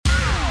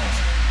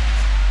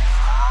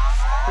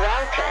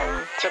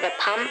Welcome to the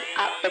Pump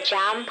Up the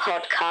Jam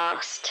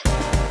podcast.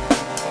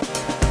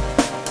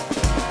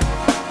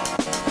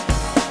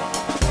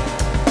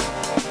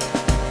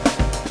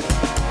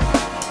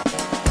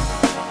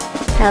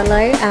 Hello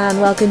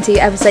and welcome to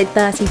episode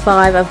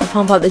 35 of the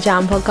Pump Up the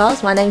Jam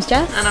podcast. My name's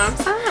Jess. And I'm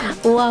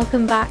Sam.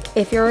 Welcome back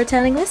if you're a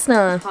returning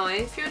listener. Hi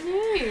if you're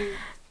new.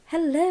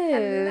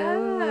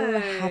 Hello.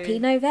 Happy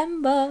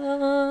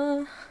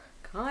November.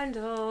 Kind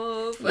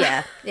of.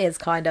 Yeah, it is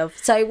kind of.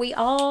 So we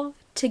are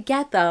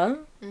together,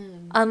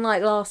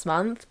 unlike last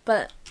month.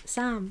 But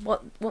Sam,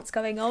 what's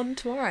going on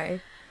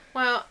tomorrow?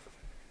 Well,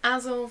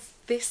 as of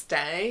this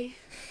day,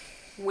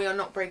 we are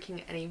not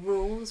breaking any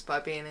rules by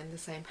being in the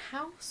same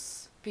house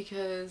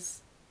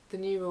because the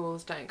new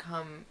rules don't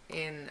come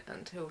in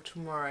until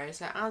tomorrow.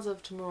 So as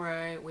of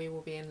tomorrow, we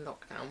will be in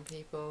lockdown,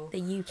 people.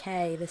 The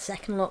UK, the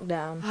second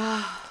lockdown.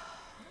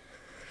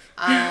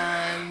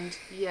 And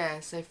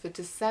yeah, so for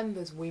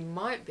December's we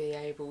might be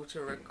able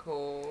to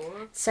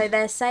record. So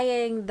they're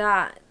saying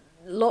that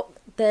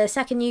the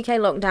second UK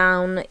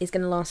lockdown is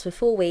going to last for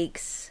 4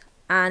 weeks.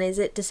 And is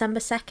it December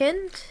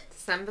 2nd?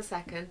 December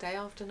 2nd, day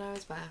after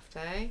Noah's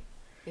birthday,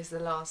 is the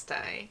last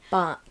day.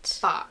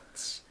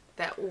 But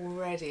they're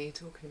already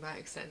talking about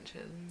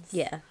extensions.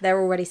 yeah, they're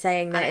already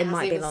saying that it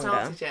might be hasn't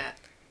longer. even started yet.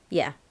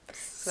 Yeah.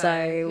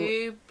 So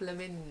who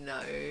blimmin'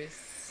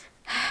 knows?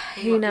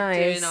 Who knows?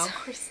 We're doing our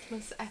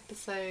Christmas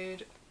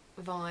episode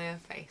via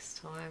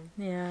FaceTime.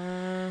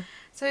 Yeah.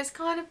 So it's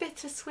kind of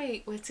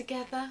bittersweet. We're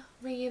together,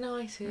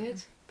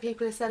 reunited.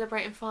 People are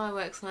celebrating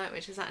fireworks night,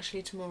 which is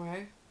actually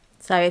tomorrow.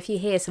 So if you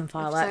hear some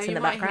fireworks so in the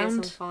you might background,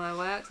 hear some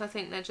fireworks. I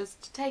think they're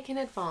just taking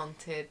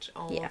advantage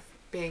of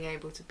being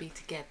able to be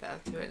together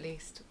to at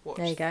least watch.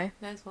 There you go.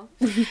 There's one.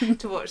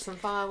 To watch some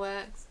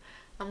fireworks,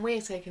 and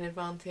we're taking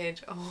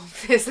advantage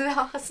of this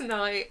last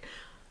night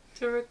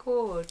to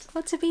record.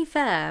 well, to be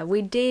fair,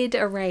 we did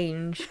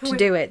arrange to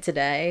do it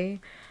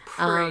today.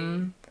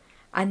 And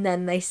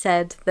then they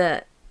said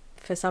that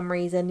for some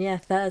reason,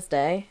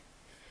 Thursday.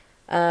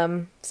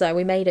 So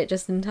we made it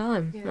just in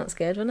time. Yeah. That's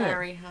good, wasn't it?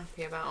 Very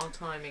happy about our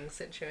timing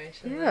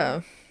situation.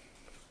 Yeah.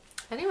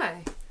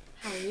 Anyway,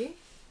 how are you?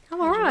 I'm How's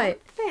your alright.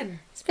 month been?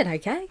 It's been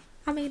okay.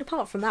 I mean,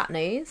 apart from that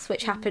news,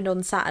 which happened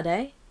on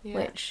Saturday, Yeah.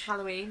 which,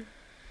 Halloween.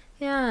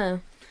 yeah,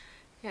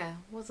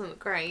 Wasn't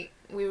great.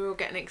 We were all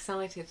getting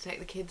excited to take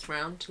the kids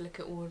round to look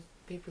at all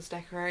people's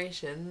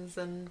decorations,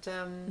 and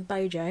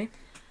Bojo.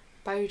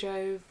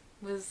 Bojo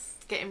was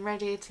getting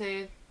ready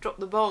to drop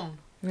the bomb.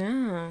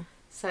 Yeah.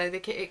 So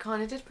it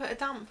kind of did put a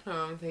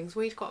dampener on things.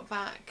 We'd got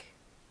back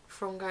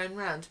from going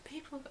round.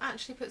 People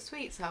actually put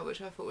sweets out,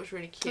 which I thought was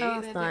really cute.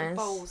 Oh, They had that's little nice.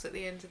 bowls at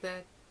the end of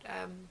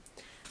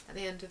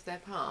their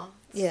paths.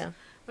 Yeah.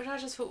 Which I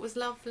just thought was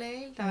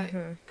lovely, like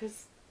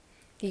because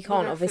You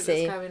can't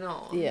obviously. what's going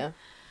on. Yeah.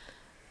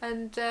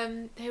 And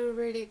they were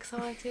really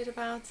excited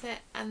about it,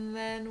 and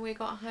then we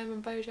got home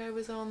and Bojo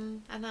was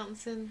on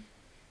announcing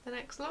the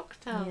next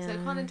lockdown. So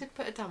it kind of did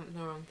put a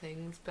dampener on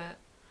things, but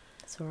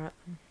It's alright.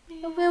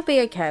 yeah. We'll be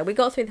okay. We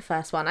got through the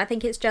first one. I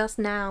think it's just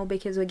now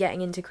because we're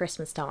getting into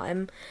Christmas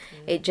time.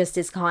 It just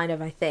is kind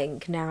of, I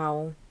think,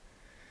 now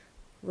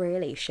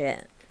really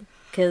shit.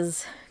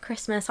 Because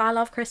Christmas, I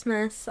love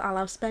Christmas. I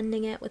love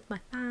spending it with my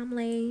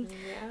family.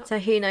 Yeah. So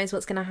who knows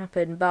what's going to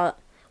happen. But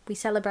we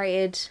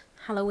celebrated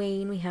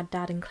Halloween. We had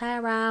Dad and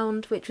Claire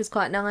round, which was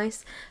quite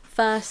nice.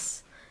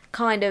 First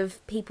kind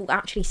of people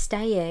actually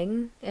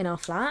staying in our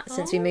flat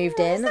since we moved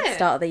in at the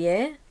start of the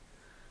year.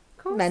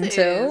 Of course Mental.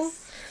 It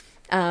is.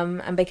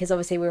 And because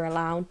obviously we were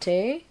allowed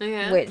to,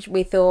 Yeah. which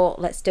we thought,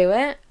 let's do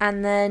it.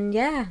 And then,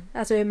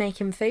 as we were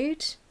making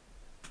food,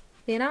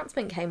 the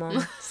announcement came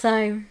on.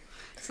 So,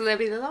 So they'll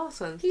be the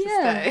last ones to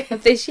stay.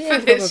 of this year,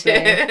 For this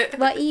probably. year.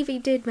 But Evie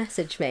did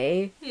message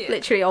me, Yeah.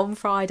 literally on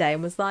Friday,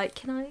 and was like,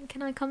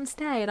 can I come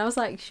stay? And I was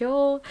like,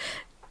 sure.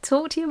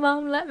 Talk to your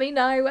mum, let me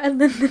know. And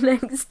then the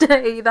next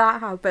day that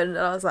happened, and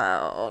I was like,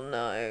 oh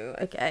no,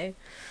 okay.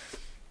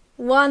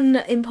 One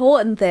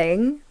important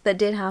thing that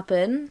did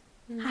happen,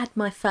 had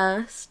my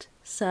first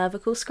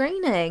cervical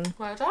screening.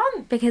 Well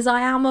done. Because I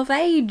am of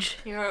age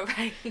You're of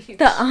age.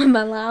 that I'm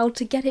allowed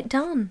to get it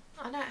done.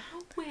 I know. How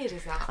weird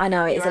is that? I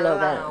know, it is You're a little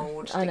bit.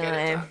 allowed to I get it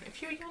know. done.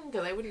 If you're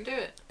younger, they wouldn't do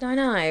it. I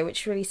know,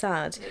 which is really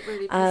sad. It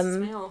really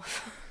pisses me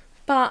off.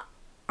 But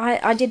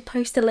I did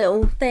post a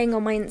little thing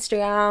on my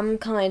Instagram,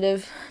 kind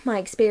of my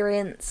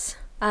experience.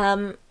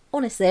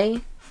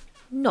 Honestly,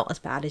 not as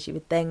bad as you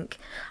would think.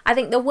 I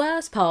think the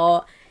worst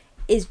part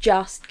is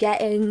just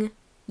getting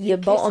your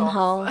Kiss bottom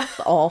off. half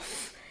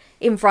off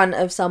in front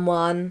of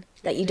someone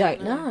that you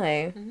don't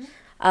know.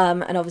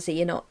 And obviously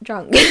you're not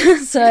drunk.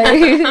 So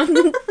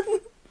I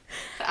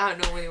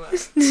don't know when he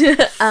was.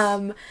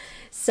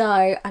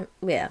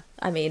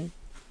 I mean,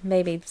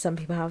 maybe some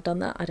people have done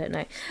that, I don't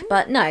know.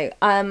 But no,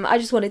 I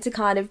just wanted to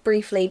kind of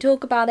briefly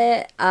talk about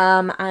it.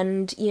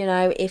 And, you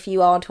know, if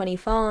you are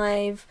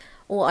 25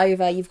 or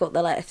over, you've got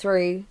the letter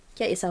through,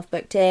 get yourself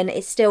booked in.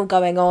 It's still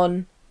going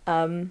on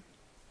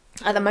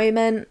at the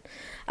moment.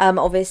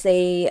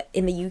 Obviously,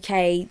 in the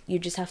UK, you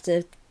just have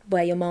to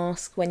wear your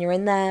mask when you're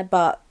in there.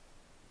 But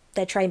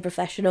they're trained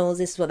professionals,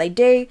 this is what they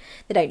do,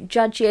 they don't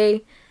judge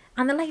you.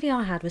 And the lady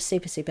I had was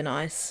super, super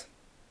nice.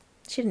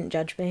 She didn't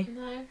judge me.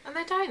 No, and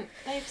they don't.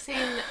 They've seen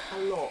a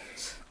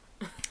lot.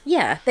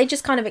 Yeah, they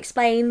just kind of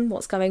explain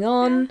what's going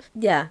on.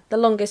 Yeah, the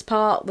longest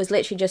part was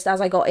literally just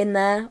as I got in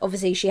there.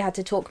 Obviously, she had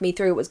to talk me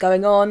through what was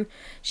going on.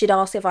 She'd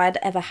asked if I had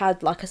ever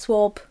had, like, a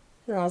swab.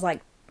 And I was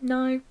like,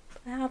 no,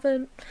 I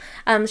haven't.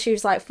 She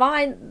was like,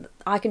 fine,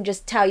 I can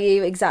just tell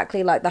you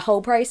exactly, like, the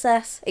whole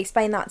process.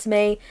 Explain that to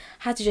me.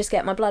 Had to just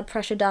get my blood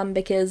pressure done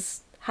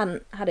because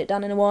hadn't had it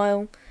done in a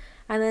while.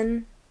 And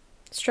then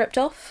stripped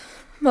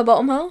off my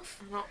bottom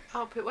half. And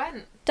up it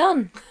went.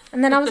 Done.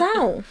 And then I was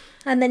out.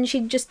 And then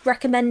she just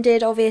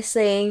recommended,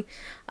 obviously,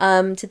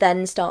 to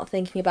then start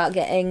thinking about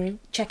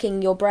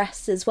checking your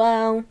breasts as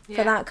well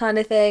for that kind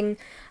of thing.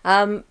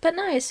 But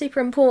no, it's super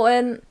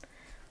important.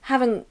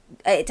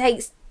 It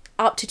takes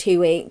up to 2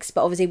 weeks,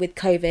 but obviously with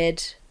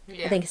COVID,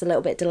 I think it's a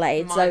little bit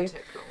delayed. Mine So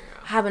took longer.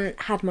 I haven't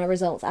had my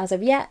results as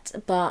of yet,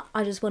 but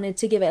I just wanted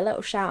to give it a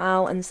little shout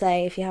out and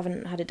say, if you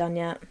haven't had it done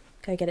yet,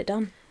 go get it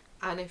done.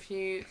 And if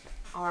you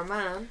are a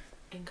man,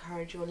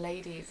 encourage your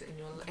ladies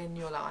in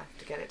your life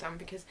to get it done,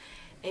 because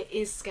it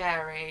is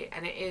scary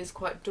and it is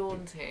quite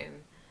daunting,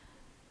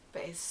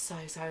 but it's so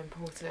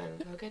important.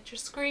 Go get your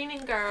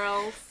screening,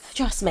 girls.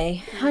 Trust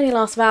me, it only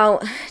lasts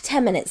about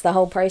 10 minutes, the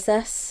whole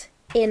process.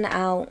 In,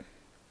 out,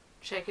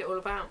 Shake it all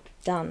about.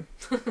 done.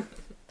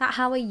 But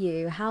how are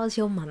you? How's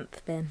your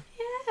month been?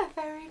 Yeah,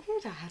 very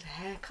good. I had a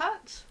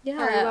haircut. Yeah,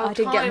 Very I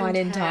did get mine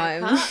in well-timed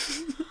time.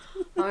 haircut.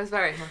 I was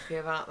very happy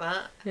about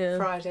that. Yeah.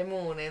 Friday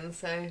morning,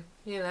 so,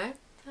 you know,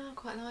 I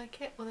quite like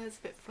it. Although it's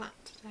a bit flat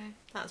today.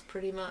 That's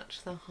pretty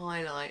much the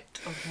highlight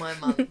of my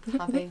month,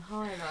 having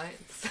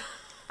highlights.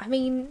 I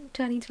mean,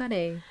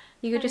 2020.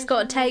 You just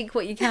got to take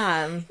what you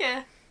can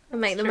Yeah. and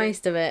make the true.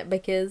 most of it,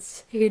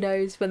 because who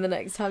knows when the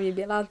next time you'll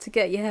be allowed to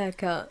get your hair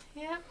cut.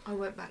 Yeah. I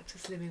went back to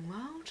Slimming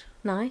World.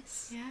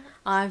 Nice. Yeah.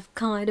 I've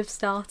kind of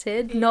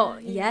started, Yeah,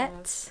 not you yet.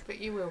 have, but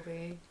you will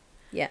be.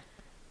 Yeah.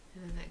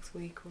 In the next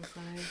week or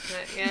so.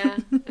 But yeah,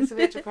 it's a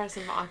bit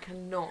depressing, but I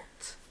cannot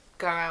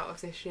go out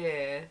of this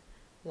year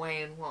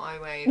weighing what I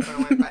weighed when I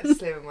went back to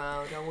Slimming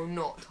World. I will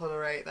not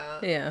tolerate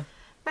that. Yeah.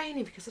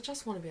 Mainly because I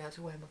just want to be able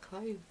to wear my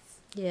clothes.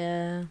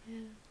 Yeah. Yeah.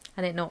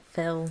 And it not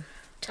feel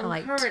I'm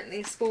tight.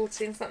 currently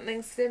sporting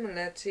something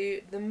similar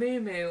to the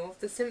Moo of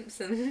The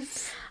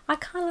Simpsons. I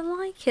kind of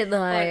like it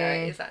though. I know,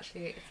 it's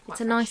actually quite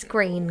It's a nice fashionable.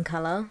 green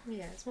colour.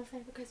 Yeah, it's my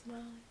favourite because of my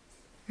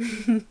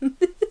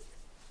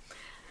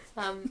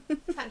eyes.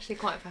 It's actually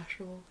quite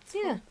fashionable. It's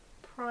Yeah.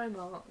 from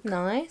Primark.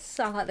 Nice.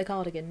 I like the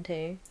cardigan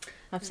too.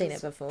 I've seen it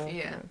It's- before.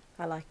 yeah.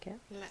 I like it.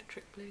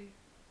 Electric blue.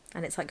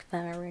 And it's like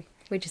furry.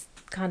 We just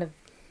kind of...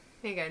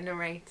 Here you go,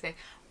 narrating.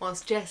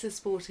 Whilst Jess is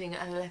sporting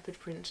a leopard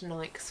print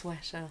Nike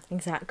sweater.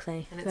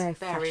 Exactly. And it's very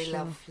fashionable.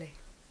 lovely.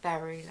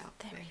 Very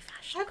lovely. Very I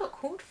fashionable. got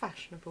called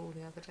fashionable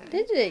the other day.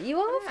 Did it? You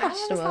are Yeah, I was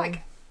fashionable.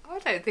 like, I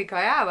don't think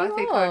I am. I You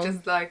think are. I'm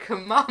just like a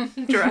mum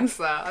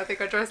dresser. I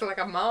think I dress like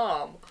a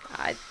mum.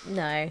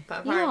 No.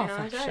 But You apparently are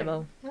I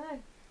fashionable. don't. No.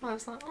 I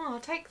was like, oh, I'll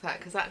take that,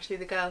 because actually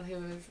the girl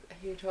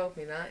who told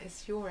me that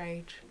is your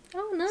age.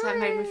 Oh, nice. So it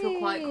made me feel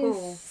quite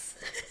cool.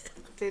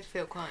 Did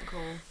feel quite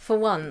cool For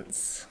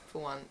once.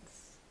 for once.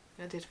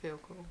 It did feel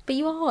cool. But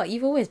you are.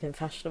 You've always been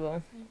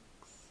fashionable.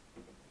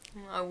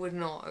 I would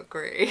not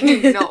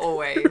agree. Not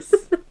always.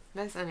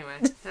 Let's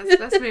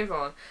move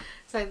on.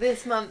 So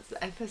this month's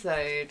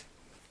episode,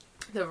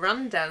 the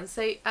rundown.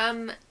 So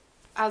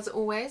as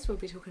always, we'll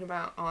be talking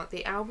about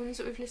the albums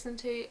that we've listened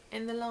to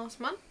in the last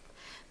month,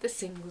 the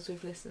singles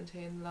we've listened to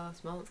in the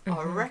last month,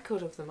 our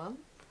record of the month,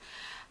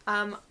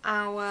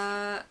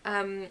 our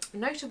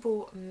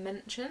notable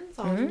mentions,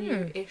 our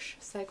new-ish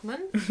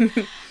segment,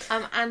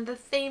 and the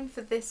theme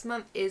for this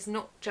month is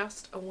not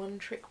just a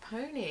one-trick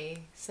pony.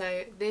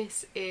 So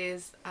this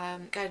is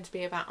going to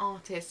be about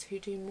artists who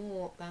do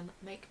more than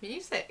make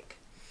music.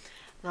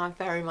 And I've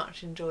very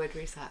much enjoyed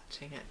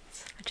researching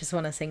it. I just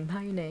want to sing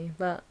Pony,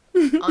 but...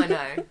 I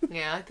know.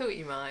 Yeah, I thought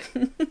you might.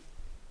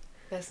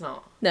 Let's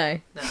not. No.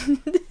 No,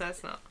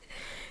 let's not.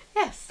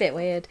 Yes. Bit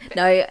weird.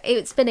 No,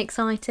 it's been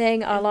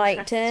exciting. I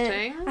liked it.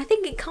 Interesting. I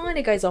think it kind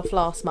of goes off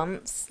last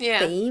month's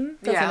theme,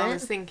 doesn't Yeah, I it?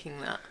 was thinking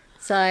that.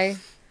 So,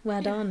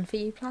 well done for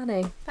you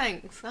planning.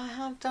 Thanks. I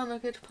have done a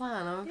good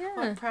plan. I'm Yeah.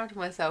 quite proud of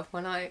myself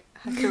when I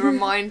had to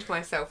remind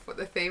myself what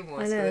the theme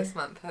was I for know. this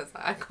month. I was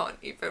like, I can't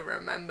even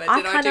remember. I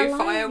Did I do kinda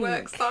like-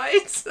 fireworks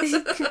nights?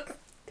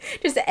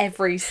 Just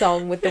every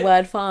song with the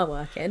word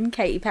firework in.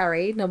 Katy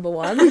Perry, number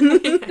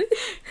 1.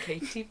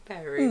 Katy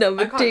Perry.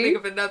 Number I can't 2. think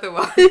of another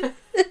one.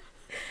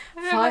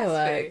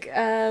 Firework.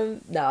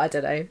 No, I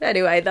don't know.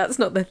 Anyway, that's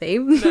not the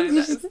theme. No,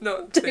 that's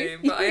not the theme.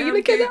 But I You am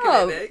look it up.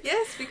 Googling it.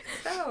 Yes, because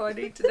now I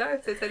need to know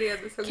if there's any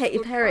other songs Katy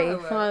called Perry,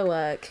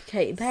 Firework.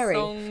 Katy Perry,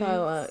 Songs.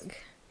 Firework.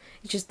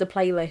 It's just the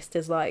playlist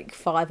is like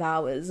 5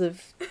 hours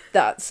of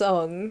that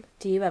song.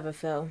 Do you ever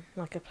feel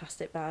like a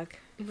plastic bag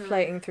No.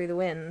 floating through the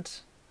wind,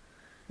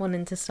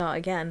 wanting to start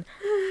again?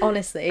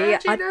 Honestly, How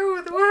do you know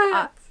all the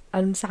words?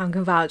 and Sam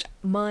can vouch,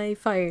 my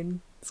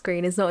phone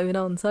screen is not even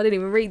on, so I didn't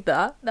even read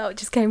that. That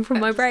just came from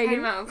my Just brain.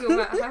 came out of your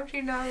mouth. How do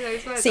you know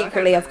those words?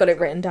 Secretly, I I've got it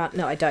written down.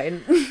 No, I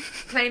don't.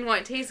 Plain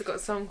White Tees have got a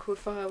song called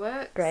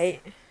Fireworks.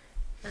 Great.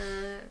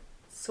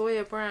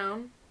 Sawyer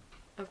Brown,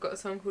 I've got a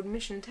song called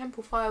Mission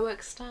Temple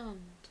Fireworks Stand.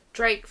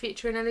 Drake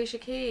featuring Alicia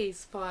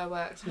Keys,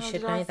 Fireworks. You How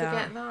should did know I that.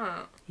 forget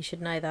that? You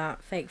should know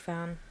that. Fake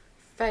fan.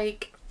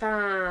 Fake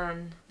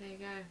fan. There you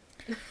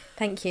go.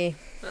 Thank you.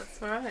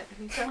 That's alright.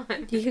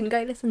 Anytime. You can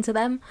go listen to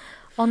them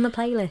on the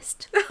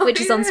playlist,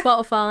 which is on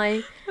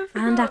Spotify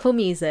and Apple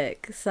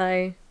Music.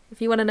 So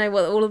if you want to know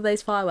what all of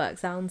those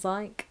fireworks sounds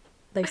like,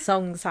 those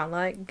songs sound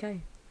like,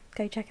 go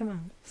check them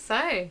out.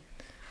 So,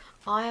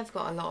 I have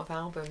got a lot of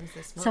albums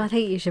this month. So I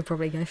think you should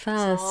probably go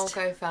first. So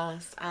I'll go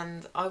first,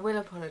 and I will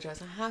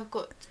apologise. I have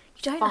got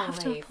You don't have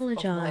to 5 of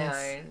apologise.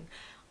 my own.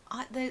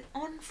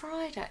 On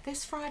Friday,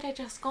 this Friday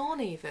just gone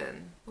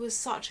even, was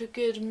such a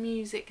good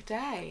music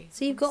day.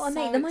 So you've got to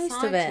make the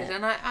most of it.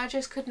 And I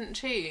just couldn't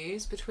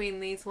choose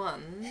between these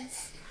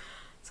ones.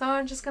 So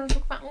I'm just going to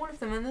talk about all of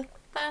them. And the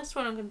first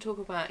one I'm going to talk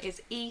about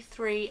is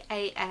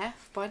E3AF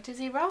by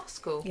Dizzy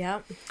Rascal.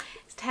 Yeah.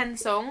 It's 10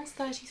 songs,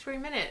 33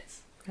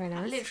 minutes. Very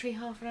nice. Literally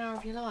half an hour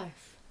of your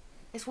life.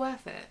 It's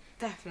worth it,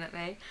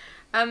 definitely.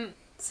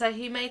 So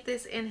he made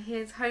this in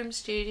his home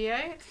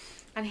studio,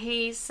 and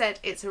he said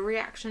it's a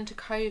reaction to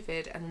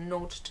COVID and a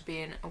nod to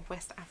being a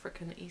West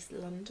African East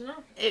Londoner.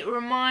 It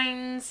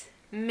reminds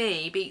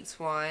me,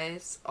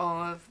 beats-wise,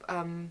 of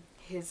an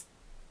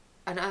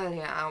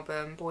earlier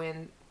album, Boy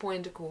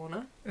in the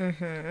Corner.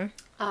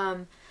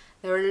 Mm-hmm.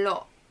 There are a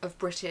lot of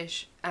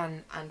British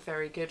and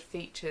very good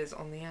features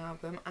on the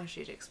album, as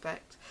you'd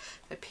expect.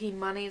 So P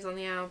Money's on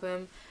the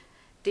album,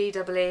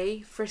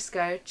 DWE,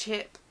 Frisco,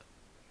 Chip,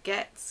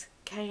 Getz,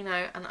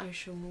 Kano and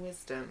Ocean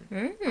Wisdom.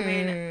 I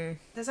mean,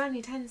 there's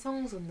only 10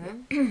 songs on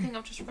them. I think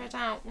I've just read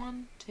out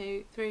 1,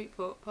 2, 3,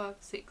 4, 5,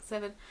 6,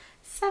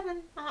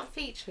 7 art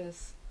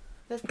features.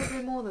 There's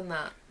probably more than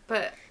that,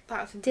 but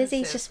that's impressive.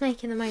 Dizzy's just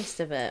making the most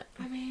of it.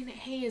 I mean,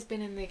 he has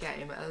been in the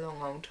game a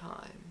long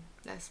time.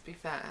 Let's be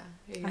fair.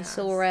 I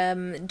saw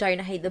Don't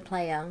Hate the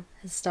Player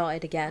has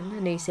started again, a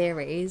new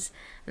series,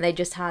 and they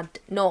just had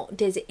not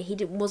Dizzy.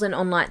 Wasn't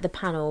on like the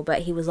panel,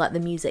 but he was like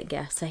the music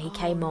guest, so he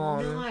came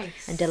on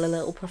and did a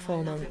little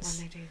performance. I love it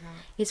when they do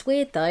that. It's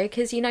weird though,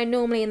 because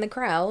normally in the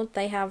crowd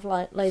they have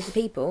like loads of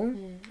people.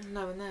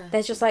 No one there.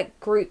 There's just like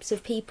groups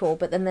of people,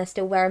 but then they're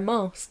still wearing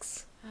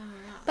masks.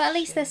 But at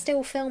least they're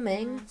still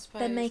filming.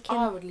 They're making.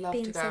 I would love to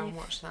being go safe. and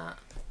watch that.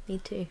 Me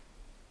too.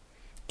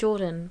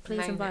 Jordan, please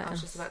Mainly, invite I was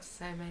us. just about to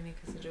say mainly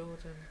because of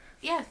Jordan.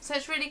 Yeah, so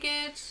it's really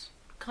good.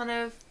 Kind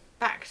of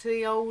back to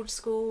the old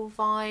school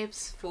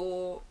vibes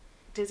for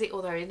Dizzy,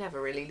 although he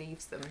never really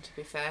leaves them, to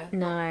be fair.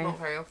 No, not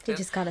very often. He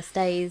just kind of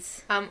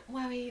stays.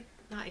 Well, he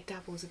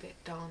dabbles a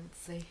bit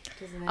dancey,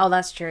 doesn't he? Oh,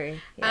 that's true.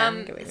 Yeah,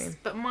 I get what you mean.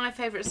 But my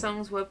favourite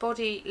songs were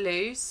Body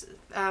Loose,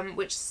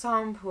 which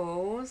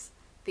samples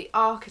the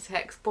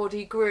Architects'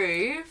 Body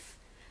Groove.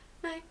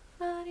 Make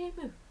body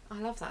move. I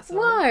love that song.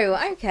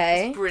 Whoa,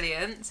 okay. It's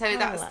brilliant. So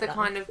that's like the that.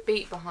 kind of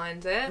beat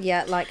behind it.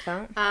 Yeah, like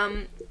that.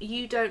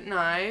 You Don't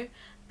Know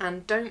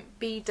and Don't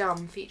Be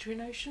Dumb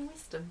featuring Ocean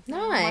Wisdom.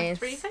 Nice.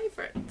 My 3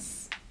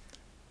 favourites.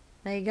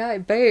 There you go.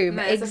 Boom.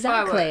 There's a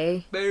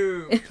Exactly.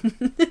 Boom.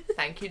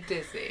 Thank you,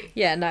 Dizzy.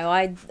 Yeah, no,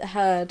 I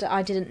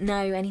didn't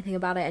know anything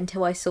about it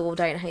until I saw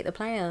Don't Hate the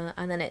Player,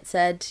 and then it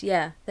said,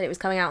 that it was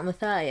coming out on the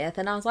 30th,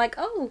 and I was like,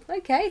 oh,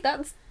 okay,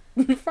 that's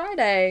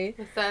Friday.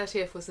 The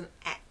 30th was an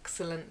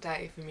excellent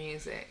day for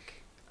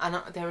music. And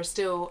there are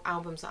still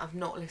albums that I've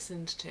not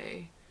listened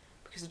to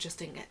because I just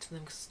didn't get to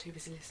them because I was too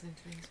busy listening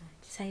to these ones.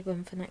 Save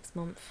them for next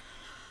month.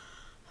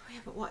 Oh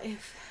yeah, but what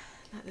if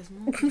there's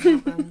more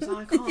albums?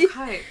 I can't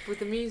cope with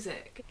the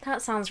music.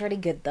 That sounds really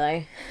good,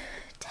 though.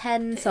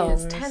 10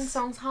 songs. It is 10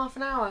 songs, half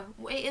an hour.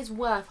 It is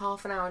worth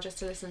half an hour just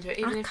to listen to it,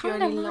 even I if you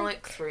kinda only like-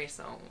 like 3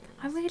 songs.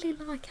 I really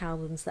like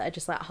albums that are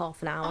just like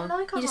half an hour. I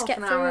like a you just half get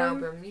an through hour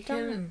 'em, album. You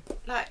done.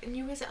 can and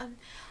you visit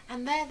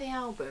and they're the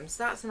albums.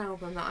 That's an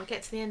album that I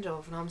get to the end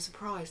of and I'm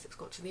surprised it's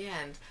got to the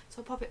end, so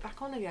I'll pop it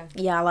back on again.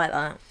 Yeah, I like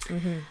that.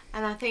 Mm-hmm.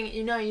 And I think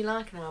you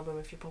like an album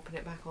if you're popping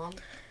it back on.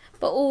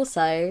 But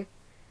also,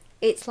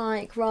 it's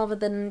like rather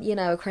than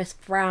a Chris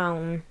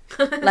Brown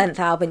length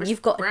album,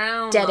 you've got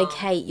to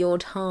dedicate your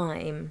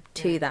time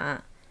to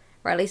that.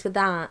 Or at least with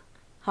that,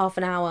 half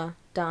an hour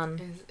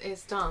done.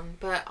 It's done.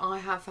 But I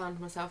have found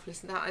myself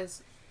listening. That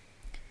is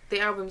the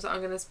albums that I'm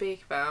going to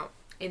speak about.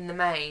 In the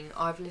main,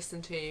 I've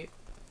listened to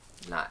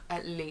like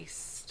at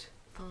least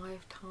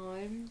 5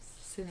 times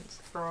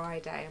since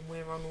Friday, and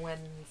we're on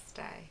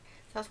Wednesday.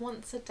 So that's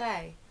once a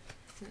day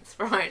since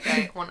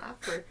Friday on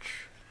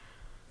average.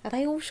 Are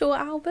they all short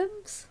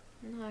albums?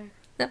 No.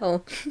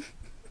 No.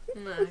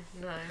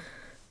 No.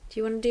 Do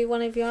you want to do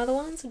one of your other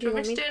ones? Or do you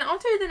want me to? I'll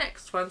do the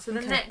next one. So the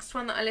Okay. next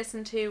one that I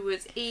listened to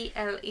was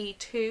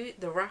ELE2,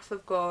 The Wrath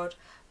of God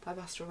by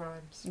Busta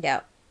Rhymes.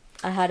 Yeah.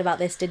 I heard about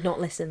this, did not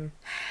listen.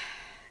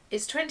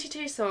 It's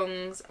 22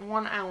 songs,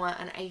 1 hour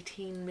and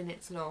 18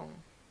 minutes long.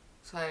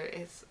 So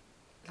it's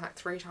like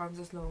 3 times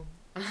as long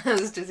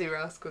as Dizzy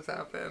Rascal's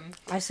album.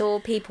 I saw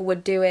people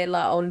would do it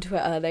like on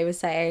Twitter. They were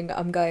saying,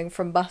 I'm going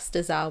from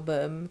Busta's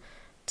album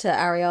to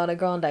Ariana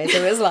Grande.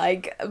 So it was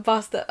like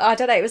Busta, I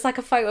don't know, it was like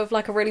a photo of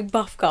like a really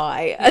buff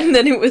guy, and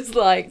then it was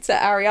like to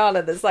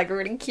Ariana that's like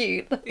really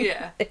cute.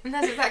 Yeah, and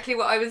that's exactly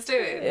what I was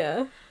doing.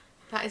 Yeah.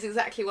 That is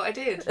exactly what I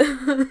did.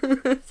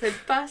 So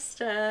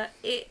Busta,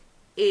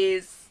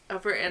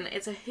 I've written,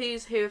 it's a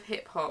who's who of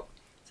hip hop.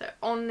 So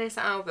on this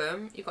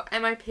album, you've got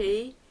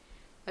M.O.P.,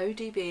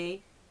 ODB,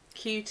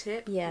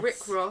 Q-Tip, Yes.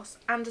 Rick Ross,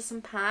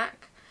 Anderson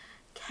 .Paak,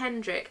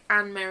 Kendrick,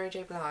 and Mary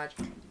J. Blige.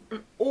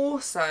 And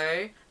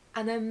also,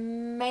 an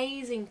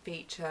amazing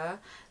feature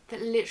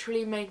that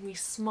literally made me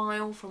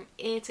smile from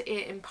ear to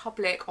ear in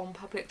public on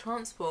public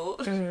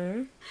transport.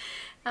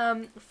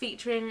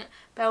 Featuring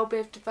Belle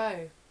Biv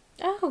DeVoe.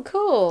 Oh,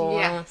 cool.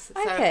 Yes,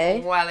 so Okay.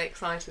 I'm well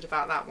excited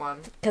about that one.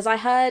 Because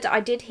I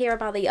did hear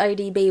about the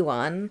ODB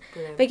one.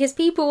 Brilliant. Because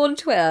people on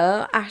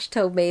Twitter, Ash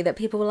told me that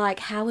people were like,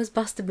 how has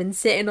Busta been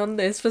sitting on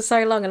this for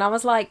so long? And I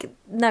was like,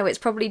 no, it's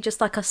probably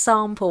just like a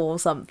sample or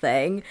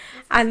something.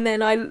 And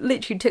then I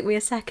literally took me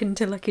a second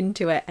to look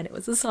into it, and it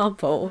was a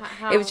sample.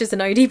 How? It was just an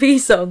ODB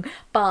song.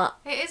 But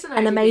It is an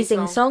an ODB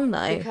amazing song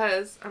though.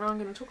 Because, and I'm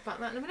going to talk about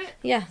that in a minute.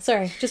 Yeah,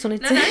 sorry, just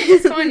wanted No, to... no,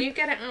 it's fine, you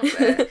get it out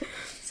there.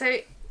 So,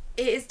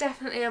 it is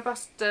definitely a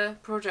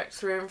Busta project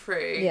through and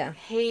through. Yeah.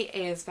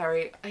 He's a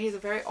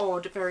very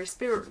odd, very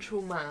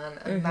spiritual man,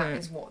 and that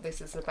is what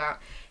this is about.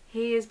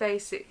 He's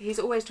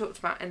always talked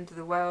about end of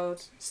the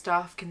world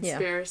stuff,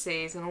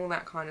 conspiracies and all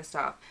that kind of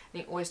stuff.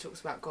 And he always talks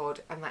about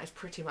God, and that is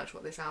pretty much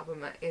what this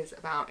album is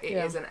about. It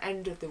is an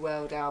end of the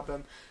world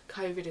album.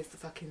 COVID is the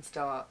fucking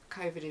start.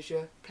 COVID is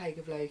your plague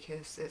of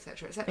locusts,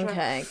 etc., etc.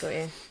 Okay, got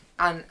you.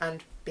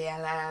 And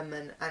BLM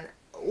and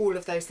all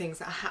of those things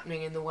that are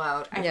happening in the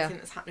world. Everything Yeah.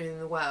 that's happening in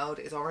the world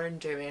is our own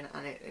doing,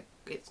 and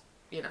it's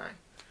you know,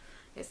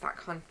 it's that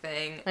kind of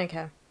thing.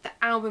 Okay. The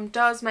album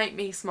does make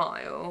me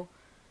smile,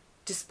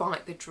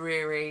 despite the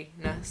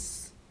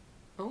dreariness.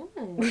 Oh,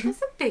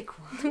 that's a big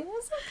one. It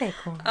was a big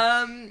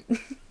one.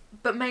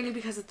 But mainly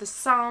because of the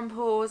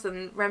samples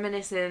and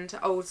reminiscing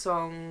to old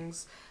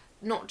songs,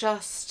 not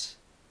just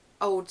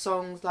old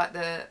songs like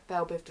the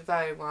Belle Biv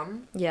DeVoe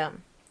one, Yeah.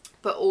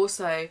 but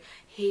also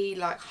he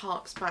like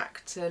harps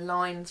back to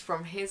lines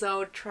from his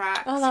old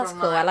tracks. Oh, that's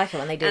from, cool. I like it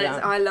when they do and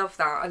that. I love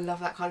that. I love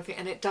that kind of thing,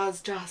 and it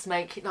does just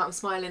make it. Like, I'm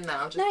smiling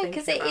now. Just No,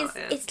 because because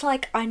it's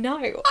like, I know.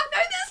 I know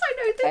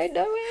this. I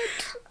know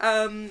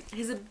it.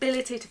 His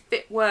ability to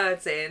fit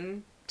words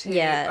in to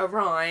a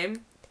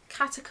rhyme.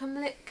 I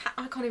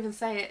can't even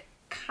say it.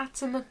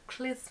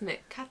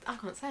 Cataclysmic. I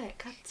can't say it.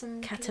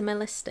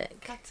 Catamalistic.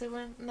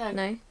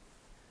 No.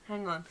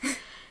 Hang on.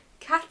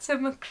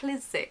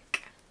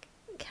 Cataclysmic.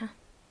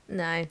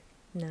 No.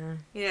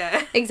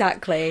 Yeah.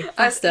 Exactly.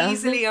 As Faster.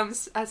 easily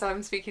as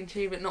I'm speaking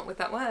to you, but not with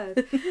that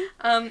word.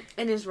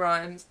 In his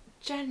rhymes,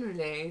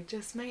 generally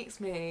just makes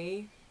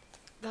me,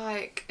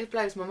 like, it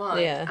blows my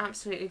mind. Yeah.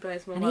 Absolutely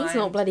blows my And mind. he's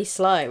not bloody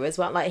slow as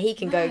well. Like, he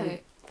can No. go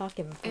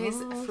fucking fast. His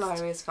flow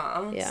is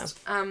fast. Yeah.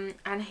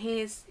 And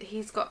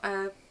he's got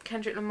a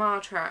Kendrick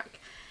Lamar track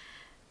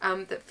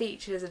that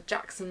features a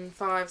Jackson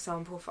 5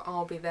 sample for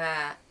I'll Be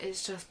There.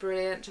 It's just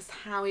brilliant. Just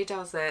how he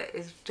does it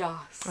is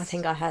just... I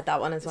think I heard that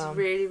one as well. It's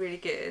really, really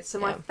good. So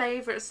my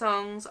favourite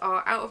songs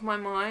are Out of My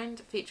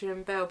Mind,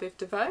 featuring Belle Biv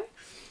DeVoe,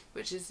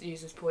 which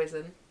uses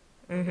Poison.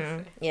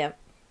 Mm-hmm. Yeah.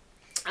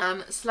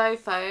 Slow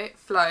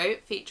Flow,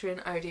 featuring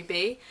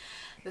ODB.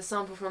 The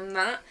sample from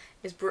that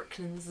is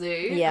Brooklyn Zoo.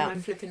 Yeah. And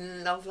I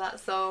flipping love that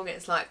song.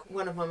 It's like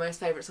one of my most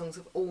favourite songs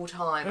of all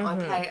time.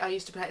 Mm-hmm. I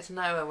used to play it to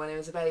Noah when he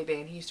was a baby,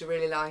 and he used to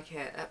really like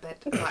it at bed.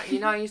 Like,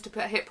 I used to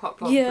put hip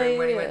hop on Yeah, for him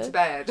when he yeah. went to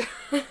bed.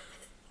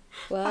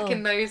 Well. Back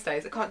in those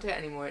days. I can't do it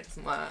anymore, it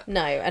doesn't work.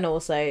 No, and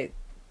also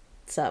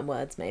certain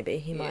words maybe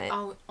he might.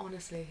 Oh,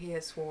 honestly, he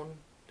has sworn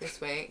this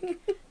week.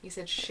 He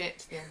said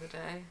shit the other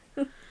day.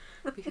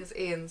 Because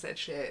Ian said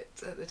shit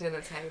at the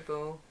dinner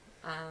table.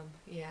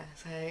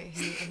 So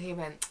he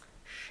went,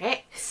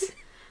 shit.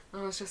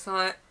 And I was just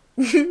like,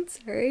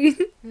 Sorry.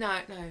 no.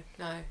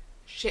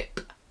 Ship.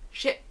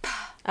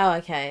 Oh,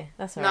 okay.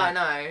 That's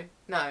alright.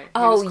 No. He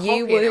Oh, was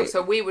you copying were- it,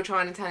 so we were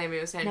trying to tell him he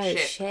was saying No, shit.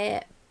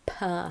 shit.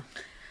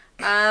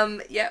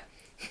 Yep.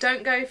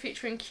 Don't Go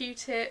featuring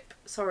Q-Tip.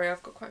 Sorry,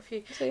 I've got quite a few.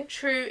 Okay.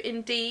 True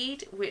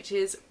Indeed, which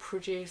is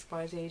produced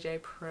by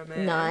DJ Premier.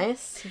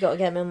 Nice. You got to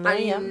get him on there.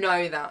 And you Yeah.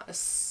 know that as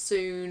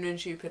soon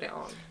as you put it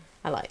on.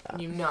 I like that.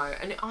 You know,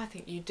 and I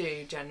think you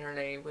do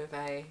generally with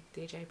a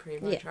DJ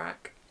Primo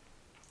track.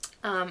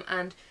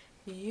 And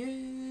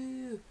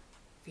You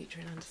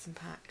featuring Anderson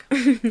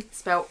 .Paak.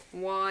 Spelt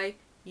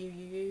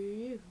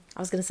Y-U-U-U. I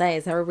was going to say,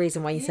 is there a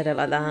reason why you said it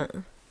like that?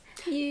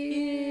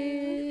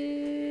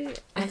 You.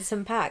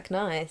 Anderson .Paak,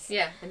 nice.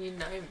 Yeah, and you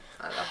know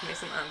I love me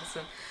some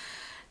Anderson.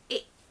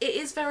 It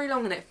is very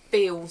long and it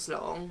feels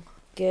long.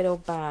 Good or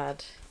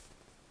bad?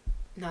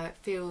 No, it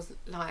feels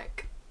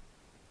like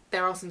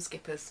there are some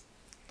skippers.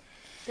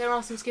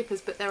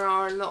 But there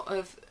are a lot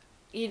of...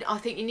 I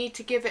think you need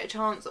to give it a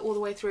chance all the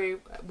way through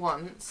at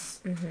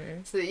once,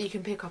 Mm-hmm. so that you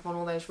can pick up on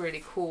all those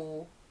really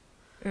cool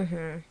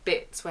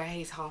bits where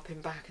he's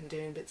harping back and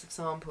doing bits of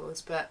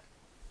samples, but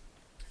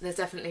there's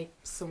definitely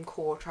some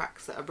core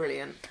tracks that are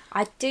brilliant.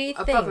 I do think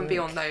above and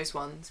beyond those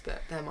ones,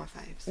 but they're my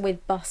faves.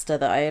 With Buster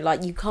though,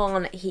 like you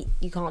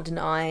can't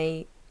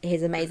deny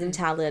his amazing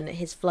talent,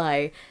 his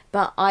flow,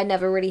 but I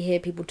never really hear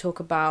people talk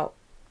about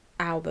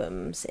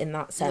albums in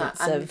that sense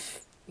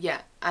of...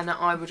 Yeah, and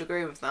I would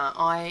agree with that.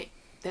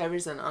 There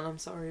isn't, and I'm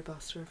sorry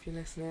Buster if you're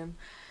listening,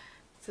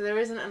 so there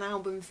isn't an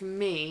album for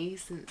me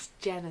since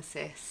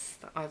Genesis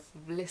that I've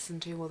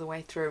listened to all the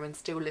way through and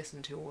still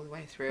listen to all the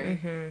way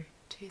through.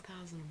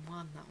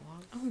 2001 that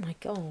was. Oh my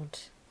god,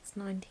 it's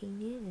 19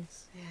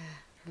 years.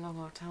 Yeah, a long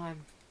old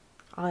time.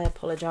 I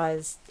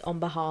apologise on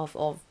behalf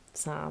of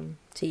Sam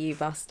to you,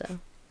 Buster.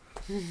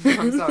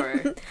 I'm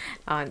sorry.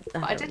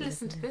 I did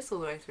listen to this all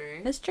the way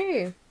through. It's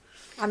true.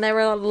 And there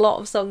are a lot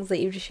of songs that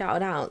you've just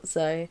shouted out,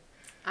 so...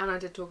 And I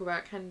did talk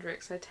about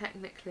Kendrick, so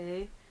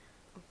technically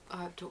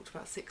I've talked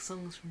about 6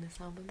 songs from this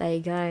album. There you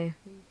go.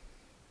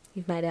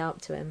 You've made it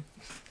up to him.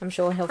 I'm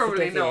sure he'll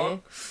Probably forgive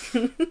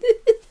not.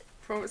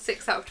 From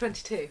 6 out of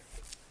 22.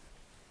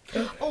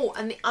 Oh,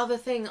 and the other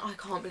thing, I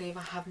can't believe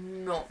I have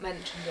not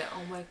mentioned it.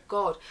 Oh my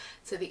god.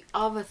 So the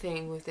other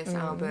thing with this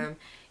album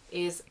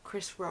is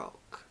Chris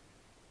Rock.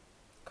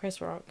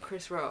 Chris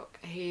Rock.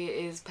 He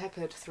is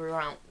peppered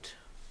throughout.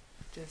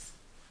 Just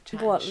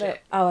chatting What?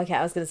 shit. Oh, okay,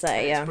 I was going to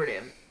say, yeah. It's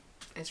brilliant.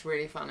 It's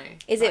really funny.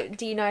 Is it?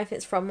 Do you know if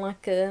it's from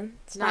like a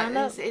stand-up?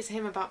 No, it's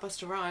him about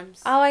Busta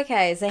Rhymes. Oh,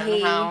 okay. So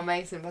and how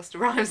amazing Busta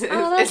Rhymes is.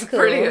 Oh, that's it's cool.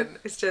 brilliant.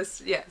 It's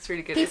just, yeah, it's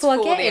really good. People it's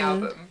are for getting the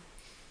album.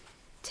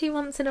 2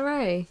 months in a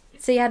row.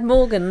 So you had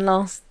Morgan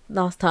last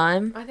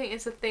time. I think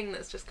it's a thing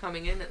that's just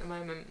coming in at the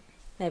moment.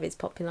 Maybe it's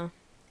popular.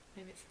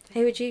 Maybe it's a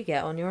thing. Who would you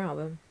get on your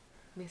album?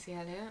 Missy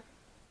Elliott.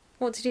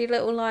 What did you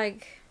little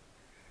like?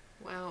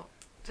 Well,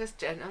 just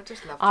Jen. I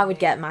just love. I would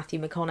get Matthew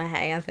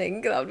McConaughey. I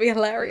think that would be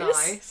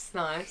hilarious.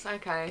 Nice.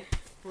 Okay.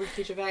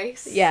 Ricky Gervais.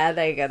 Yeah,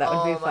 there you go. That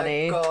would be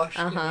funny. Oh my gosh!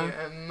 Can you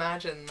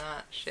imagine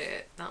that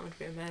shit? That would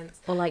be immense.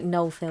 Or like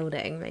Noel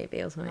Fielding,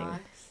 maybe, or something.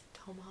 Nice.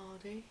 Tom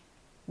Hardy.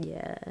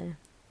 Yeah.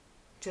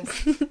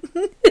 Just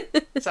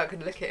so I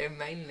could look at him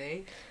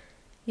mainly.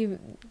 You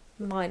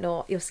might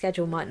not. Your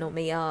schedule might not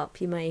meet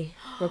up. You may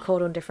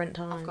record on different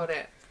times. I've got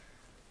it.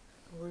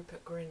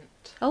 Rupert Grint.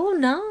 Oh,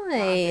 nice.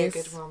 That'd be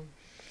a good one.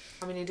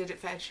 I mean, he did it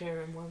for Ed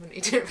Sheeran. Why wouldn't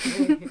he do it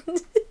for me?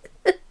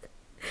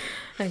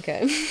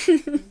 Okay.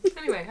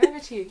 Anyway, over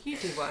to you. You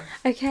do one.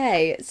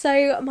 Okay,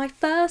 so my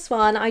first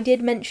one I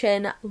did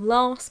mention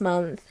last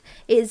month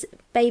is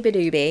Baby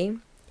Doobie.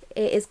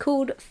 It is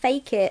called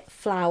Fake It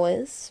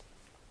Flowers.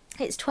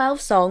 It's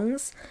 12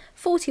 songs,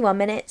 41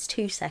 minutes,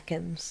 2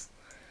 seconds.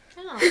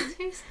 Oh,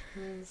 2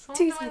 seconds.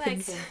 2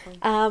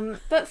 seconds.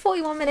 But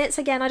 41 minutes,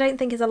 again, I don't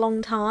think is a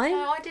long time.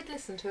 No, I did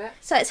listen to it.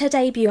 So it's her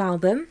debut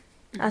album,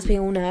 as we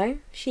all know.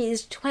 She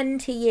is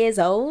 20 years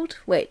old,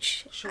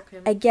 which,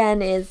 Shocking.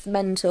 again, is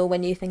mental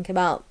when you think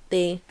about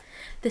the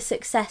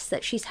success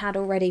that she's had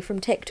already from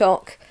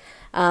TikTok,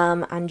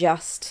 and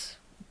just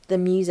the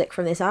music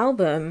from this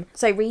album.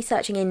 So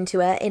researching into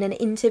it, in an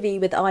interview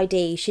with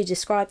ID, she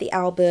described the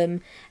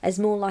album as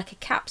more like a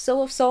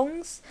capsule of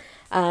songs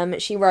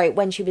she wrote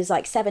when she was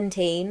like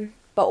 17,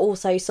 but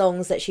also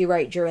songs that she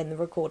wrote during the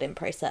recording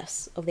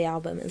process of the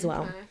album as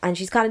well. Okay. And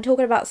she's kind of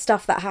talking about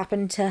stuff that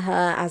happened to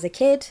her as a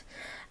kid.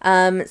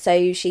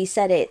 So she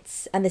said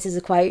and this is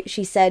a quote,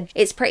 she said,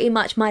 "It's pretty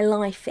much my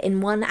life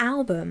in one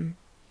album."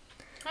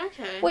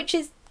 Okay. Which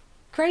is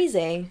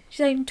crazy.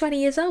 She's only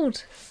 20 years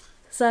old.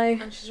 So...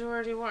 And she's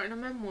already writing a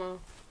memoir.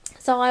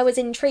 So I was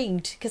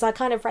intrigued because I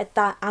kind of read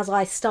that as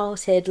I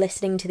started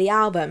listening to the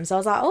album. So I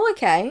was like, oh,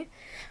 okay.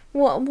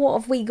 What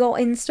have we got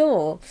in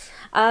store?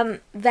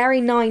 Very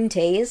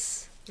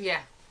 90s.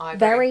 Yeah, I agree.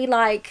 Very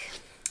like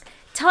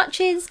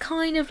touches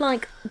kind of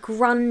like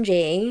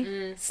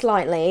grungy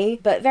slightly,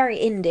 but very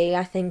indie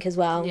I think as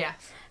well. Yeah.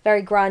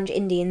 Very grunge,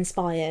 indie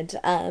inspired.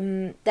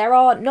 There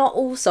are not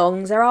all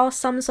songs. There are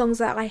some songs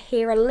that I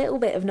hear a little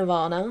bit of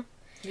Nirvana.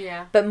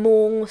 Yeah. But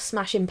more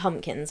Smashing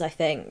Pumpkins, I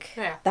think.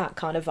 Yeah. That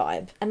kind of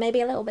vibe. And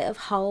maybe a little bit of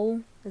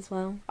Hole as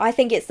well. I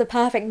think it's the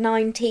perfect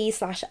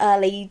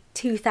 90s/early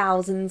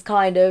 2000s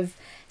kind of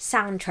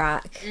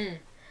soundtrack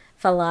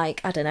for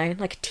like, I don't know,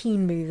 like a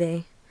teen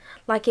movie.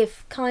 Like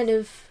if kind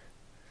of,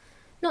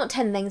 not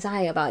 10 Things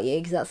I Hate About You,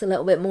 because that's a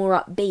little bit more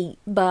upbeat,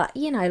 but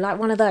you know, like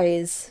one of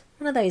those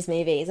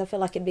movies. I feel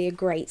like it'd be a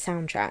great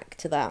soundtrack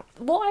to that.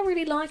 What I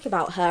really like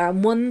about her,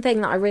 and one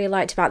thing that I really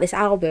liked about this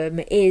album,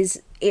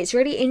 is it's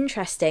really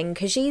interesting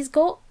because she's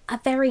got a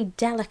very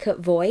delicate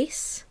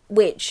voice,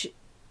 which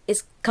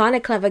is kind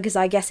of clever because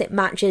I guess it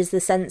matches the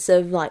sense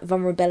of like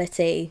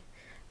vulnerability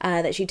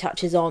that she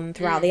touches on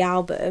throughout the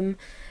album.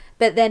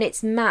 But then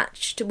it's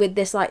matched with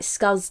this like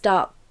scuzzed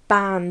up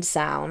band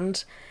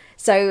sound.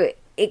 So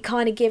it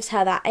kind of gives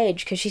her that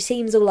edge because she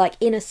seems all like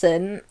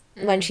innocent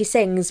when she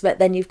sings, but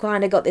then you've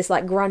kind of got this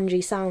like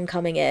grungy sound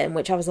coming in,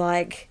 which I was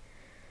like,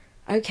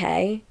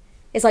 okay,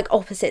 it's like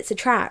opposites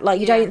attract.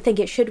 Like you don't think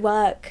it should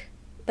work,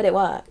 but it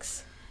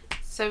works.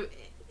 So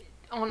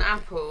on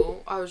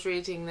Apple, I was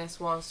reading this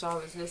whilst I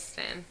was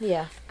listening.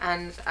 Yeah.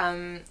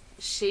 And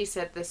she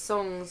said the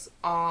songs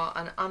are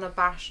an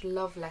unabashed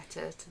love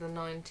letter to the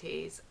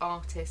 90s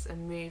artists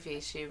and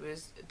movies she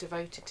was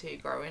devoted to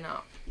growing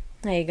up.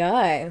 There you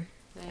go.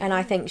 And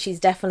I think she's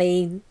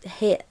definitely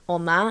hit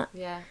on that.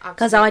 Yeah,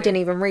 because I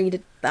didn't even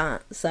read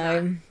that,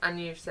 so... No.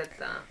 And you've said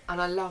that.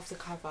 And I love the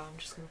cover. I'm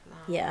just going to put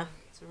that on. Yeah.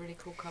 It's a really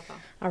cool cover.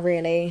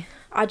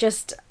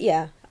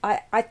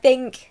 I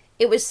think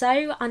it was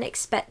so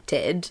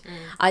unexpected.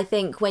 I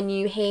think when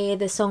you hear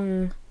the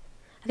song...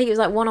 I think it was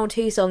like one or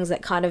two songs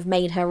that kind of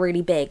made her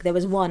really big. There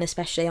was one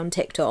especially on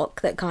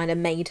TikTok that kind of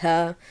made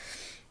her...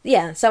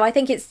 Yeah, so I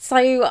think it's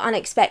so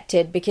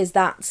unexpected because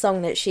that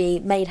song that she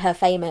made her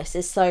famous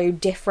is so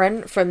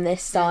different from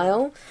this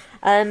style.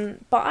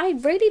 But I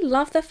really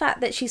love the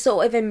fact that she's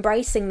sort of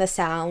embracing the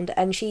sound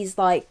and she's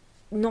like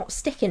not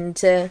sticking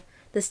to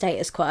the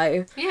status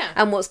quo. Yeah.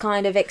 And what's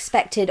kind of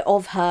expected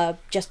of her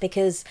just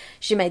because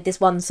she made this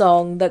one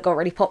song that got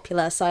really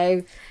popular.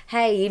 So,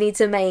 hey, you need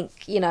to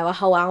make, you know, a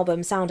whole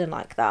album sounding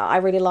like that. I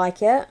really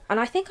like it. And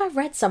I think I've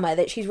read somewhere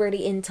that she's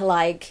really into,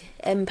 like,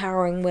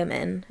 empowering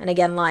women. And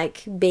again,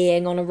 like,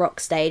 being on a rock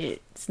stage,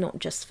 it's not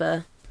just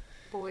for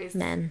boys,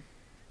 men.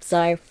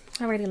 So,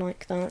 I really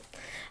like that.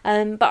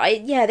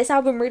 This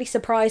album really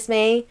surprised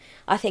me.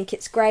 I think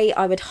it's great.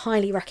 I would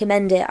highly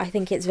recommend it. I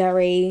think it's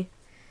very...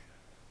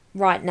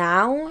 right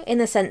now, in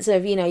the sense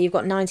of, you know, you've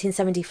got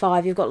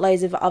 1975, you've got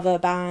loads of other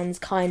bands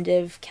kind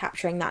of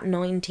capturing that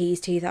 90s,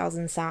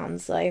 2000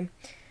 sound, so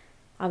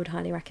I would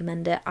highly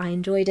recommend it. I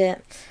enjoyed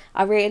it.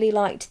 I really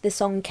liked the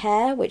song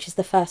Care, which is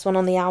the first one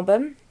on the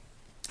album.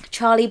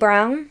 Charlie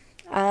Brown,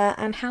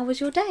 and How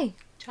Was Your Day?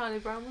 Charlie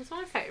Brown was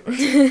my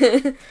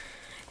favourite.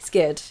 It's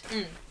good.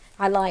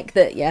 I like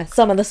that, yeah,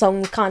 some of the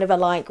songs kind of are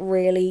like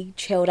really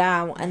chilled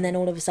out, and then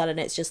all of a sudden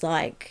it's just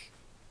like,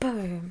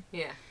 boom.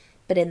 Yeah.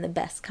 But in the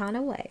best kind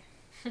of way.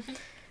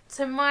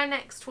 So my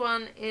next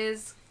one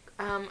is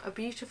A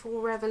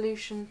Beautiful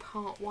Revolution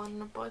Part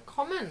 1 by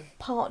Common.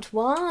 Part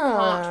 1.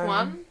 Part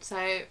 1.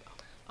 So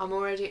I'm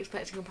already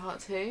expecting a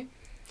Part 2.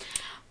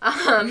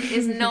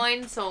 Is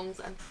 9 songs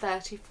and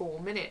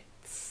 34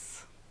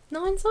 minutes.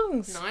 9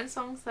 songs. 9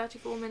 songs,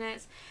 34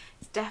 minutes.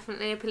 It's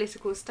definitely a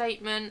political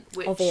statement,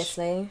 which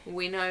obviously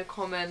we know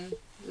Common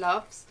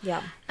loves.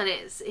 Yeah. And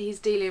he's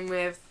dealing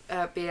with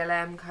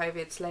BLM,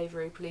 COVID,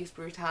 slavery, police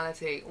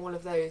brutality, all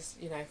of those,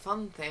 you know,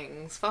 fun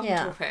things,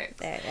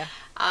 topics.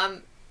 Yeah.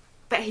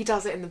 But he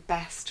does it in the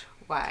best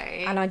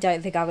way. And I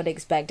don't think I would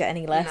expect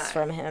any less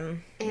from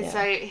him.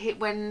 So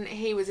when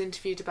he was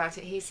interviewed about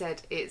it, he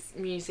said it's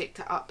music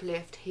to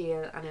uplift,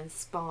 heal and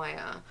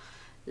inspire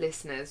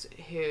listeners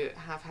who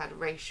have had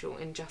racial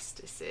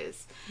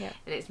injustices. Yeah.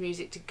 And it's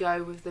music to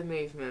go with the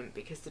movement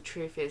because the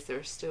truth is there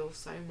is still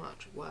so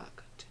much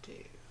work to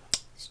do.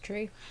 It's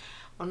true.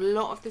 On a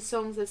lot of the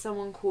songs there's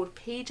someone called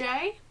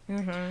PJ.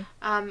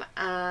 Mm-hmm.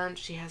 And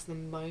she has the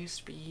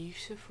most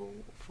beautiful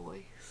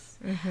voice.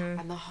 Mm-hmm.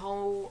 And the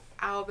whole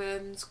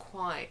album's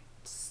quite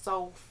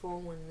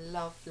soulful and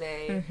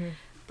lovely,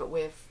 but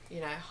with,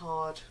 you know,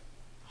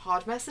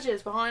 hard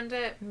messages behind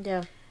it.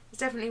 Yeah. It's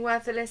definitely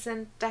worth a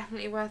listen,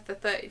 definitely worth the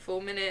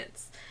 34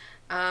 minutes.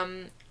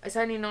 It's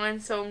only 9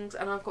 songs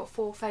and I've got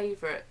 4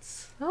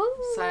 favourites.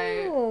 Oh,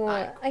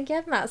 so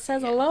again, that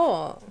says a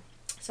lot.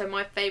 So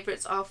my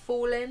favourites are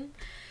Fallin',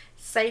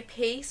 Say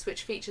Peace,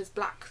 which features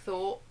Black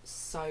Thought,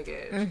 so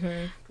good.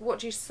 Mm-hmm. What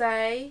Do You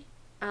Say,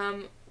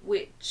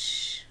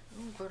 which...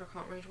 Oh God, I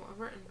can't read what I've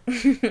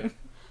written.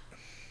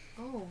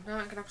 Oh, now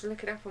I'm going to have to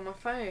look it up on my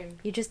phone.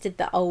 You just did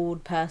the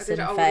old person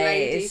I did an face. old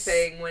lady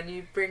thing when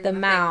you bring the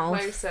mouth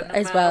closer,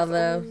 as mouth. well.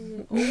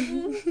 I'm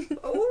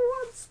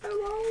so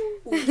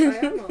old. I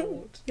am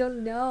old. You're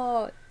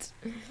not.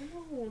 I'm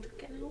old. I'm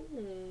getting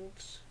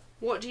old.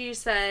 What Do You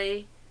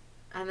Say?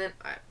 And then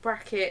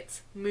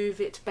brackets,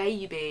 Move It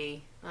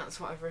Baby. That's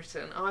what I've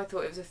written. I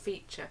thought it was a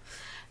feature.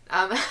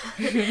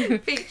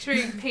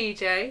 Featuring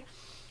PJ.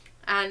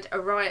 And A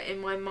Riot in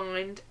My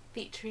Mind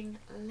featuring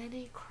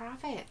Lenny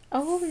Kravitz.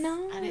 Oh,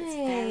 nice. And it's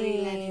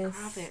very Lenny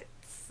Kravitz.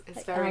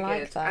 It's very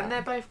like good. that. And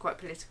they're both quite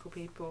political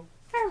people.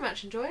 Very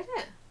much enjoyed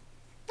it.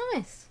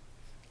 Nice.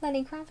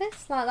 Lenny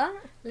Kravitz, like that.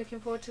 Looking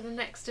forward to the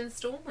next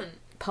instalment.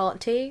 Part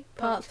 2,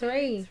 part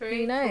 3.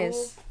 Who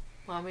knows? 4.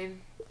 Well, I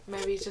mean,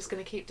 maybe he's just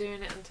going to keep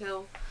doing it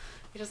until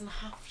he doesn't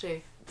have to.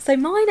 So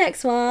my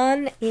next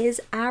one is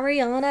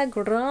Ariana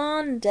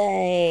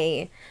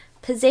Grande.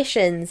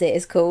 Positions, it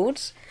is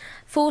called.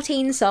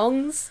 14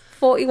 songs,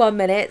 41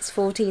 minutes,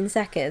 14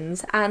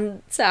 seconds.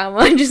 And Sam,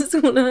 I just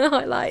want to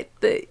highlight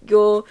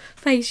your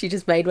face you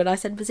just made when I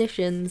said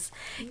positions.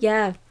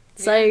 Yeah.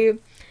 So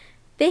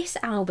this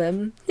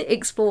album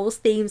explores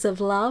themes of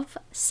love,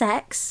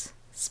 sex,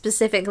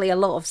 specifically a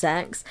lot of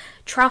sex,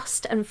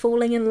 trust and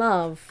falling in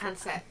love. And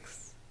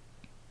sex.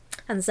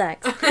 And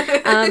sex.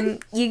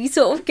 You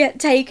sort of get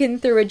taken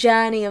through a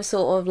journey of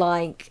sort of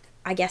like,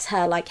 I guess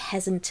her like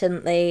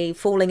hesitantly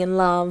falling in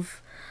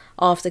love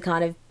after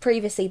kind of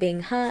previously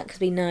being hurt, because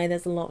we know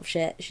there's a lot of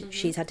shit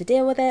she's had to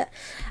deal with,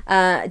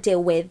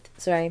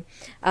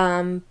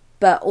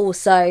 but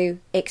also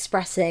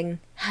expressing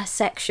her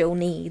sexual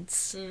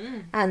needs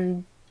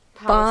and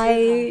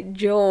By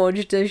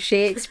George, does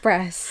she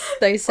express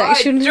those By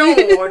sections?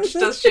 George,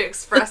 does she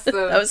express them?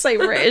 That was so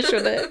British,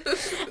 wasn't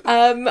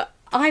it?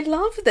 I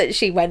love that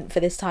she went for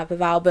this type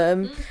of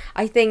album.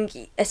 I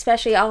think,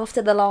 especially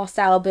after the last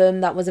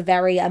album, that was a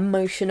very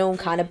emotional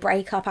kind of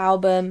breakup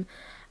album.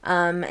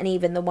 And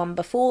even the one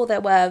before,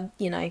 there were,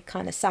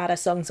 kind of sadder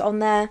songs on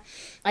there.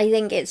 I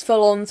think it's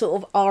full on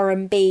sort of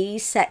R&B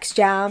sex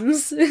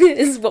jams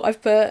is what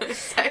I've put.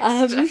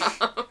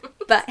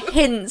 But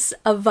hints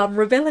of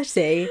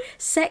vulnerability.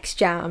 Sex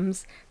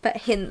jams, but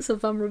hints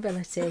of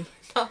vulnerability.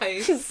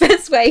 Nice.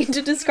 Best way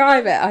to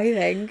describe it, I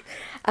think.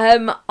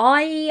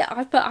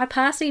 I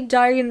personally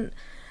don't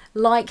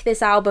like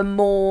this album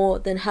more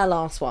than her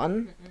last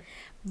one,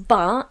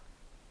 but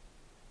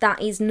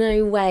that is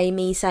no way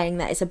me saying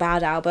that it's a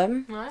bad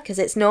album, because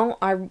it's not.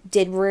 I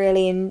did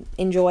really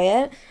enjoy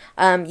it.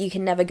 You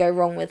can never go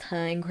wrong with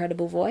her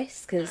incredible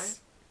voice, because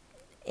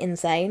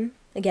insane.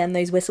 Again,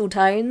 those whistle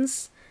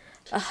tones,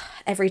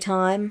 every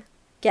time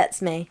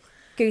gets me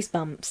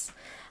goosebumps.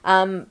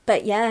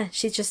 But yeah,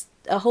 she's just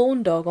a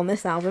horn dog on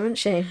this album, isn't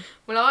she?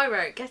 Well, I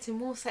wrote getting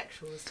more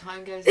sexual as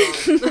time goes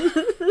on.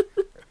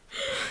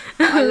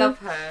 I love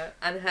her,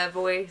 and her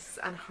voice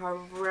and her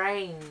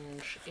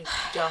range is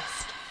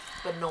just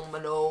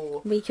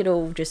phenomenal. We could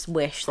all just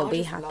wish that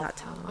we had that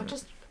talent.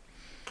 talent.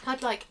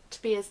 I'd like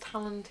to be as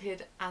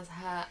talented as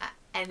her at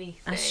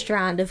anything. A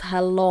strand of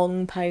her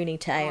long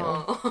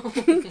ponytail. Oh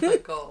my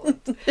god,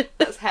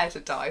 that's hair to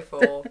die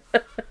for.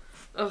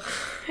 Ugh.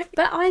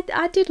 But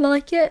I did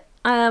like it.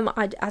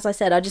 As I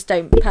said, I just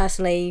don't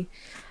personally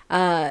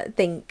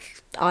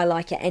think I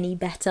like it any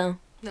better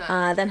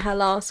than her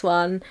last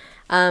one.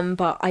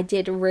 But I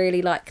did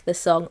really like the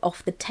song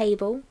Off the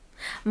Table,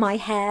 My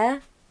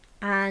Hair,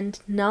 and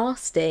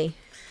Nasty.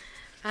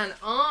 And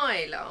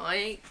I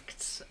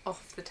liked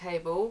Off the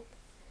Table,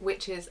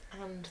 which is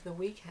And the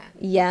Weekend.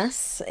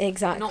 Yes,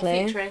 exactly. Not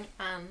featuring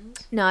And.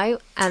 No,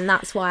 and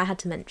that's why I had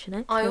to mention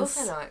it. I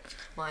also liked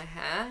My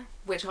Hair,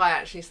 which I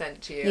actually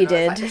sent to you. You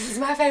did. I was like, this is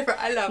my favourite,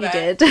 I love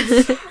it.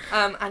 You did.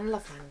 And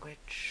Love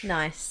Language.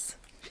 Nice.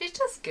 She's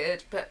just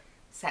good, but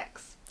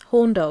sex.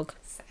 Horn dog.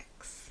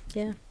 Sex.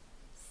 Yeah.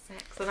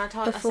 Sex. And I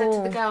said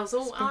to the girls,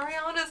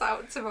 Ariana's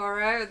out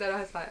tomorrow. And then I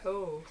was like,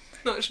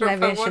 not sure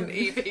Maybe if I want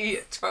Evie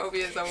at 12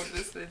 years old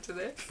listening to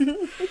this.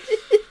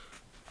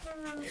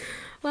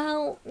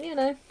 Well,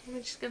 We're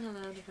just going to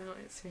learn about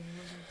it soon.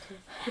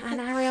 And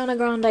Ariana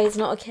Grande is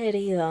not a kid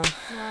either.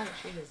 No,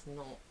 she is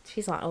not.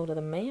 She's like older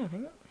than me, I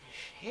think. Is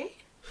she?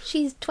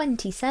 She's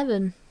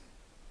 27.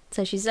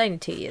 So she's only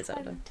 2 years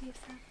older.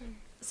 27.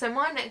 So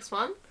my next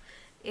one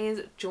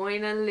is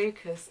Joyner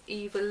Lucas,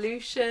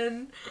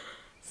 Evolution.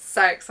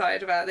 So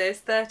excited about this.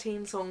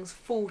 13 songs,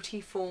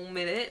 44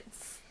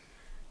 minutes.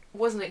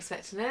 Wasn't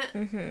expecting it.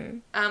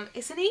 Mm-hmm.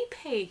 It's an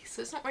EP,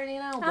 so it's not really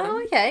an album.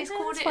 Oh, okay. He's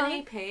called it an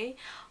EP.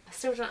 I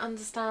still don't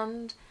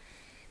understand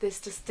this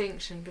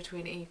distinction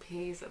between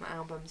EPs and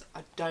albums.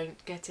 I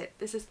don't get it.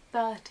 This is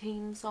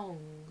 13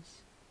 songs.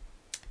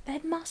 There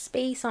must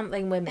be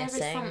something we're There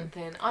missing. is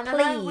something. I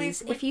know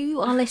Please, if you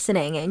are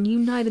listening and you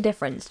know the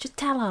difference, just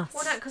tell us.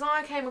 Well, no, because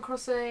I came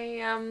across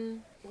a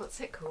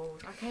what's it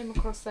called? I came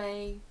across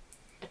a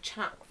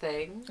chat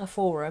thing. A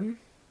forum.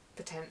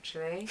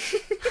 Potentially.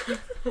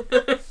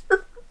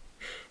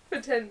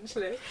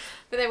 Potentially.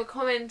 But they were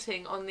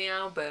commenting on the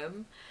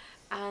album,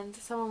 and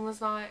someone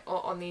was like,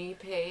 or on the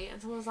EP,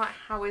 and someone was like,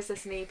 how is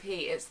this an EP?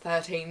 It's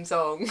 13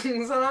 songs.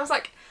 And I was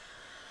like,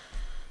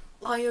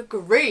 I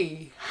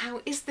agree.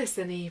 How is this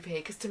an EP?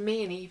 Because to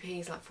me an EP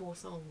is like 4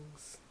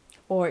 songs.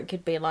 Or it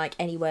could be like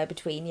anywhere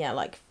between,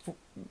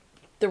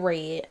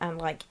 3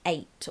 and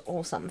 8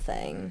 or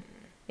something.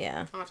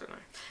 Yeah. I don't know.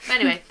 But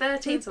anyway,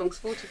 13 songs,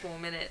 44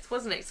 minutes.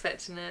 Wasn't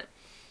expecting it.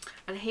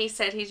 And he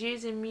said he's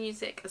using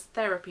music as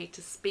therapy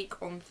to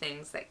speak on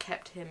things that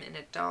kept him in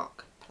a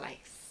dark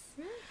place.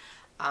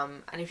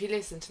 And if you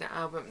listen to the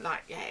album,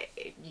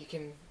 you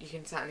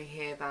can certainly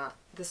hear that.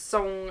 The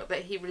song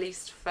that he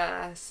released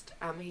first,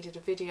 he did a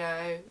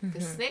video,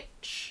 The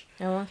Snitch.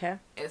 Oh, okay.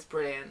 It's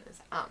brilliant.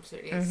 It's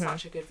absolutely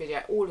such a good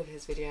video. All of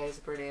his videos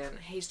are brilliant.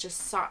 He's just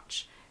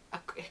such a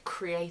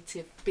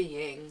creative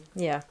being.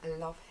 Yeah. I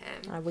love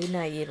him. We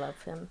know you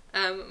love him.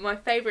 My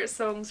favourite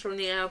songs from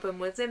the album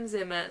were Zim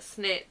Zimmer,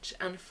 Snitch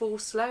and Fall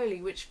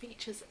Slowly, which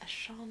features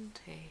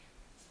Ashanti.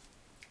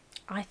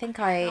 I think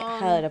I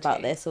heard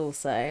about this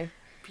also.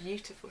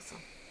 Beautiful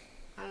song.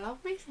 I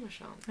love me some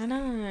Ashanti. I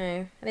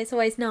know. And it's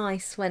always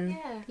nice when,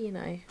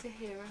 to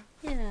hear her.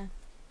 Yeah.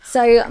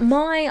 So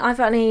I've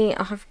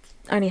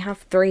only have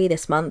 3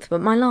 this month,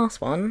 but my last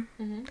one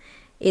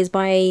is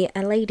by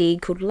a lady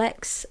called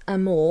Lex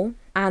Amore,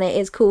 and it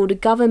is called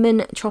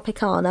Government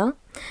Tropicana.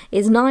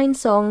 It's 9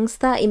 songs,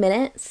 30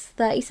 minutes,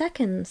 30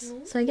 seconds.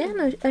 So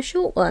again, a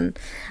short one.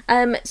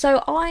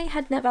 So I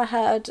had never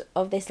heard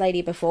of this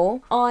lady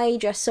before. I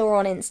just saw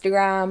on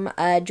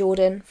Instagram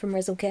Jordan from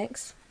Rizzle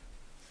Kicks.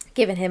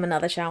 Giving him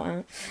another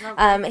shout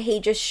out. He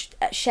just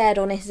shared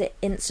on his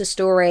Insta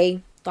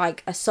story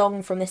like a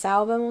song from this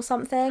album or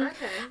something.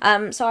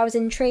 Okay. So I was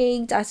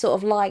intrigued. I sort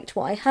of liked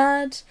what I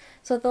heard.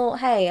 So I thought,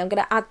 hey, I'm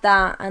going to add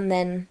that and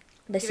then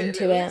listen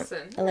to it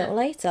a little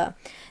later.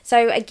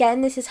 So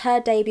again, this is her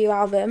debut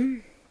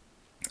album.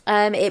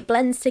 It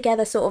blends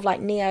together sort of like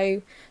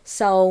neo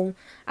soul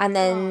and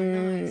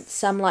then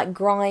some like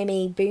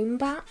grimy boom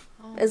bap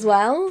as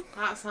well.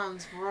 That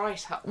sounds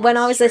right up my When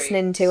I was street.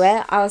 listening to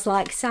it, I was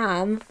like,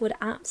 Sam would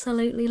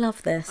absolutely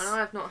love this. And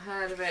I've not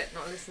heard of it,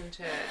 not listened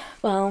to it.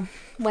 Well,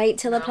 wait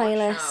till the No, I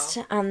playlist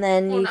shall. and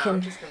then Well, you no, can...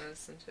 I'm just going to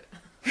listen to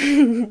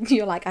it.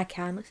 You're like, I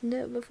can listen to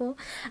it before.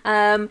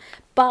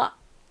 But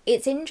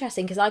it's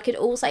interesting because I could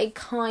also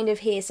kind of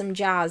hear some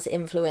jazz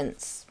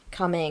influence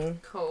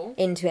coming Cool.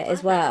 into it as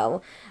Okay.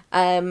 well.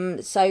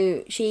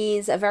 So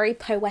she's a very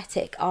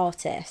poetic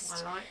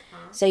artist. I like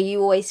that. So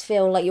you always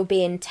feel like you're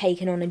being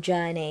taken on a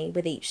journey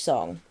with each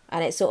song.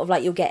 And it's sort of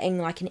like you're getting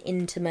like an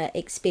intimate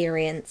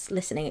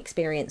listening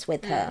experience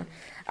with her.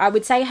 I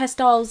would say her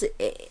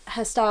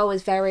style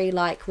is very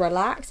like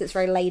relaxed. It's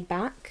very laid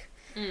back.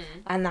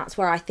 And that's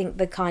where I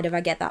think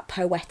I get that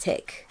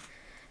poetic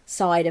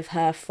side of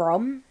her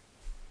from.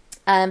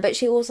 But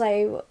she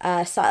also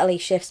subtly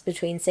shifts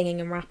between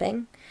singing and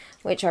rapping,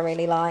 which I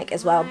really like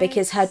as well,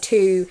 because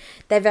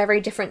they're very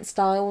different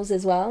styles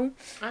as well.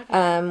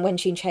 Okay. When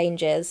she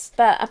changes.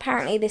 But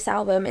apparently this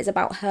album is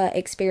about her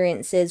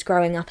experiences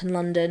growing up in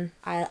London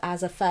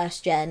as a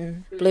first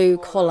gen blue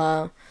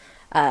collar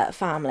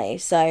family.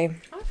 So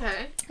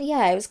Okay.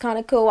 yeah, it was kind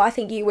of cool. I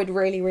think you would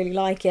really, really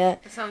like it.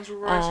 It sounds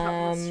right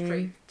up my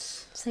street.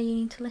 So you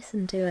need to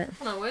listen to it.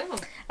 I will.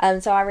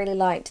 So I really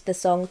liked the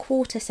song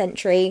Quarter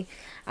Century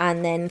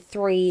and then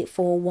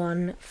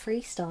 3-4-1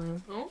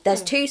 Freestyle. Oh.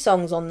 There's 2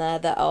 songs on there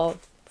that are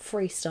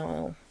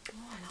freestyle, Oh,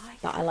 I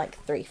like but I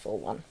like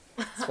 3-4-1.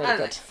 It's I really like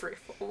good. 3,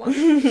 4,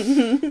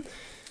 1.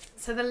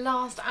 So the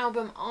last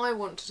album I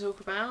want to talk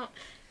about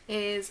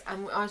is, I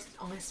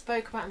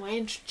spoke about him, I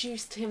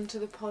introduced him to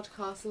the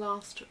podcast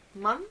last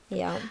month,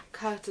 Yeah.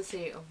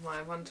 courtesy of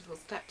my wonderful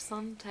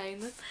stepson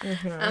Taylor.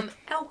 Mm-hmm.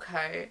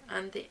 Elko,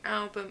 and the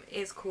album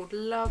is called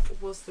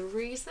Love Was the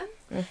Reason.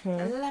 Mm-hmm.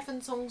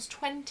 11 songs,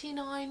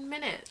 29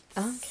 minutes.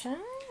 Okay.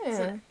 It's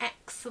an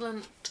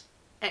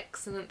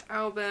excellent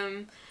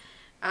album.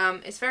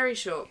 It's very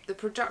short. The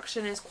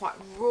production is quite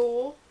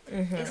raw.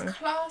 Mm-hmm. It's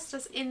classed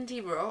as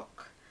indie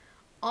rock.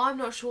 I'm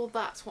not sure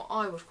that's what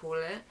I would call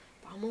it,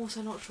 but I'm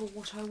also not sure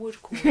what I would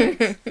call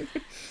it.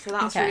 So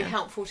that's Okay. really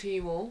helpful to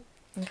you all.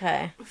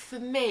 Okay. For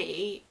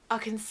me, I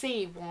can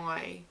see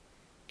why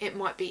it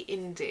might be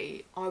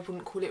indie. I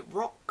wouldn't call it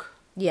rock.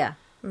 Yeah.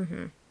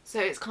 Mm-hmm. So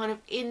it's kind of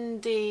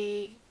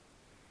indie,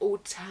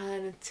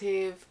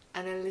 alternative,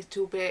 and a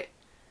little bit...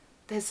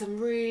 There's some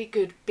really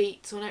good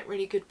beats on it,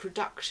 really good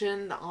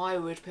production that I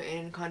would put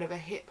in kind of a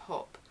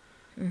hip-hop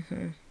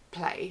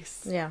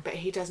place. Yeah. But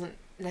he doesn't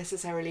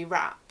necessarily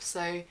rap.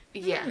 So,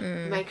 yeah,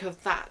 make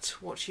of that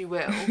what you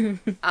will.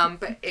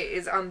 But it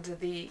is under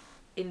the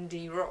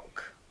indie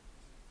rock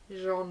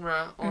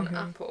genre on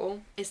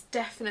Apple. It's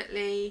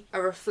definitely a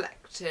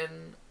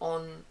reflection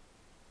on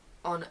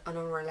a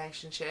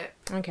relationship.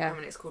 Okay. I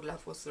mean, it's called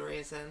Love Was the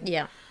Reason.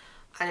 Yeah.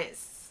 And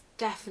there's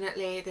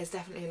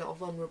definitely a lot of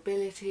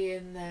vulnerability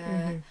in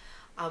there.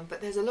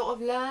 But there's a lot of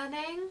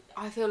learning.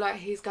 I feel like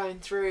he's going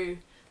through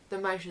the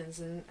motions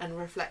and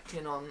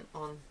reflecting on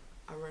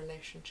a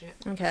relationship.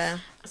 Okay.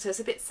 So it's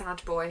a bit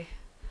sad boy,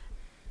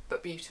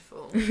 but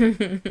beautiful.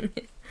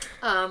 And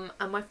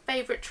my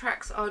favourite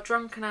tracks are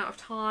Drunken Out of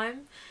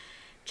Time,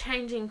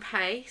 Changing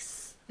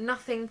Pace,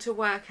 Nothing to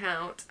Work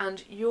Out,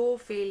 and You're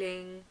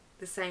Feeling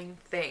the Same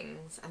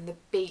Things. And the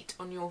beat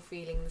on You're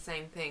Feeling the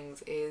Same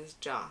Things is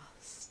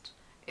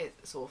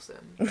it's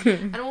awesome.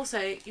 And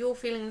also, You're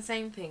Feeling the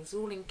Same Things,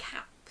 all in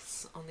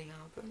caps on the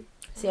album.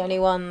 It's the only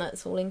one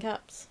that's all in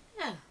caps.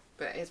 Yeah.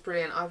 But it's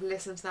brilliant. I've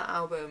listened to that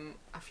album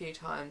a few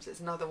times. It's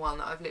another one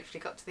that I've literally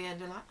got to the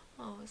end and like,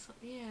 oh, it's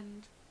at the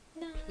end.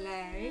 No.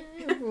 Play.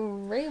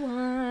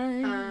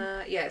 Rewind.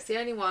 Yeah, it's the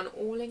only one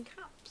all in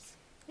caps.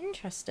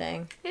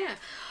 Interesting. Yeah.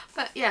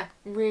 But yeah,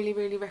 really,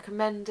 really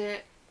recommend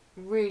it.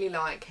 Really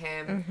like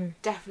him.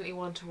 Definitely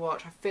one to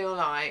watch. I feel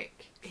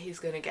like he's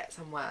going to get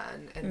somewhere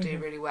and do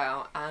really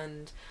well.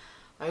 And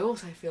I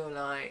also feel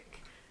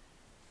like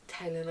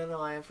Taylor and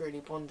I have really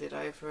bonded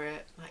over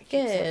it. Like,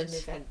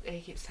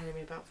 he keeps telling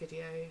me about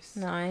videos.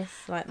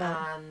 Nice, like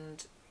that.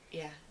 And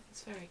yeah,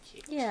 it's very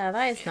cute. Yeah,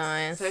 that is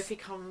nice. So if he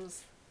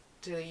comes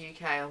to the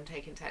UK, I'm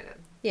taking Taylor.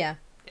 Yeah.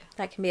 Yeah.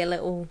 That can be a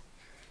little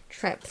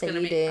trip It's that going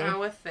to you be do.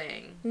 our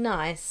thing.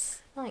 Nice.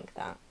 Like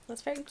that.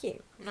 That's very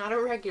cute. I'm not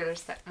a regular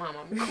stepmom.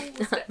 I'm a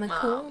cool stepmom. I'm a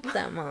cool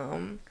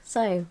stepmom.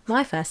 So,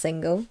 my first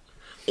single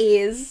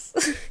is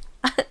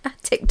a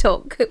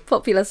TikTok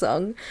popular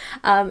song.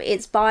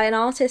 It's by an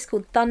artist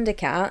called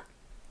Thundercat,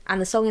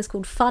 and the song is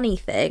called Funny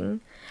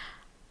Thing.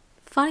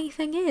 Funny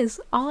thing is,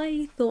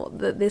 I thought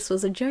that this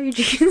was a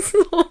Joji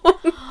song.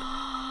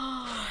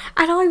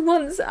 And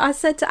I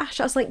said to Ash,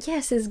 I was like,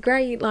 yes, it's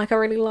great. Like, I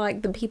really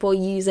like the people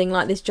using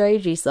like this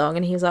Joji song.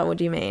 And he was like, what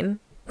do you mean?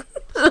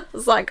 I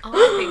was like, I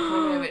think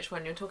I know which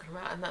one you're talking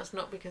about, and that's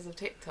not because of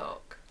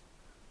TikTok.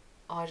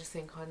 I just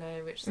think I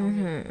know which song.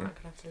 Mhm. I'm gonna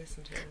have to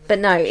listen to it. But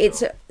no, I'm it's.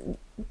 sure.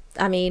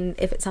 I mean,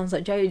 if it sounds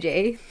like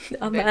Joji,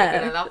 I'm Then there.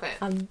 you're gonna love it.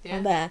 I'm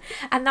Yeah. there.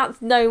 And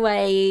that's no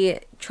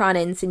way trying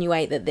to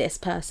insinuate that this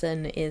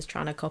person is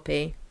trying to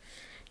copy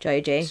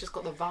Joji. It's just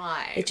got the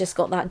vibe. It just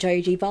got that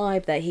Joji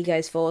vibe that he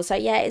goes for. So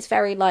yeah, it's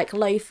very like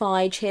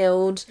lo-fi,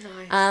 chilled,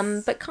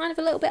 Nice. but kind of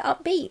a little bit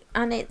upbeat,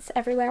 and it's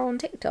everywhere on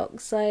TikTok.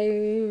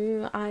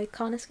 So I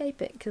can't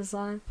escape it because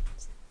I'm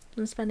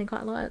spending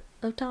quite a lot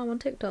of time on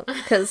TikTok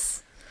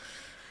because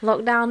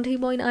lockdown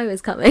 2.0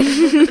 is coming.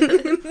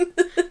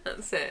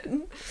 That's it.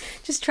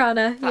 Just trying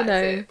to, That's you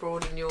know, it.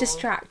 Broaden your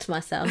distract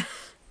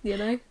myself. You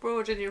know.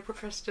 broaden your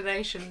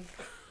procrastination.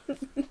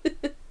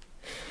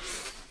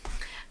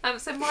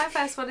 So my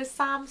first one is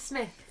Sam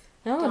Smith.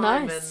 Oh,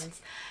 Diamonds.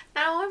 nice.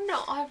 Now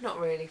I've not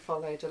really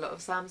followed a lot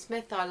of Sam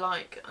Smith. I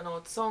like an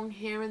odd song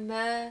here and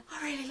there.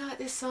 I really like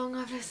this song.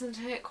 I've listened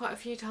to it quite a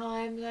few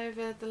times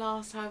over the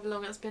last however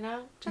long it's been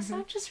out.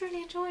 I'm just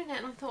really enjoying it,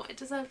 and I thought it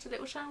deserved a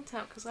little shout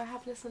out because I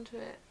have listened to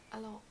it a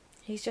lot.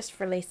 He's just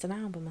released an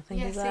album, I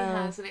think, Yes, as well.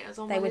 he has, and it was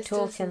on They my were list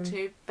to listen talking-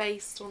 to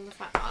based on the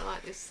fact that I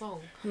like this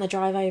song. On the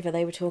drive over,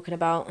 they were talking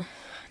about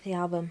the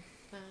album.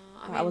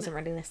 I But I wasn't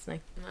really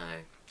listening.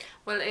 No.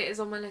 Well, it is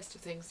on my list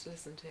of things to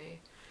listen to,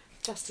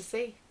 just to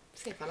see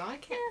if I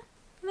like it.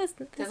 There's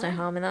no Dunno.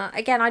 harm in that.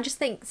 Again, I just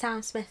think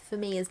Sam Smith for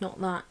me is not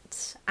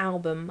that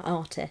album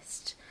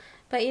artist.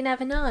 But you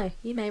never know.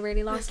 You may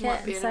really like This it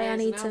might be and an say I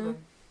amazing need album.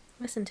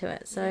 to listen to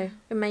it. So Yeah.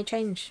 it may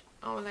change.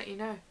 I will let you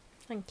know.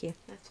 Thank you.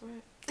 That's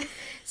right.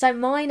 So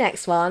my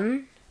next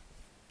one,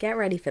 get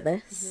ready for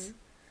this.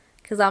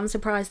 Because I'm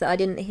surprised that I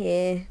didn't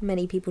hear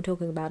many people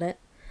talking about it.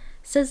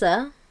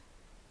 SZA,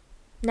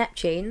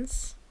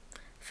 Neptunes,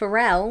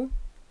 Pharrell,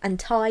 and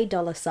Ty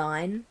Dolla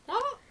 $ign.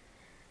 What?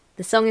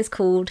 The song is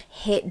called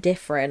Hit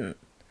Different.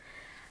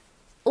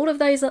 All of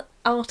those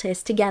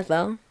artists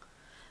together,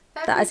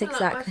 They're That is people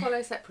exactly- I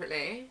follow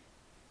separately.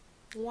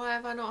 Why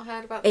have I not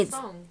heard about the it's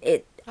song?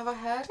 it. Have I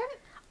heard it?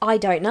 I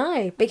don't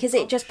know because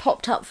it just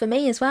popped up for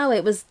me as well.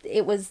 It was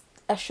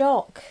a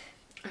shock.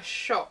 A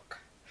shock.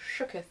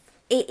 Shooketh.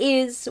 It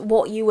is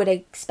what you would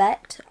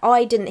expect.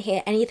 I didn't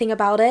hear anything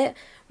about it.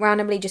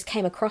 Randomly just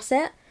came across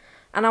it,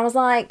 and I was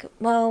like,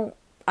 well,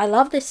 I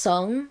love this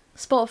song.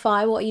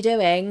 Spotify, what are you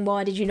doing?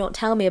 Why did you not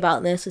tell me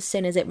about this as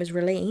soon as it was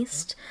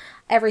released?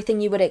 Everything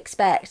you would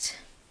expect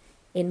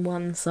in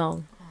one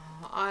song.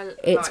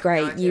 It's like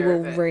great. the idea You will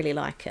of it. really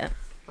like it.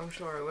 I'm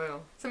sure I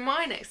will. So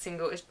my next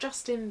single is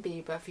Justin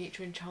Bieber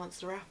featuring Chance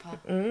the Rapper.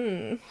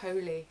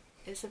 Holy.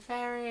 It's a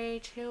very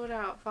chilled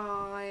out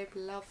vibe,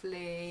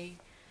 lovely,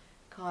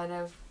 kind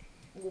of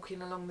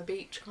walking along the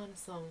beach kind of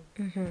song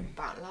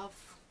about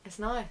love. It's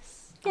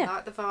nice. Yeah. I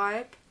like the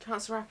vibe.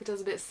 Chance the Rapper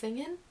does a bit of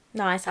singing.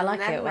 Nice. I and like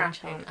then it when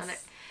rapping,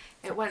 Chance.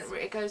 and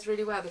it goes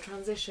really well. The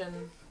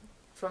transition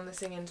from the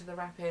singing to the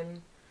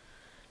rapping,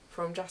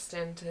 from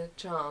Justin to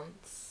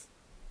Chance,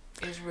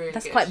 is really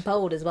That's good. quite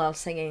bold as well,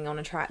 singing on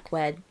a track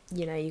where,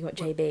 you know, you got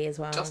JB as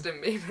well.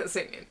 Justin Bieber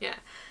singing, yeah,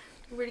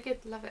 really good.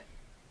 Love it.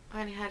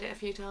 I only heard it a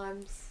few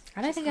times.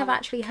 I don't Just think I've kinda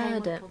actually came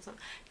heard up it. on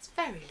something. It's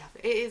very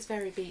lovely. It is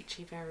very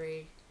beachy,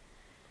 very.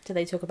 Do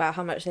they talk about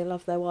how much they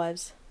love their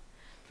wives?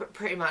 But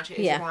pretty much it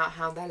is Yeah. about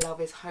how their love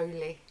is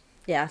holy.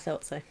 Yeah, I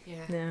thought so.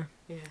 Yeah. Yeah.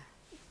 Yeah.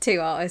 Two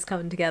artists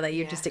coming together,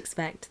 you Yeah. just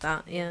expect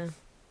that, yeah.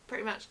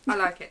 Pretty much. I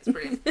like it. It's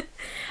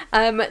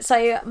brilliant.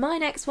 So my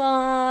next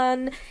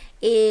one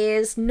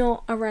is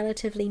not a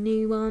relatively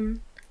new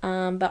one,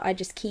 but I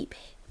just keep...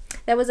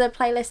 There was a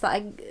playlist that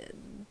I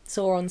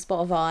saw on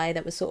Spotify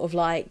that was sort of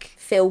like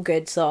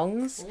feel-good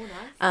songs. Oh,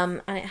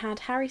 nice. And it had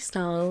Harry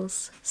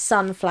Styles'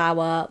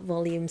 Sunflower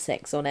Volume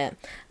 6 on it.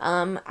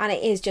 And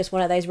it is just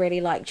one of those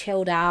really like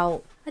chilled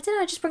out, I don't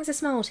know, it just brings a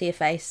smile to your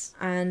face.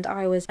 And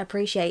I always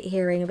appreciate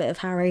hearing a bit of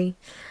Harry,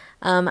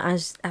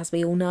 as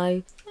we all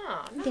know.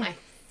 Oh, nice. Yeah.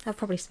 I've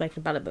probably spoken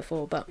about it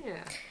before, but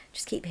Yeah.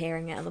 just keep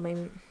hearing it at the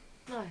moment.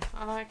 No,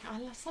 I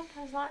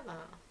sometimes like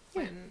that.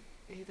 When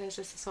there's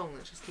just a song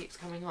that just keeps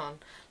coming on.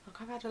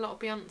 Like, I've had a lot of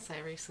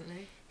Beyonce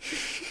recently.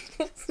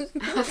 I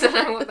don't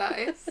know what that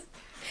is.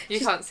 You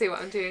can't see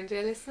what I'm doing,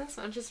 dear listeners.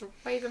 I'm just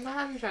waving my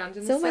hands around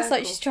in It's a almost circle.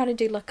 like she's trying to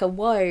do like a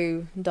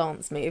woe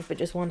dance move, but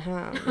just one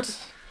hand.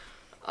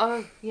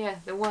 Oh, yeah,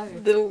 the woe.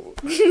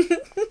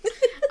 The-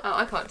 Oh,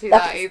 I can't do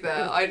that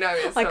either. I know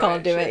it's I not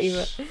can't do it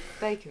shush. either.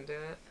 They can do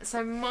it.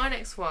 So my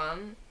next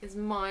one is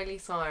Miley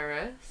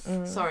Cyrus.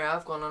 Sorry,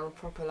 I've gone on a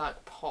proper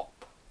like pop.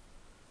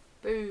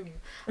 Boom.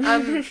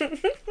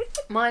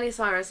 Miley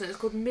Cyrus, and it's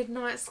called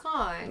Midnight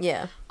Sky.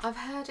 Yeah. I've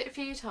heard it a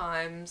few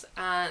times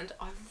and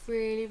I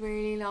really,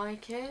 really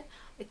like it.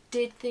 I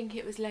did think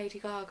it was Lady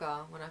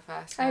Gaga when I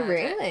first heard Oh,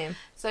 really? it.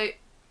 So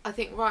I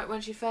think right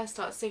when she first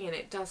starts singing,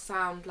 it does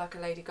sound like a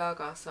Lady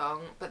Gaga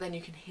song, but then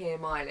you can hear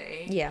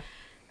Miley. Yeah.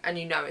 And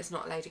you know it's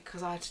not Lady,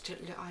 because I looked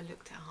it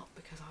up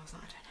because I was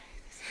like,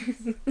 I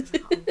don't know who this is.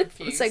 'Cause I'm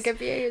confused. So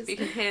confused. But you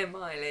can hear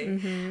Miley.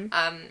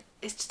 Mm-hmm.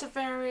 It's just a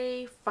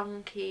very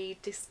funky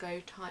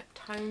disco type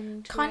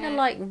tone to Kind of it.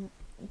 like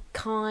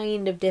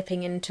kind of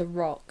dipping into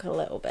rock a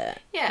little bit.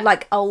 Yeah.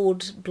 Like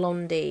old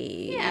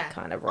Blondie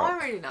kind of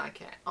rock. I really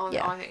like it.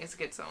 Yeah. I think it's a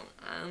good song.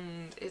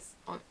 And it's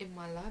in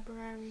my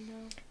library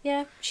now.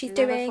 Yeah, she's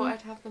Never doing... thought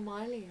I'd have the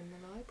Miley in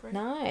the library.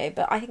 No,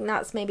 but I think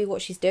that's maybe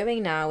what she's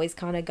doing now, is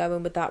kind of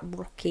going with that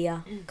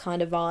rockier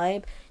kind of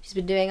vibe. She's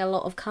been doing a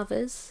lot of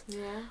covers.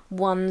 Yeah.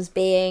 Ones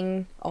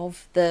being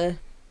of the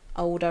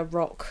older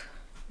rock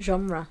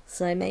genre,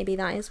 so maybe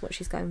that is what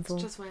she's going for.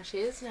 It's just where she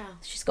is now.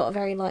 She's got a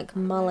very like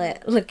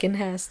mullet looking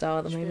hairstyle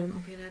at the She's been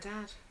moment. copying her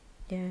dad.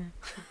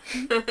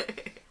 Yeah.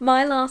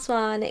 My last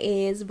one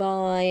is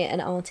by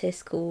an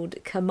artist called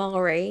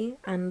Kamari,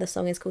 and the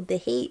song is called The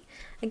Heat.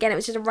 Again, it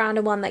was just a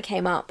random one that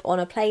came up on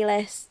a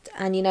playlist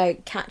and, you know,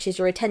 catches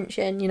your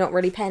attention. You're not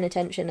really paying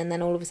attention, and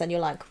then all of a sudden you're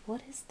like,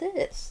 what is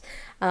this?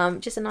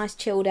 Just a nice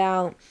chilled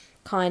out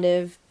kind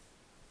of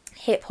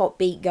hip hop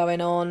beat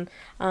going on,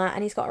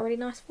 and he's got a really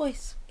nice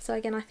voice. So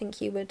again, I think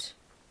you would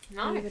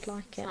like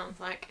it. Sounds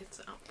like it's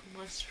up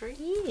my street.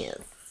 Yes.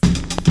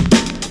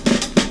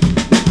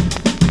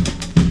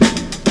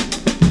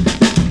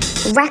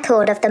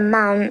 Record of the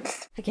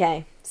month.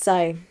 Okay,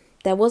 so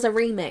there was a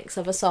remix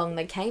of a song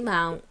that came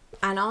out,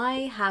 and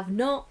I have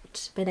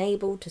not been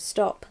able to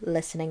stop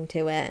listening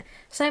to it.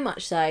 So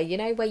much so, you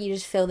know, where you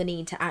just feel the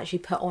need to actually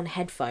put on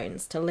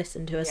headphones to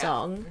listen to a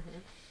song. Mm-hmm.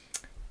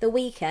 The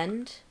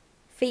Weeknd,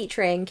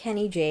 featuring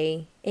Kenny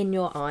G, In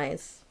Your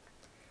Eyes.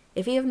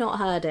 If you have not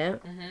heard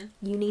it,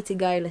 you need to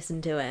go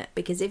listen to it,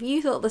 because if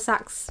you thought the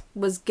sax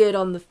was good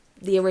on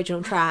the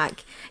original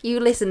track, you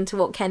listen to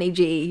what Kenny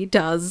G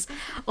does.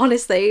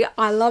 Honestly,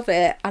 I love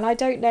it, and I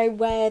don't know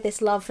where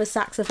this love for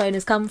saxophone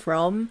has come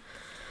from.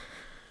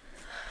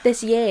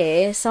 This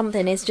year,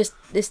 something is just,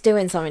 it's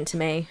doing something to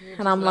me,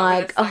 and I'm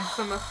like,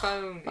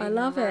 oh, I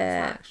love it.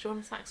 Sax. Do you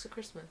want a sax for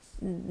Christmas?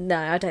 No,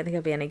 I don't think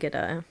I'll be any good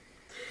at it.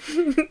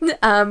 It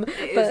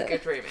is a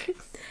good remix.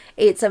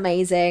 It's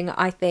amazing.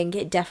 I think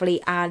it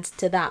definitely adds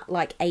to that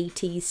like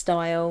 80s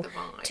style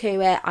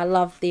to it. I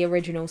love the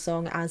original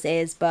song as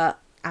is, but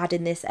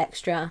adding this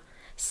extra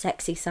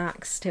sexy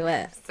sax to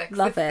it. Sexy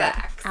love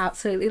sax. it.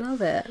 Absolutely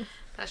love it.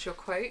 That's your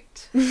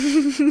quote.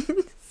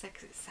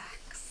 Sexy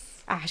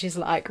sax. Ash is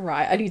like,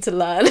 right, I need to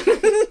learn.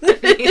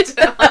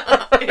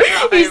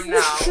 I am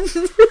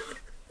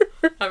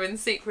now. I'm in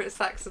secret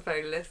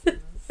saxophone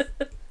lessons.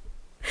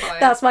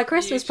 That's my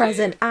Christmas YouTube.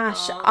 present,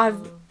 Ash. Oh.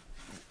 I've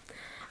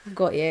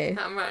got you.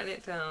 I'm writing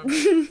it down.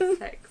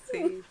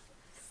 Sexy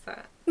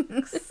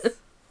sax.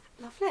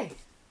 Lovely.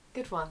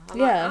 Good one. I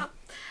like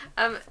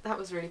that. That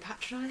was really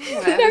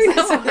patronising.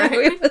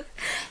 No.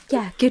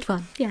 Yeah, good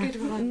one. Yeah.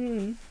 Good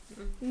one.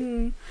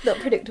 Not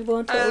predictable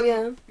at all,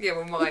 yeah. Yeah,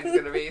 well, mine's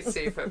going to be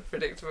super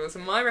predictable. So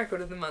my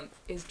record of the month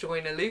is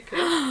Joyner Lucas.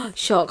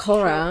 Shock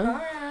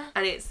horror.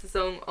 And it's the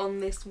song On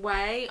This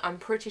Way. I'm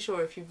pretty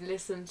sure if you've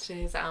listened to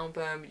his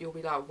album, you'll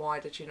be like,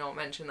 why did you not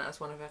mention that as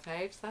one of her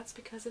faves? That's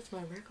because it's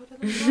my record of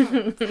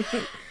the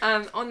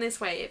month. On This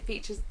Way, it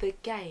features The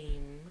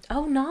Game.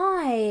 Oh,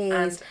 nice.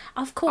 And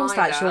of course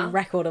that's your Ida.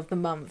 record of the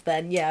month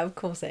then. Yeah, of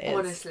course it is.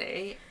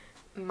 Honestly,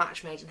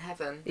 match made in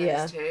heaven, those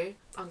Yeah. two.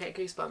 I'm getting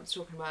goosebumps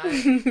talking about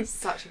it. It's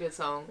such a good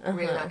song. I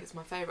really Uh-huh. like it. It's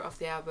my favourite off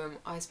the album.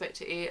 I was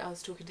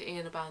talking to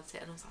Ian about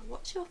it, and I was like,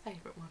 what's your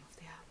favourite one off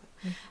the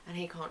album? And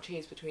he can't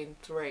choose between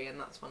 3, and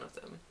that's one of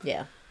them.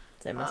 Yeah.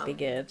 So it must be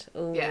good.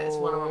 Ooh. Yeah, it's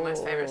one of my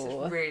most favourites.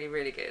 It's really,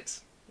 really good.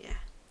 Yeah.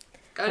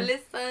 Go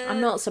listen. I'm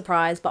not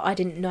surprised, but I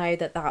didn't know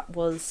that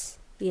was,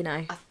 you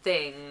know, a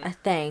thing. a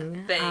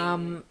thing. I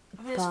mean,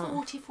 it's but-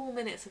 44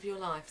 minutes of your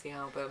life, the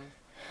album.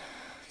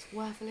 It's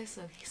worth a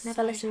listen. He's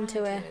Never so listened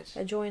to talented.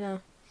 a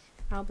Joyner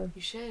album.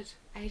 You should.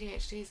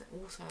 ADHD is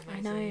also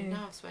amazing. know. You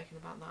know I've spoken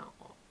about that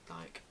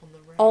like on the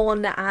road.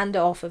 On and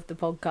off of the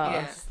podcast.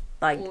 Yeah.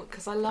 Like,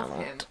 Because I love a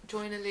lot. him.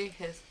 Joyner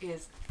Lucas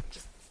is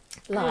just...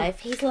 live.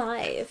 He's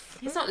live.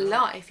 He's not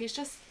live. He's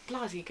just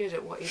bloody good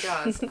at what he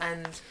does.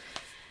 And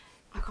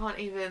I can't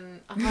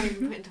even put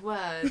into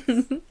words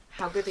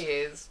how good he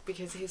is,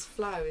 because his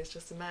flow is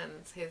just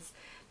immense.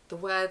 The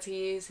words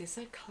he uses, he's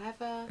so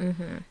clever.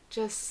 Mm-hmm.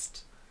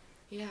 Just,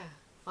 yeah,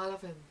 I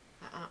love him.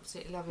 I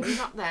absolutely love him. He's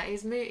up there.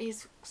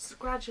 He's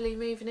gradually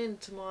moving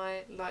into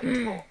my like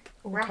top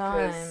All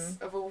rappers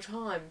time. of all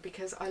time,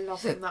 because I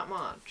love him that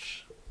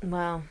much.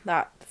 Well,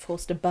 that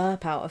forced a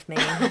burp out of me.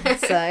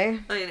 So I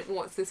mean,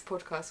 what's this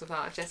podcast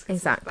without Jessica?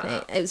 exactly,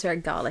 Smith? it was very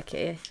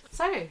garlicky.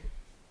 So,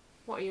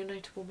 what are your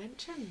notable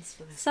mentions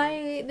for this? So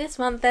month? this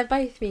month they're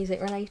both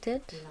music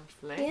related.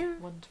 Lovely, Yeah.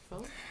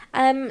 wonderful.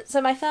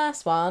 So my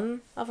first one,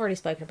 I've already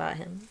spoken about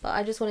him, but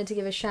I just wanted to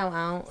give a shout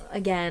out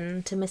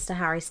again to Mr.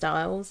 Harry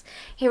Styles.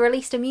 He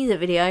released a music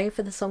video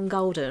for the song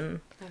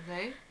Golden,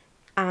 Lovely.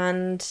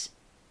 and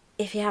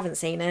if you haven't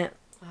seen it,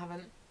 I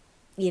haven't.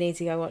 you need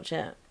to go watch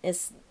it.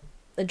 It's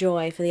a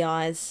joy for the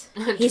eyes.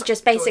 He's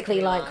just basically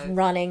Joy for the like eyes.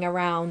 running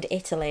around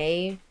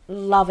Italy,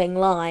 loving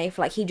life.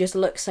 Like, he just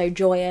looks so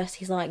joyous.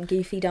 He's like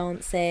goofy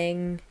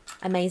dancing,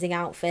 amazing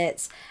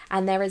outfits.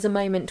 And there is a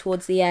moment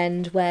towards the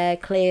end where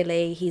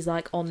clearly he's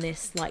like on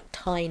this like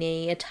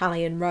tiny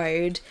Italian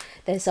road.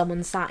 There's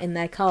someone sat in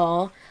their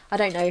car. I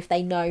don't know if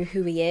they know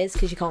who he is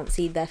because you can't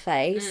see their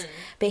face.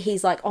 But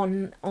he's like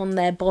on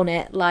their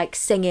bonnet, like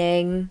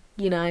singing,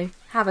 you know,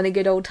 having a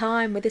good old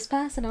time with this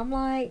person. I'm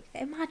like,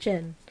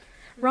 imagine.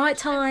 Right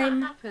time,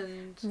 That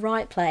happened.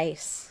 right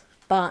place.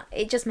 But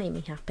it just made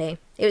me happy.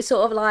 It was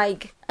sort of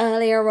like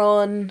earlier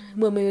on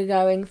when we were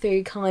going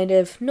through kind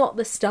of, not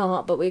the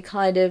start, but we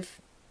kind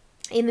of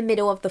in the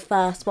middle of the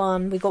first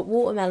one. We got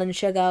Watermelon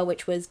Sugar,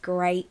 which was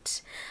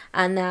great.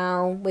 And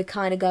now we're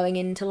kind of going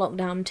into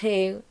lockdown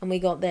 2 and we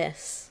got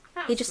this.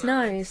 He That's just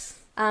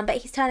nice. knows. But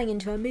he's turning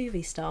into a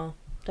movie star,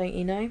 don't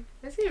you know?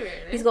 Is he really?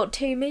 He's got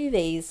 2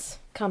 movies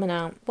coming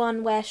out.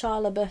 One where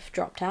Shia LaBeouf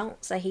dropped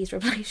out, so he's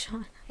replaced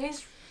Shia.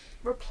 He's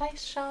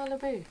replaced Shia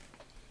LaBeouf.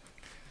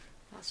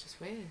 That's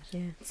just weird.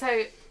 Yeah.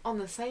 So, on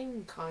the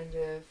same kind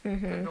of, but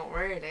Mhm. not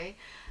really,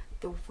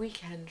 The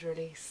Weeknd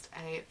released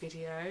a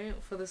video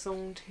for the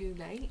song Too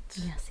Late.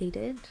 Yes, he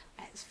did.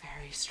 It's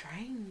very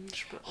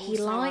strange, but He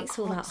also likes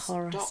I all can't that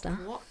horror stop stuff.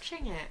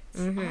 watching it.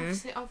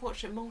 Mhm. I've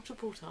watched it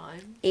multiple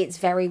times. It's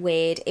very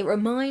weird. It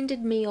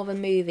reminded me of a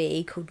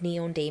movie called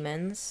Neon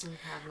Demons. Okay,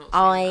 I've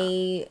not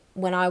seen that.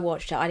 When I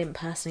watched it, I didn't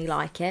personally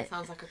like it.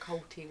 Sounds like a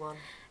culty one.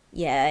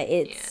 Yeah,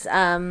 it's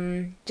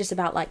just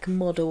about like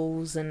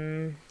models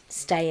and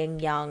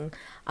staying young,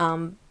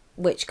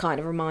 which kind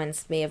of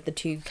reminds me of the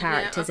 2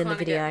 characters in the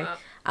video.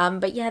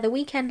 But yeah, The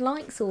Weeknd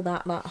likes all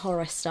that like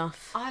horror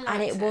stuff, I and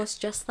liked it it. was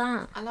just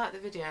that. I liked the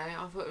video.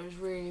 I thought it was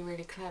really,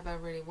 really clever,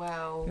 really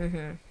well.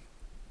 Mhm.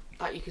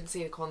 Like, you can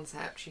see the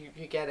concept, you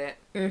get it.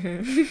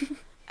 Mhm.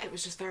 It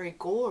was just very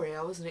gory.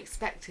 I wasn't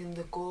expecting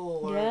the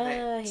gore Yeah,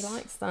 of it. he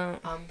likes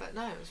that. But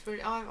no, it was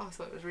really. I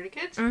thought it was really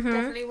good. Mhm.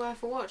 Definitely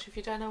worth a watch if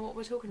you don't know what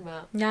we're talking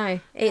about. No,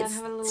 it's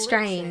have a little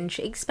strange.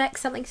 Expect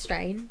something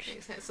strange.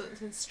 It's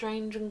something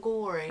strange and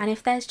gory. And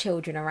if there's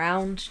children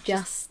around,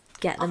 just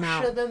get them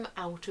Usher out. them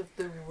out of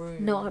the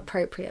room. Not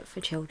appropriate for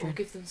Or children.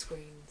 give them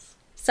screens.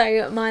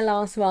 So my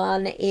last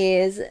one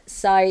is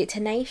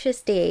Tenacious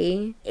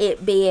D,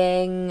 it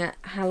being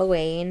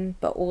Halloween,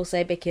 but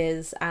also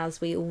because, as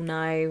we all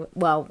know,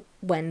 well,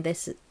 when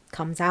this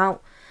comes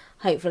out,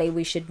 hopefully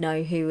we should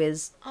know who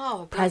is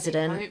Oh, I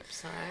president. hope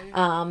so.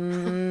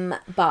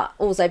 but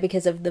also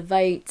because of the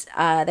vote,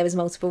 there was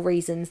multiple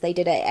reasons. They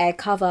did a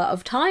cover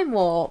of Time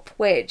Warp,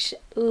 which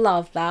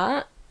love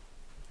that.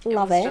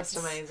 Love it. It's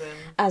just amazing.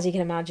 As you can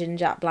imagine,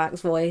 Jack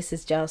Black's voice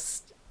is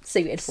just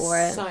suited for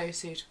it. So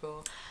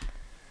suitable.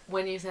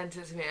 When you sent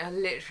it to me, I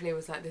literally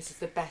was like, this is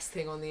the best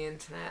thing on the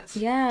internet.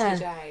 Yeah.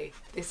 Today.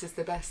 This is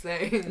the best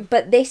thing.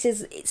 But this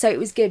is, so it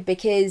was good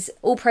because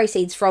all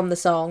proceeds from the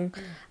song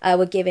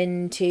were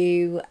given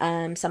to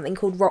something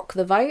called Rock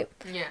the Vote.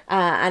 Yeah.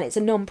 And it's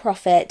a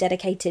non-profit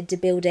dedicated to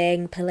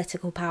building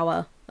political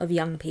power of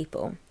young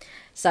people.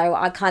 So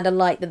I kind of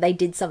like that they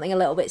did something a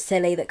little bit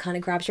silly that kind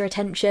of grabs your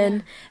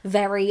attention.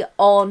 Very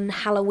on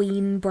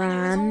Halloween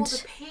brand. And it was all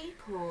the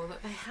people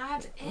that they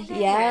had in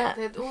Yeah.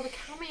 it. All the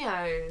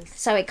cameos.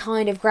 So it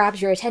kind of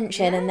grabs your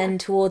attention, and then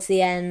towards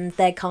the end,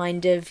 they're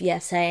kind of,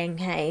 saying,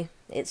 hey,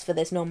 it's for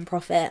this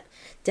non-profit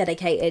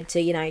dedicated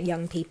to,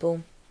 young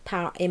people,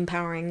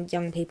 empowering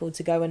young people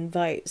to go and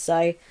vote.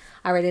 So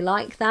I really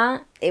like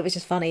that. It was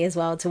just funny as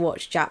well to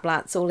watch Jack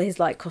Black's, all his,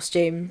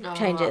 costume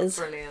changes.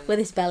 Brilliant. With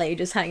his belly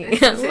just hanging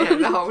Yeah, out.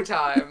 the whole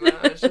time.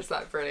 It was just,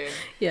 brilliant.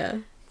 Yeah.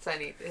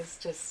 It's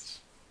just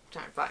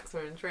Jack Black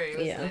through and through,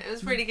 wasn't Yeah. it? It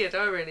was really good.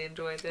 I really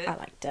enjoyed it. I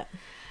liked it.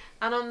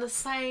 And on the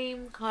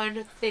same kind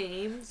of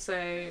theme,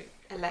 so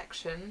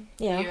election,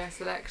 Yeah.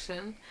 US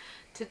election,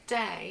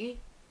 today,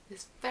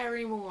 this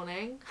very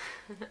morning,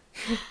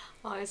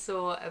 I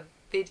saw a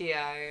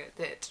video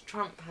that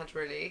Trump had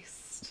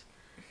released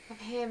of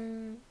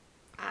him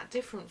at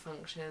different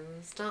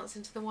functions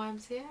dancing to the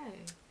YMCA.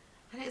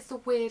 And it's the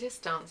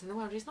weirdest dance in the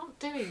world. He's not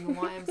doing the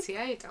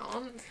YMCA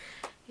dance.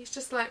 He's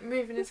just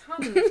moving his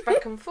hands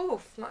back and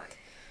forth.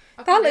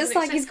 That looks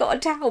like he's got a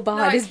towel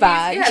behind his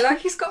bag. Yeah, like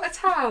he's got a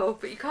towel,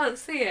 but you can't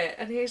see it,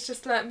 and he's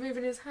just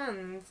moving his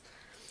hands.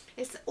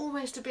 It's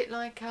almost a bit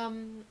like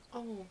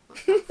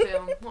what's that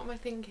film? What am I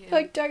thinking?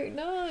 I don't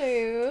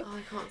know.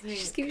 I can't think. She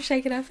just keeps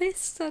shaking her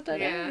fists. I don't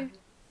know.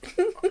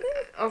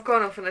 I've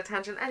gone off on a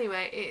tangent.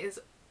 Anyway, it is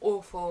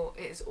awful.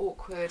 It is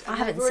awkward. I And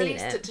haven't they've seen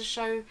released it. it to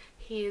show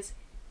he is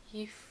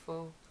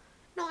youthful.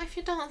 Not if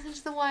you're dancing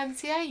to the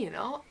YMCA, you're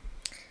not.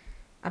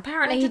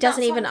 Apparently When he did that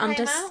doesn't even song came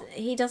understand. out?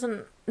 He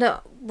doesn't. No,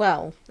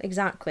 well,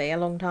 exactly, a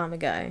long time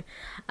ago.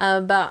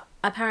 But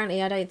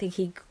apparently, I don't think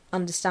he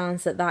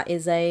understands that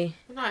is No,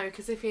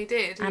 because if he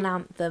did, an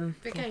anthem.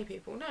 the gay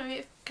people. No,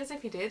 because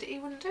if he did, he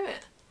wouldn't do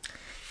it.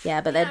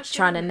 Yeah, but He they're actually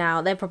trying to wouldn't.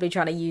 now. They're probably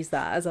trying to use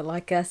that as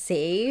a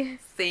see.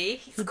 See,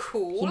 he's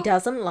cool. He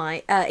doesn't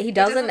like. He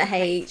doesn't doesn't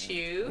hate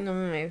you.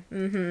 No.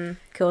 Of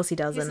course he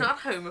doesn't. He's not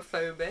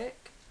homophobic.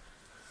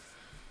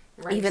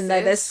 racist, Even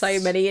though there's so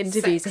many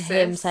interviews of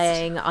him sexist.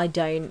 saying, I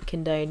don't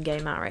condone gay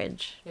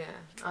marriage. Yeah,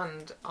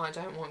 and I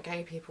don't want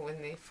gay people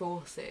in the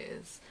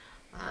forces.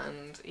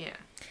 And yeah,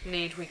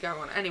 need we go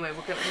on? Anyway,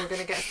 we're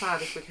gonna get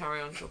sad if we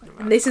carry on talking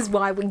about. And this is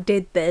why we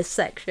did this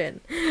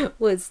section,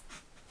 was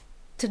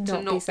to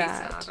not be be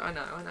sad. I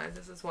know.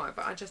 This is why,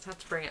 but I just had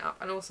to bring it up,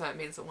 and also it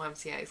means that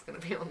YMCA is going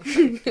to be on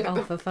the,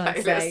 Oh, for fuck's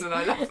playlist, sake. and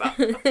I love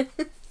that.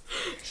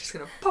 She's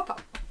going to pop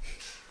up.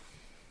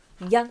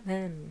 Young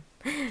man,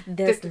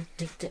 there's nothing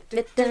to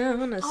fit down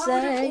or I would have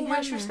say.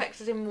 almost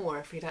respected him more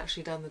if he'd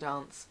actually done the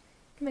dance.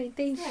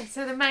 Maybe. Yeah,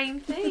 so the main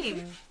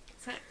theme.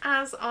 So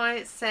as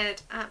I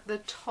said at the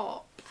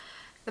top,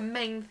 the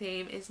main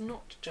theme is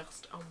not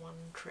just a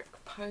one-trick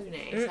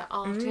pony. It's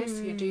artists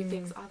who do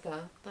things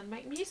other than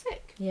make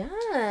music.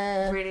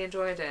 Yeah. Really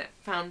enjoyed it.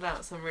 Found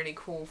out some really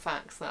cool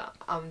facts that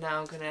I'm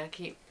now going to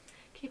keep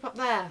up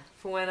there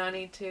for when I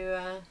need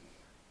to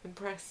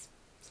impress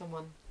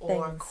someone.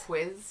 Or a Things.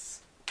 quiz.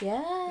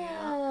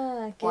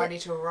 Yeah. Or I need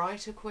to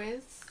write a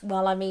quiz.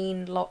 Well, I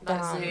mean, Like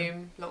lockdown.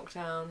 Zoom,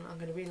 lockdown. I'm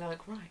going to be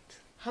like, right,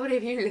 how many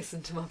of you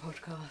listen to my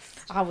podcast?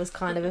 I was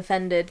kind of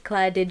offended.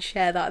 Claire did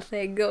share that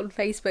thing on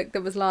Facebook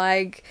that was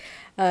like,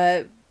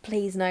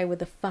 please no with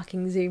the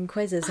fucking Zoom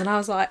quizzes. And I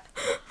was like,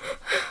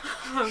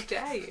 How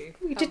dare you?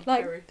 we How did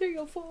dare like 3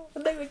 or 4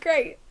 and they were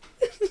great.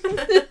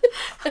 I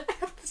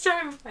have the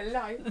show of my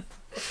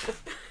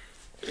life.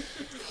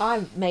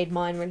 I made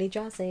mine really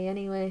jazzy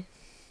anyway.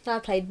 I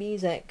played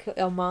music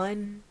on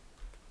mine.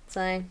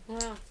 So, Wow,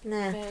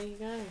 nah. there you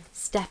go.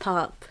 Step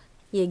up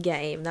your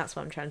game. That's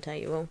what I'm trying to tell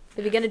you all.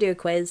 If you're going to do a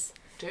quiz,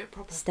 Do it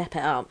proper. step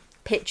it up.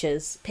 Picture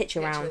round.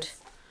 Pictures.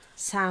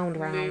 Sound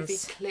Movie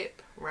rounds.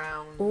 clip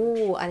round.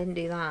 Oh, I didn't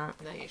do that.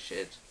 No, you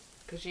should.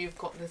 Because you've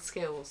got the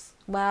skills.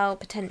 Well,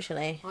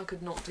 potentially. I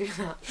could not do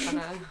that. I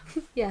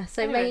know. Yeah,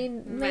 so Anyway,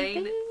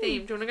 main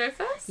theme. Do you want to go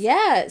first?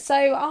 Yeah,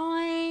 so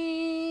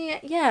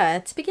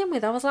to begin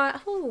with, I was like,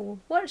 oh,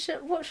 what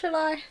should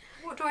I?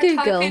 What do I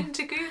Google. type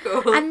into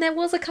Google? And there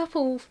was a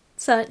couple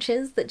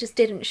searches that just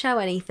didn't show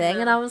anything,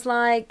 and I was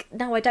like,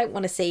 no, I don't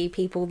want to see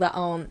people that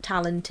aren't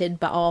talented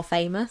but are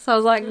famous. I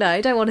was like, no,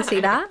 I don't want to see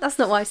that. That's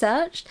not what I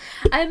searched.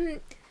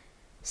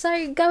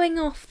 So going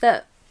off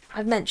that,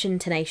 I've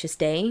mentioned Tenacious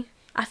D.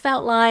 I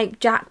felt like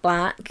Jack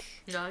Black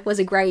No. was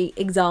a great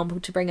example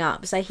to bring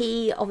up. So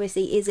he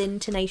obviously is in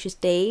Tenacious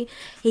D.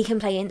 He can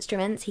play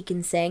instruments, he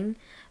can sing,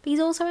 but he's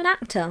also an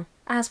actor,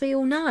 as we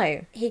all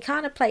know. He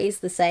kind of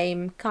plays the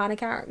same kind of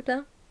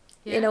character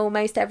in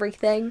almost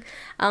everything.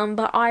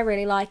 But I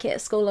really like it.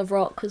 School of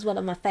Rock was one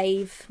of my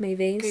fave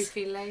movies.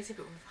 Goofy, lazy,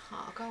 but with a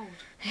heart of gold.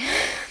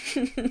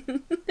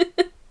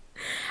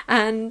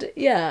 And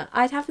yeah,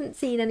 I haven't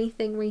seen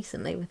anything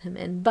recently with him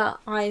in, but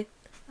I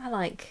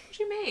like. What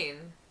do you mean?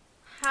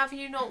 Have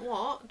you not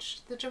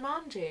watched the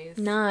Jumanjis?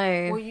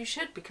 No. Well, you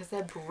should because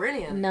they're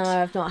brilliant. No,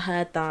 I've not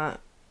heard that.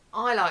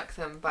 I like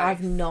them both.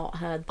 I've not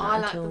heard that I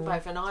at like all. them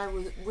both, and I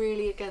was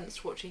really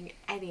against watching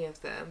any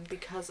of them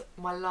because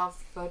my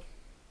love for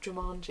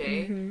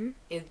Jumanji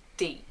is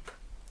deep.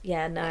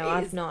 Yeah, no, It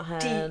I've is not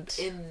heard.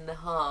 Deep in the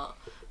heart.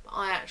 But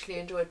I actually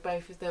enjoyed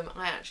both of them.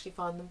 I actually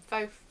find them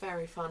both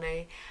very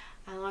funny,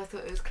 and I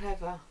thought it was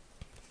clever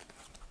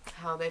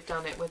how they've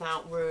done it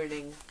without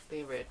ruining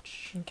the orig.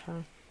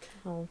 Okay.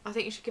 Oh. I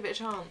think you should give it a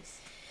chance.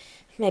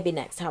 Maybe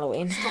next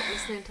Halloween. Stop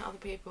listening to other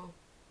people.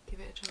 Give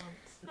it a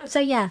chance. So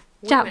yeah,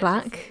 We Jack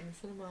went to see Black, it in the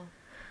cinema.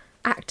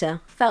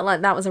 actor. Felt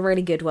like that was a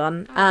really good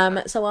one.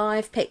 So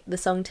I've picked the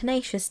song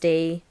Tenacious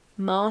D,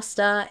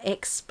 Master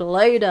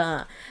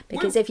Exploder.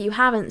 Because if you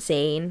haven't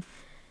seen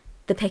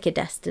The Pick of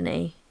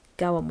Destiny,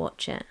 go and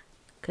watch it.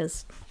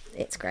 Because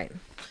it's great.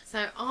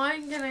 So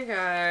I'm going to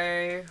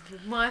go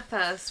with my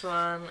first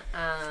one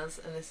as,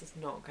 and this is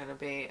not going to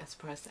be a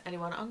surprise to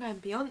anyone, I'm going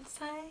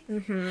Beyonce.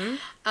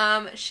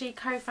 Mm-hmm. She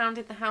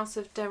co-founded the House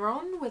of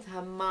Deron with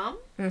her mum.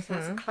 So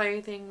that's a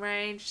clothing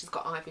range. She's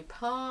got Ivy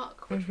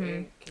Park, which we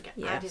can get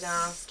Yes.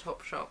 Adidas,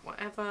 Topshop,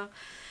 whatever.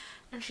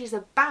 And she's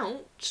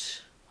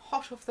about,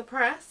 hot off the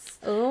press,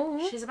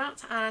 Oh. she's about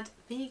to add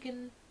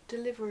vegan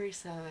delivery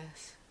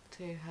service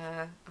to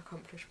her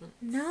accomplishments.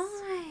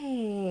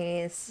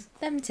 Nice.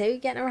 Them two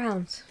getting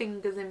around.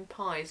 Fingers in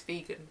pies,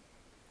 vegan,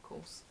 of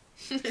course.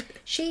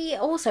 She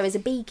also is a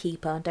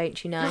beekeeper,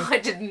 don't you know? I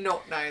did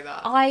not know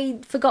that. I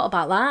forgot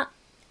about that.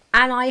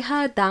 And I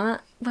heard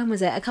that, when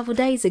was it? A couple of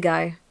days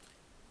ago.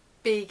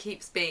 Bee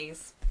keeps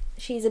bees.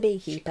 She's a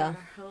beekeeper.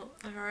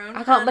 Her own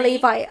I can't honey.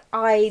 believe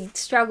I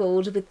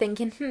struggled with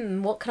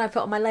thinking, what can I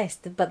put on my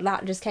list? But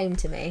that just came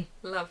to me.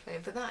 Lovely,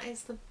 but that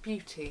is the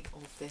beauty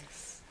of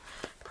this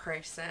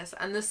process.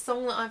 And the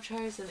song that I've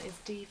chosen is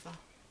Diva.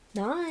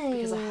 Nice.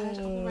 Because I heard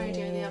it on the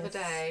radio the other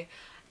day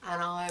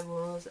and I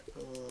was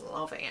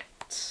loving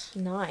it.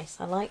 Nice,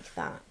 I like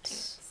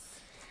that.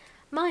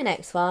 My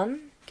next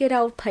one, good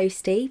old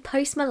Posty,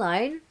 Post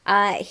Malone.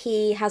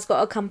 He has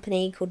got a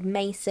company called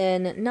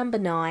Mason Number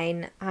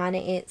 9 and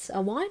it's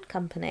a wine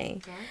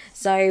company. Nice.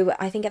 So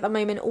I think at the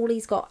moment all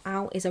he's got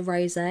out is a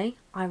rosé.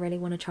 I really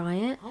want to try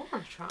it. I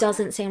want to try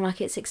Doesn't seem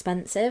like it's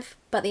expensive,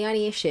 but the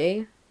only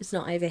issue, it's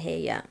not over here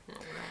yet. it.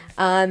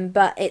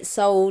 But it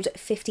sold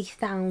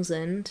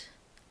 50,000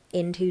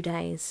 in 2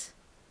 days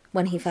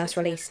when he first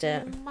released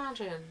it.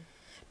 Imagine.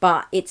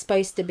 But it's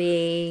supposed to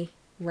be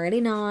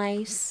really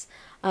nice.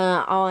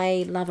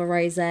 I love a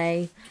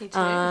rosé. Me too.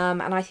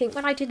 And I think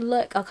when I did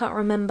look, I can't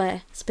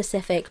remember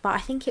specific, but I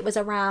think it was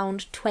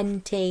around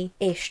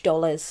 $20-ish,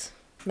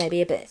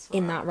 maybe a bit That's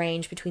in alright. that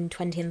range between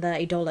 $20 and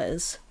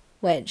 $30,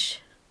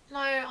 which, No,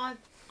 I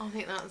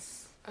think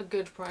that's a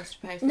good price to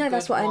pay for No, good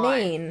that's what I wine.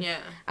 mean. Yeah.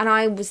 and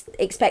I was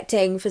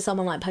expecting for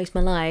someone like Post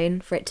Malone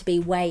for it to be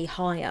way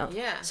higher.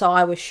 Yeah. So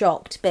I was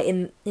shocked, but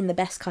in the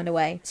best kind of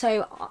way.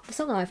 So the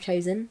song I've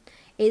chosen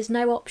is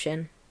No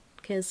Option,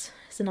 because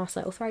it's a nice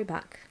little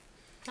throwback.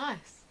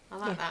 Nice. I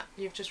like Yeah. that.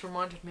 You've just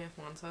reminded me of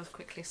one, so I was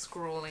quickly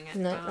scrawling it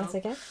No, down. that's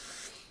okay.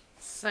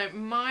 So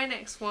my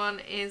next one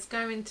is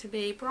going to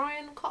be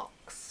Brian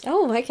Cox.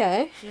 Oh,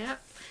 okay.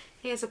 Yep.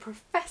 He is a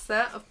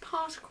professor of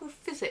particle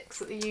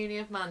physics at the Uni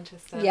of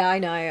Manchester. Yeah, I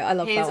know. I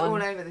love He's that all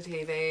one. over the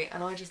TV,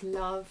 and I just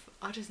love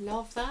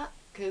that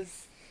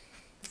because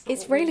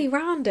It's really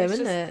random,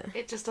 isn't it?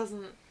 It just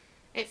doesn't.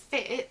 It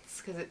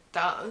fits because it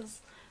does.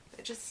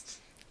 It just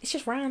It's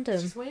just it's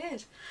random just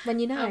weird. when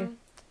you know.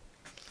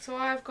 So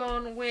I've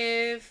gone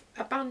with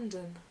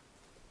Abandon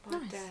by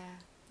Nice. Dare.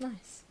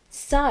 Nice.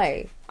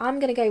 So I'm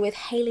gonna go with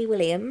Hayley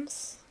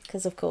Williams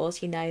because, of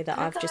course, you know that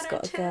I've just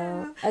got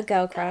a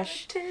girl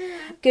crush.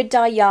 Good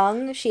Die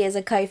Young. She is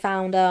a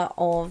co-founder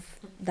of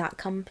that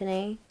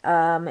company.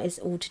 It's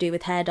all to do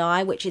with hair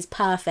dye, which is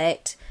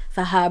perfect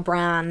for her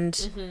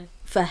brand,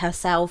 for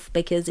herself,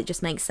 because it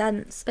just makes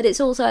sense. But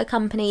it's also a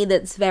company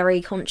that's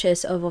very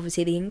conscious of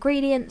obviously the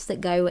ingredients that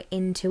go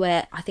into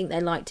it. I think they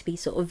like to be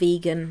sort of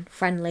vegan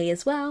friendly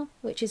as well,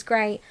 which is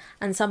great.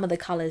 And some of the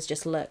colours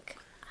just look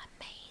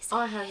amazing.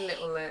 I had a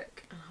little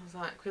look, and I was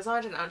like, because I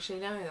didn't actually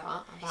know that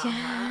about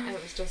her.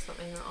 It was just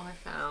something that I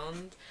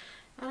found,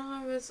 and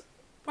I was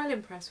well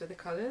impressed with the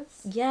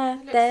colours. Yeah,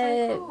 They look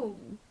they're so cool.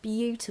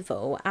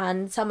 beautiful,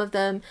 and some of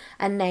them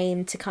are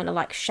named to kind of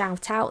like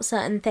shout out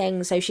certain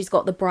things. So she's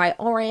got the bright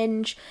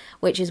orange,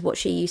 which is what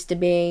she used to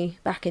be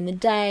back in the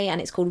day,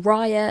 and it's called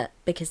Riot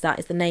because that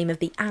is the name of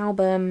the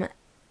album.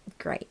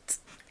 Great.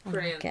 I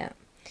Brilliant. like it.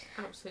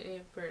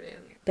 Absolutely brilliant.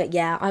 But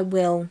yeah, I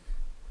will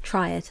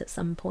try it at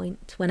some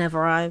point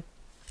whenever I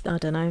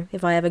don't know,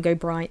 if I ever go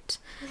bright.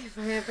 If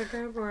I ever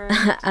go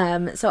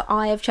bright. So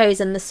I have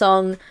chosen the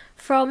song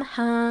from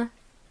her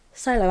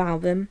solo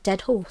album,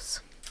 Dead Horse.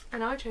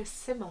 And I chose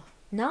Simmer.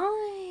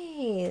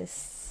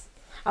 Nice.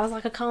 I was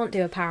like, I can't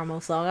do a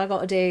Paramore song. I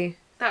got to do.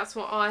 That's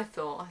what I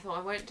thought. I thought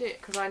I won't do it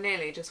because I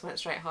nearly just went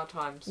straight Hard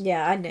Times.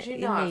 Yeah, I knew, Did you you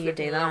know I knew you'd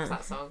do flipping love that.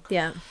 that song?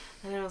 Yeah.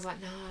 And then I was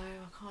like, no,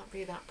 I can't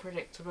be that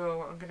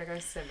predictable. I'm gonna go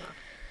Simmer.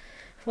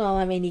 Well,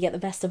 I mean, you get the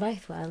best of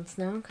both worlds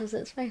now because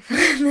it's both.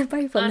 They're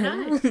both on I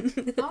there.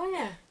 know. Oh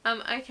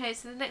yeah. Okay,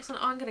 so the next one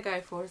I'm gonna go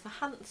for is the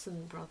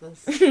Hanson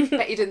brothers.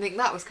 Bet you didn't think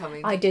that was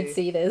coming. I did you?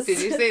 see this. Did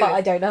you see but this?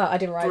 I don't know. I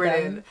didn't write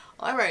Brilliant. down.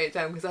 I wrote it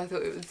down because I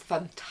thought it was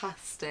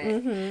fantastic.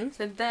 Mm-hmm.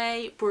 So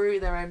they brew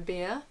their own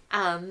beer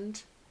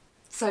and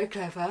so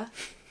clever.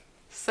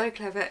 So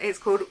clever. It's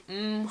called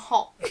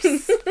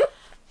Hops.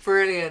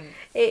 Brilliant.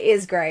 It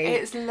is great.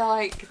 It's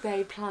like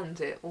they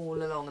planned it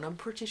all along, and I'm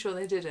pretty sure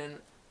they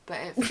didn't, but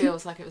it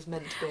feels like it was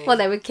meant to be. Well,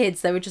 they were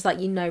kids. They were just like,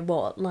 you know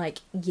what? Like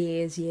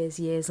years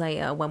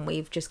later, when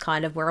we've just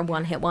kind of we're a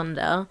one-hit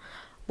wonder,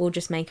 we'll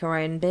just make our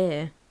own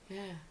beer.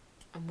 Yeah,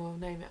 and we'll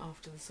name it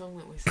after the song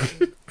that we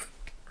sing.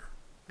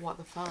 What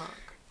the fuck?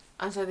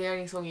 And so the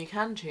only song you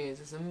can choose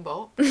is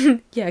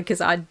Mbop. Yeah,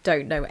 because I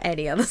don't know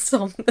any other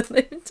song that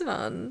they've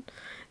done.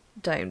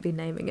 Don't be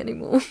naming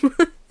anymore.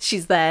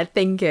 She's there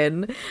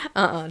thinking,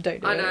 don't do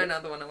I it. know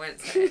another one, I won't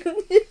say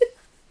it.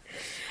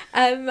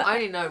 I I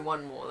only know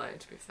one more though,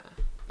 to be fair.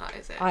 That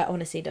is it.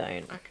 honestly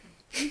don't.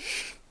 Okay.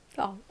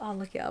 I'll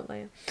look it up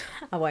later.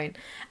 I won't.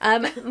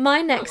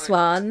 My next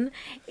one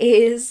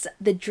is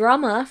the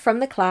drummer from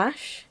The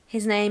Clash.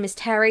 His name is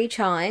Terry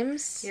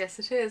Chimes. Yes,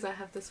 it is. I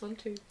have this one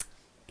too.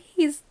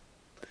 He's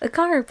a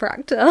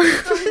chiropractor.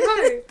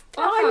 Oh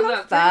no! I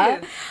love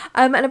that.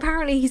 And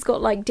apparently he's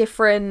got like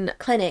different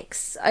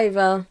clinics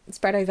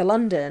spread over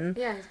London.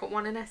 Yeah, he's got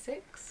one in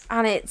Essex.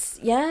 And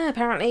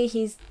apparently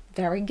he's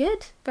very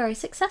good, very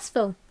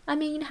successful. I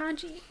mean,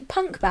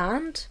 punk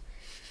band,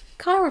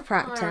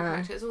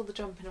 chiropractor. It's all the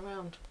jumping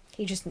around.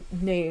 He just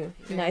knew,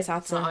 he knows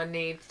how So to. I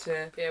need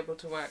to be able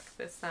to work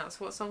this out.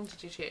 So what song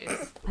did you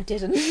choose? I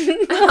didn't.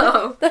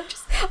 Oh.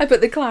 I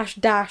put the Clash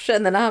dash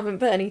and then I haven't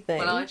put anything.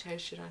 Well, I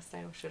chose Should I Stay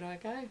or Should I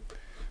Go?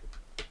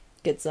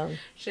 Good song.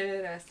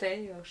 Should I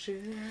stay or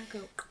should I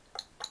go?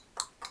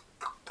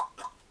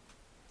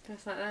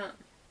 Just like that.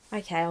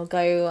 Okay, I'll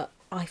go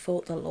I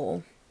Fought the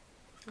Law.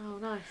 Oh,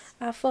 nice.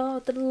 I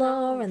fought the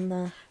law and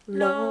the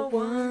law Law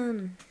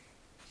won.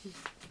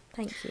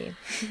 Thank you.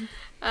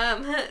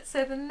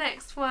 So the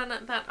next one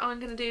that I'm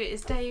going to do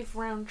is Dave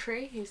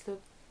Rowntree, who's the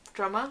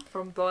drummer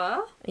from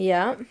Blur.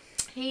 Yeah,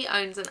 He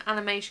owns an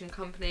animation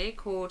company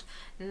called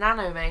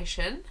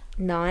Nanomation.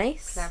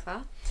 nice.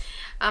 Clever.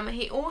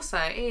 He also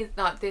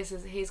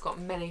he's got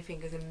many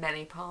fingers in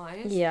many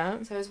pies.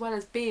 Yeah. So as well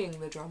as being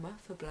the drummer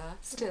for Blur,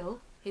 still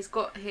He's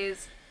got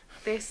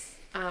this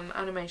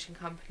animation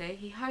company.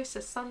 He hosts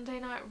a Sunday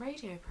night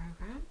radio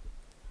programme.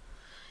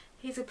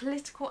 He's a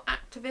political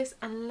activist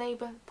and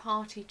Labour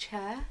Party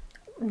chair.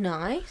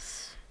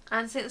 Nice.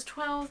 And since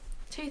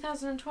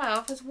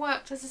 2012 has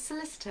worked as a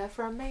solicitor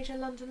for a major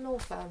London law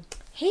firm.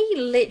 He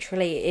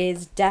literally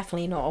is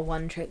definitely not a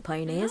one-trick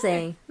pony, is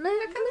he?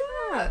 Look at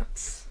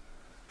that.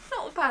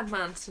 Not a bad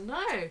man to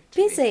know.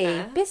 Busy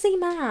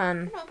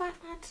man. Not a bad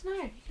man to know.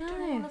 You can do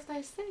No. all of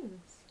those things.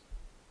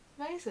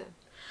 Amazing.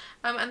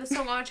 And the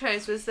song I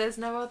chose was There's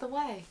No Other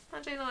Way. I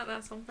do like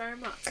that song very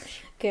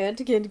much.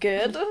 Good.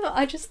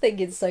 I just think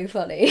it's so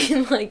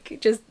funny.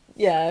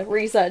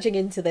 Researching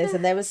into this,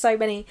 and there was so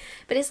many,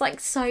 but it's like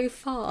so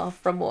far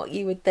from what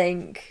you would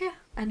think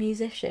a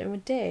musician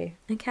would do.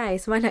 Okay,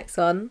 so my next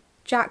one,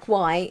 Jack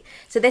White.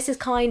 So this is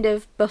kind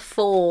of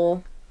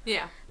before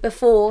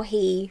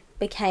he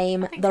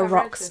became the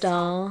rock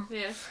star.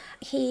 Yeah.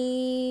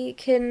 He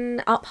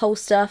can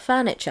upholster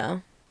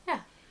furniture.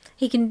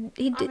 He did.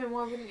 I mean,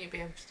 why wouldn't you be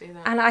able to do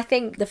that? And I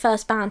think the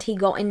first band he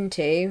got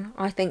into,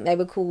 I think they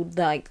were called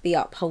like the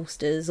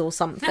Upholsters or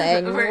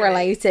something Really?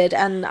 related,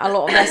 and a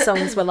lot of their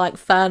songs were like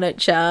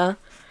furniture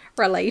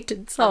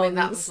related songs.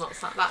 I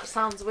mean, that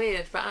sounds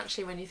weird, but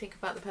actually when you think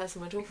about the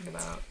person we're talking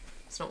about,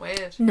 it's not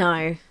weird.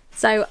 No.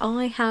 So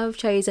I have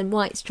chosen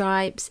White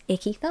Stripes,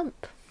 Icky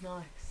Thump.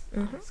 Nice.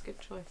 Nice, good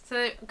choice.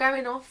 So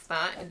going off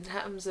that, in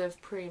terms of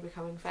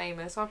pre-becoming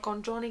famous, I've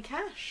gone Johnny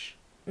Cash.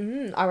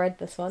 I read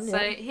this one. So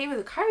he was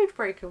a code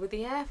breaker with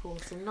the Air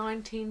Force in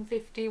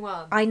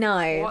 1951. I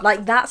know. What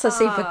like, that's a fuck?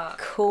 super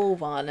cool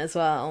one as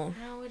well.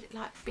 How would it,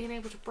 like, being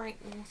able to break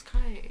Morse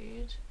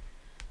code?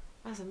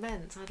 That's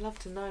immense. I'd love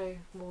to know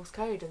Morse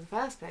code in the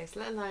first place,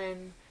 let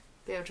alone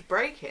be able to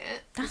break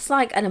it. That's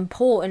like an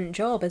important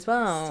job as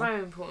well. So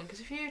important, because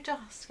if you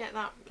just get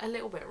that a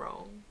little bit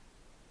wrong,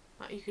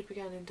 like, you could be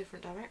going in a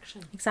different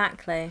direction.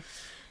 Exactly.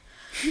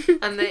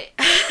 And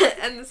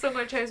the song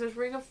I chose was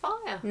Ring of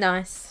Fire.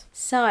 Nice.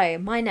 So,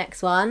 my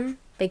next one,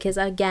 because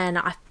again,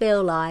 I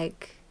feel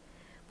like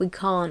we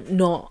can't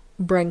not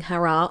bring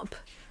her up.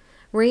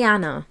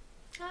 Rihanna.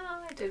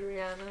 Oh, I did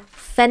Rihanna.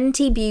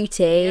 Fenty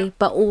Beauty, Yep.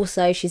 but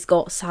also she's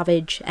got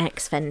Savage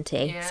X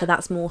Fenty. Yeah. So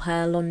that's more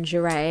her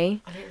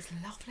lingerie. And it was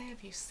lovely.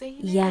 Have you seen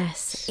it?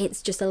 Yes,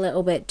 it's just a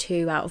little bit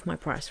too out of my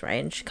price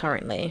range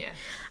currently. Yeah.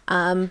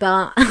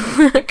 But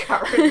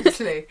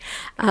Currently.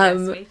 Yes,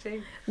 me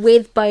too.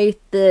 with both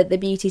the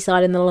beauty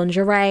side and the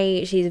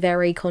lingerie, she's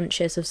very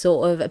conscious of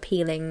sort of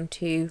appealing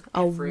to a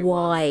Everyone.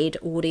 wide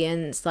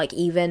audience. Like,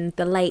 even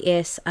the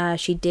latest,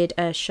 she did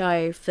a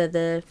show for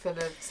the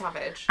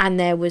Savage. and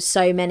there was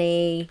so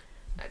many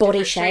body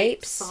Different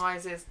shapes.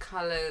 sizes,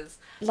 colours.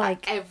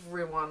 Like,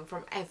 everyone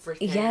from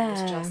everything Yeah.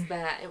 was just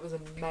there. It was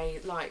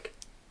amazing. Like,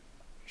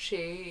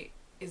 she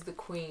is the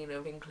queen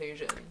of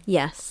inclusion.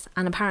 yes,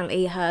 and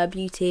apparently her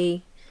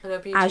beauty, And her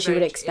beauty as you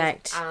would range is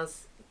expect,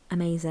 as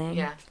amazing.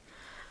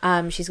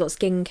 yeah. She's got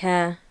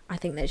skincare, I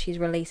think, that she's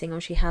releasing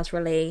or she has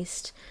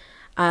released.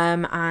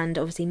 And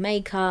obviously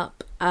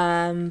makeup.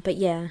 But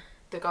yeah,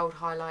 The gold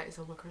highlight is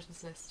on my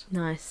Christmas list.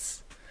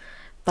 nice.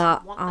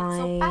 But Want that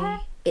so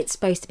bad. it's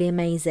supposed to be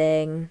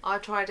amazing. I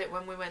tried it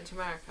when we went to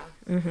America.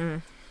 Mm-hmm.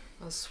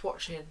 I was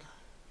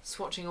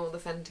swatching all the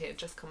Fenty had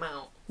just come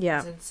out. I Yeah.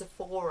 was in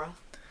Sephora.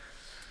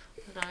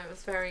 No, it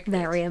was very good.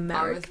 Very I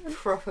American. was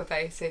proper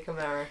basic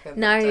American.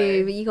 No, that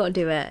day. but you got to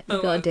do it. You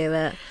Oh, got to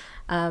well. do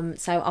it.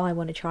 So I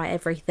want to try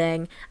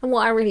everything. And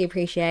what I really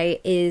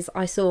appreciate is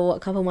I saw a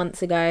couple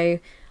months ago,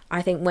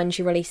 I think when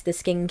she released the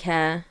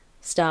skincare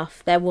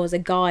stuff, there was a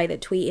guy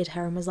that tweeted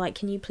her and was like,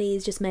 can you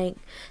please just make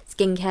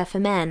skincare for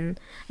men?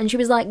 And she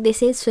was like,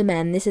 this is for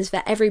men. This is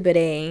for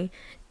everybody.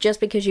 Just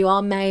because you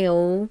are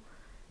male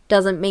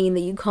doesn't mean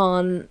that you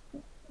can't,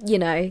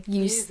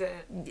 Use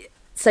it.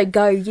 So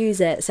go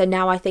use it. So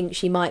now I think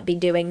she might be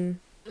doing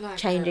Like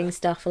changing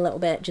stuff a little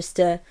bit just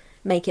to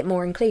make it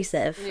more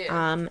inclusive.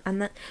 Yeah.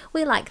 And that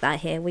we like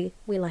that here. We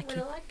like it.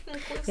 We like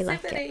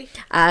inclusivity.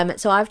 it.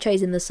 So I've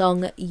chosen the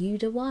song You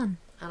Da One.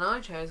 And I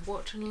chose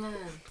Watch and Learn.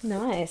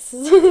 Nice.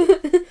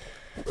 I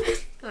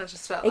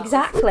just felt that was-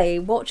 Exactly.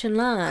 Watch and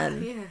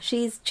learn. Yeah.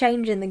 She's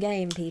changing the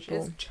game,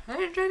 people. She's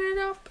changing it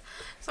up.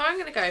 So I'm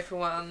going to go for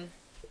one.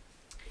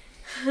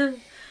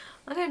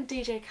 I'm going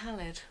DJ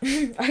Khaled.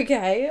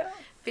 Okay.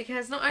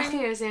 Because not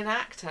only is he an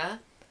actor,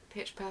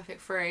 Pitch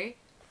Perfect 3.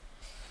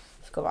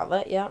 Forgot about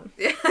that, yeah.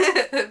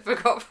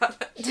 Forgot about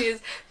that. She is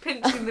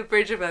pinching the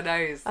bridge of her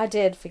nose. I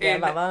did forget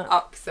in about that.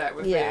 upset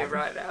with Yeah. me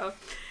right now.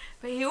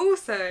 But he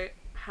also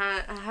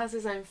has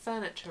his own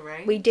furniture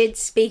range. We did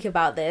speak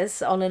about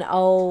this on an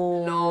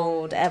old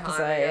Long time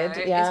episode.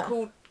 ago. Yeah. It's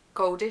called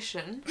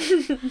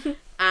Goldition.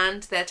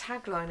 And their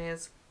tagline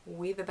is,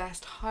 "We the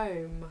best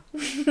home."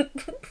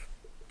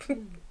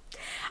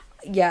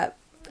 Yeah.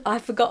 I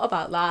forgot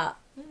about that.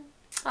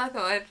 I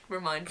thought I'd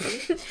remind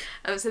you.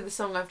 So the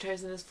song I've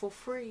chosen is For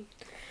Free.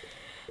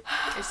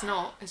 It's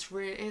not. It's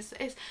really. It's.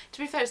 To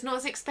be fair, it's not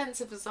as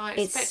expensive as I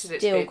It's expected it to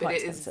still be, but quite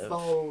it is expensive.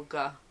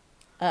 vulgar.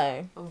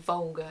 Oh.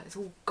 Vulgar. It's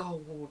all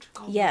gold.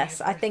 Gold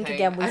Yes, I think,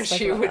 again, we as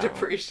spoke you about would that.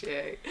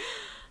 appreciate.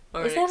 I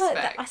Is would there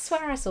expect. I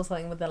swear I saw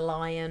something with a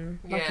lion,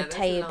 like a there's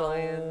table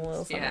lions. or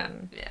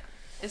something. Yeah.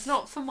 It's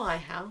not for my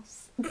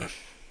house.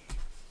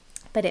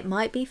 But it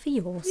might be for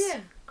yours.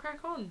 Yeah, crack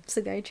on.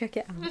 So go check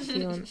it out if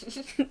you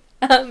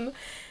want.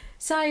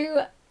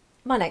 So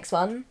my next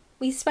one,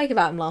 we spoke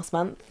about him last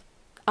month,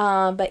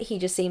 but he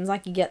just seems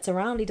like he gets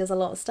around. He does a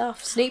lot of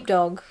stuff. Snoop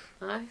Dogg.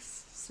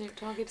 Nice. Snoop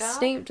Doggy Dogg.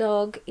 Snoop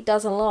Dogg. He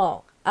does a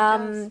lot.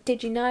 does.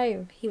 Did you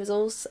know he is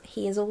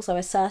also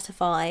a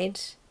certified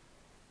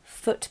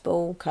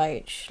football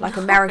coach, like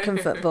American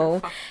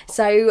football.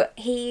 So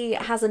he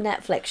has a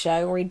Netflix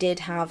show, or he did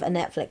have a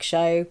Netflix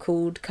show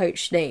called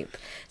Coach Snoop.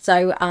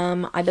 So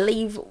I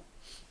believe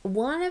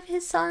one of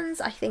his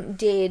sons, I think,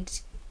 did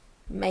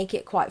make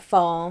it quite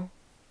far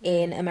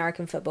in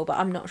American football, but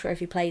I'm not sure if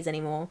he plays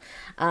anymore.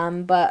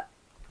 But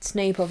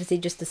Snoop obviously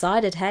just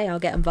decided, hey, I'll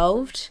get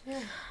involved.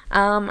 Yeah.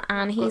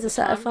 And he's Got the a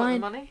time, got the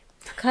certified money.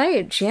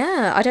 coach.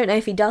 Yeah, I don't know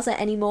if he does it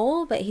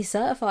anymore, but he's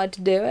certified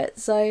to do it,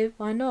 so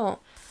why not?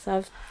 So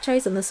I've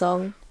chosen the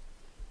song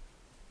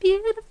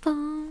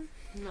Beautiful.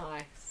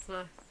 Nice.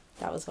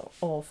 That was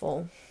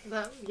awful.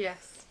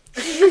 Yes.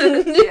 Yes,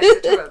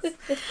 it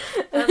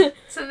was.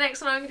 So the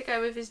next one I'm going to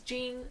go with is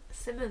Gene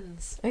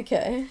Simmons.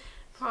 Okay.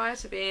 Prior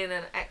to being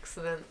an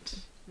excellent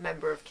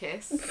member of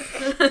KISS,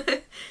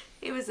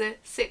 he was a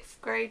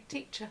 6th grade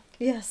teacher.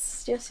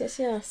 Yes.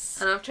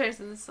 And I've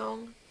chosen the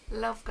song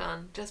Love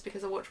Gun just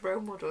because I watched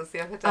Role Models the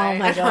other day. Oh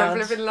my and God. I've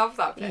lived in love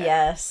that bit.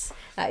 Yes,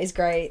 that is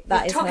great.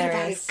 That is Talking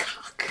hilarious. about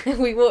his cock.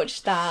 We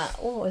watched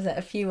that, what was it,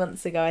 a few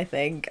months ago, I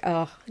think.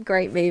 Oh,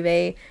 great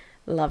movie.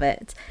 Love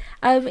it.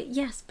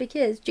 Yes,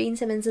 because Gene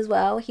Simmons as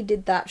well, he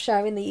did that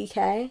show in the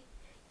UK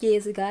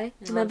years ago.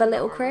 Do you remember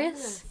Little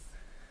Chris?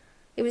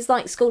 It was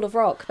like School of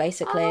Rock,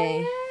 basically. Oh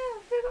yeah,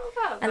 I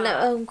forgot about And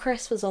that. little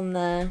Chris was on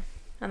there,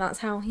 and that's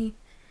how he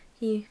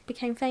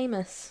became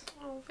famous.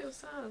 Oh, I feel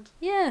sad.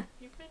 Yeah.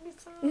 You made me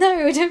sad.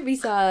 No, don't be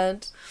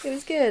sad. It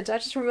was good. I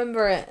just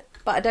remember it,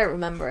 but I don't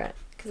remember it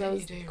because I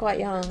was You do quite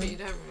remember young. it, but you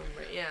don't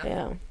remember it, yeah.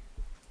 Yeah.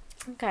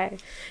 Okay.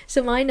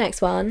 So my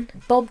next one,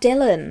 Bob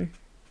Dylan.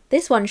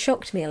 This one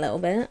shocked me a little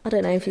bit. I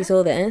don't know if you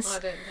saw this. I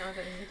don't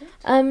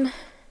know who did.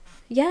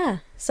 Yeah.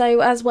 So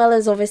as well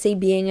as obviously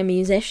being a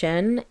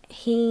musician,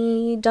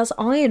 he does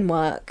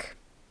ironwork.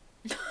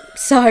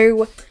 So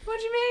What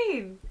do you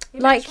mean? He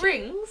Like- makes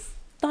rings?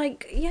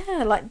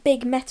 like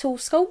big metal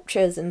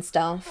sculptures and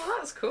stuff. Oh,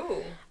 that's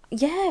cool.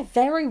 Yeah,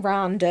 very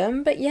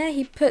random. But yeah,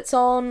 he puts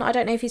on, I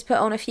don't know if he's put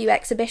on a few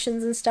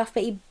exhibitions and stuff,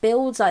 but he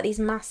builds like these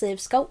massive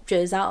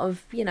sculptures out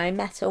of,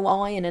 metal,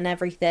 iron and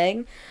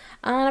everything.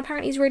 And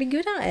apparently he's really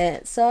good at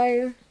it.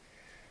 So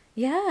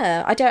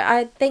yeah,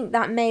 I think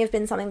that may have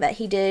been something that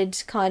he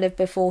did kind of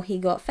before he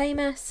got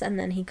famous, and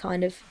then he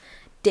kind of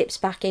dips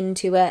back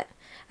into it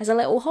as a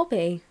little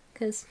hobby,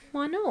 because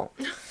why not?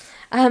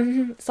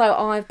 So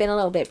I've been a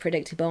little bit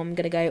predictable. I'm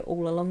going to go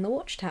All Along the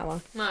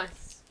Watchtower.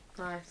 Nice.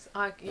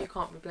 You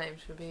can't be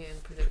blamed for being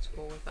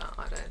predictable with that,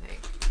 I don't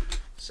think.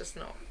 It's just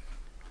not.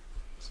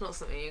 It's not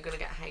something you're going to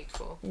get hate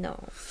for. No.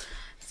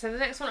 So the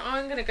next one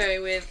I'm going to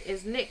go with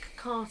is Nick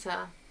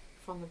Carter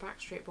from the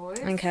Backstreet Boys.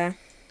 Okay.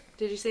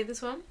 Did you see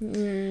this one?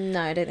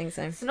 No, I don't think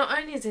so. So not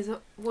only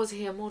was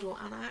he a model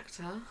and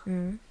actor,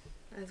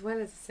 as well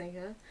as a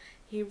singer,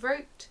 he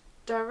wrote,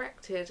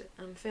 directed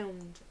and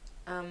filmed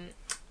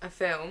a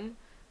film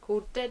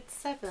called Dead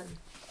Seven.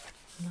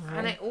 No.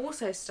 And it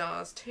also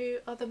stars 2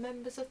 other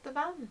members of the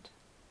band.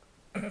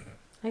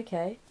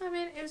 Okay. I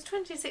mean, it was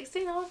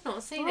 2016. I've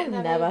not seen I've it.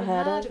 never even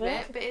heard heard of of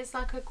it. But it's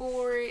like a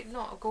gory,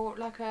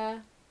 like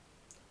a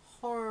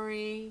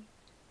horror-y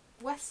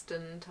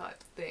western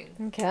type thing.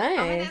 Okay.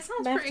 I mean, it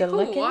sounds May have pretty to cool.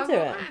 look into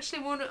it.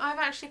 I'm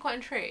actually quite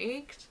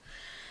intrigued.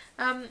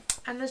 And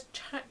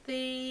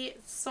the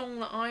song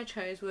that I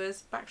chose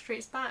was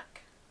Backstreet's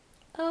Back.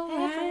 Oh,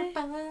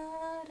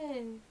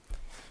 Everybody.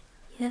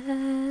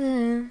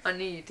 yeah. I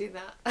knew you'd do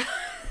that.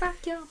 Rock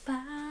your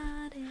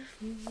body.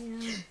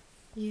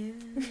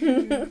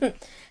 Yeah.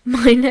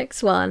 My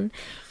next one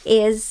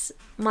is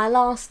my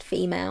last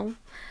female,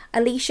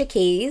 Alicia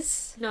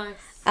Keys. Nice.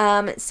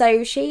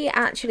 So she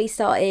actually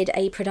started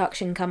a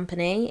production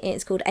company.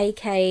 It's called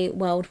AK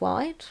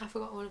Worldwide. I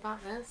forgot all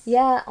about this.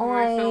 Yeah,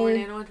 I feel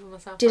really I annoyed with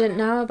myself. didn't right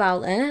now. know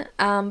about it,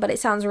 but it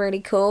sounds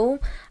really cool.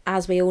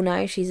 As we all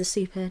know, she's a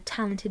super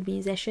talented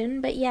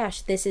musician. But yeah,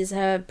 this is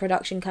her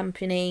production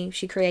company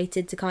she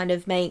created to kind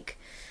of make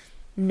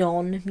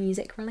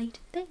non-music related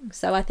things.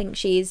 So I think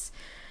she's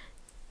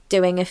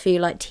doing a few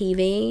like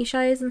TV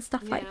shows and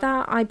stuff like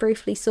that. I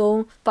briefly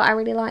saw, but I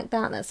really like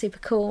that. That's super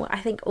cool. I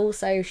think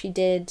also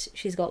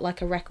she's got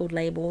like a record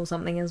label or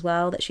something as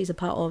well that she's a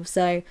part of.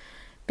 So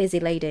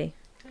busy lady.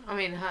 I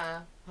mean,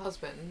 her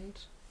husband,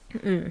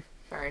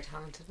 very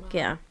talented man.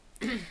 Yeah.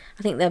 I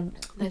think they're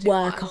They do quite a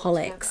lot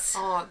workaholics.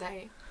 together. Oh,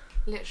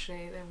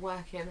 they're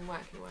working and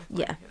working.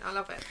 Yeah. I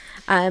love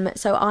it.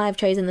 So I've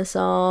chosen the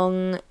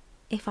song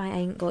If I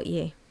Ain't Got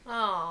You.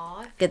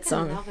 Oh, Good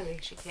song. I love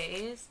Alicia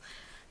Keys.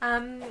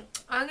 I'm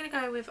going to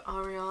go with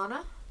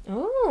Ariana.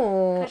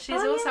 Oh, Because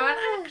she's also an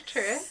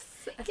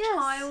actress, a Yes.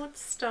 child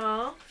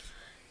star.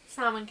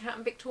 Sam and Cat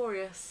and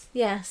Victorious.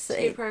 Yes.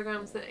 Two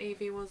programmes that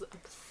Evie was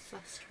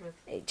obsessed with.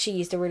 She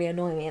used to really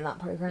annoy me in that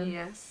programme.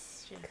 Yes.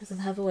 Because of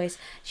her voice.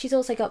 She's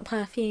also got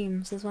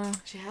perfumes as well.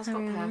 She has got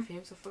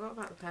perfumes. I forgot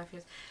about the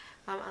perfumes.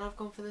 And I've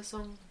gone for the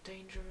song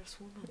Dangerous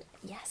Woman.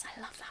 Yes,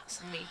 I love that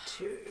song. Me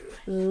too.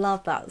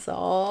 Love that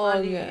song.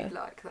 I knew you'd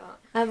like that.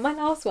 And my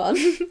last one.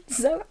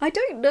 So I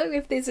don't know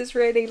if this is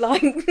really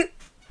like...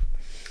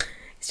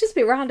 It's just a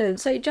bit random.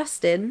 So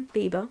Justin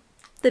Bieber.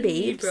 The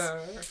Biebs.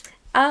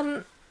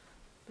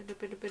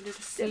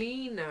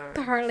 Selena.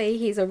 Apparently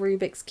he's a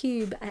Rubik's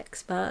Cube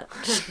expert.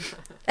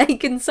 And he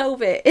can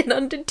solve it in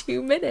under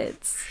 2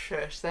 minutes.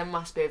 Shush, there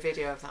must be a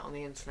video of that on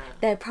the internet.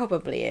 There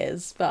probably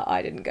is, but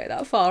I didn't go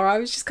that far. I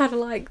was just kind of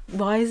like,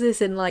 why is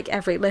this in like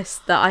every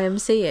list that I am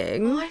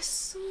seeing? I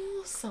saw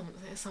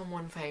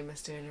someone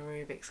famous doing a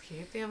Rubik's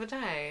Cube the other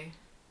day.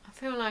 I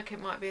feel like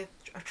it might be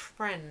a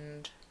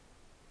trend.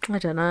 I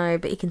don't know,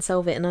 but he can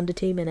solve it in under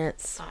 2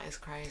 minutes. That is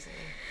crazy.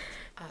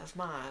 That's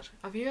mad.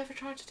 Have you ever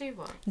tried to do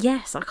one?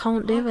 Yes, I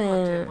can't do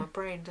it. My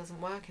brain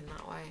doesn't work in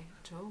that way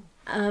at all.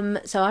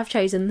 So I've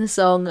chosen the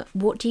song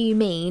What Do You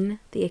Mean?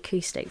 The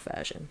acoustic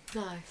version.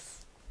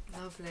 Nice.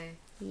 Lovely.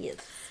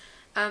 Yes.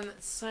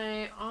 So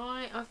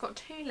I've got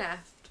 2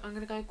 left. I'm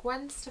going to go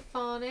Gwen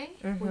Stefani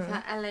with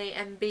her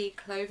LAMB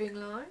clothing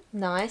line.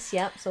 Nice,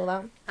 yep, saw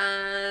that.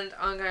 And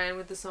I'm going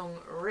with the song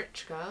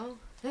Rich Girl.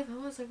 If I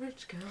was a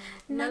rich girl.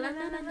 Na na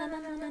na na na na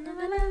na na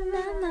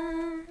na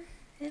na.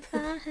 If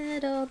I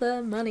had all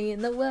the money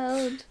in the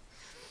world.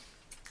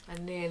 I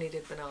nearly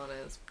did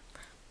Bananas.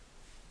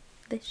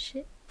 This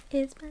shit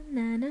is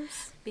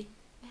bananas.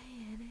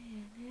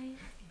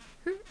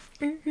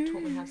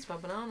 Taught me how to spell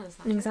bananas.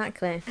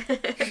 Exactly.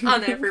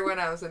 And everyone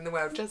else in the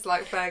world, just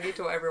like Fergie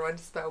taught everyone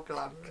to spell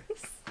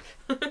glamorous.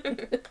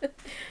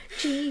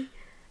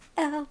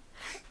 G-L-A-M.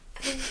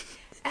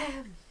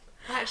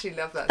 I actually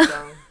love that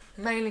song.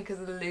 Mainly because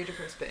of the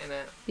ludicrous bit in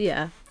it.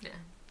 Yeah. Yeah.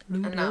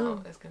 And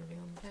now it's going to be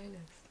on the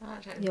playlist. That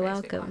actually You're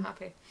makes welcome. me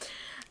quite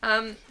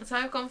happy. So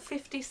I've gone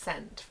 50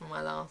 Cent for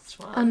my last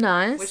one. Oh,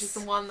 nice. Which is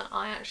the one that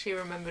I actually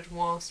remembered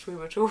whilst we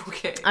were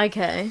talking.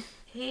 Okay.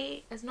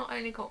 He has not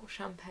only got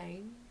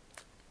champagne,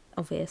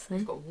 Obviously.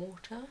 he's got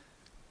water.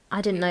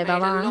 I didn't know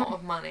about made that. a lot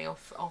of money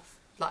off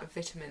like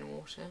vitamin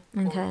water.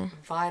 Okay. Or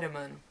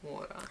vitamin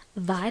water.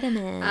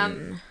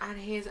 Vitamin. And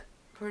he's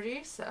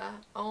producer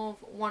of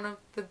one of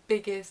the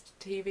biggest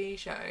TV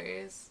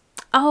shows.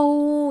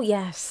 Oh,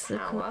 yes.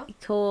 Power.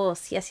 Of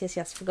course. Yes.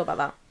 Forgot about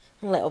that.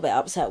 I'm a little bit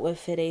upset with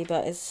Fiddy,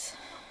 but it's...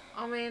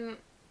 I mean,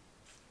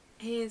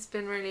 he's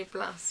been really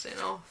blasting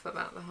off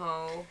about the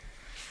whole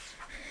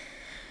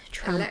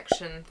Trump.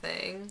 election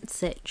thing.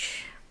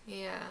 Sitch.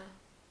 Yeah.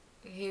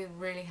 He's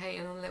really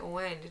hating on Lil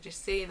Wayne. Did you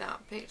see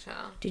that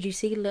picture? Did you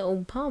see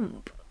Little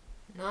Pump?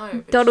 No.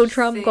 But Donald did you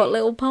Trump see- got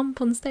Little Pump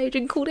on stage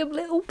and called him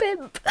Little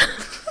Pimp.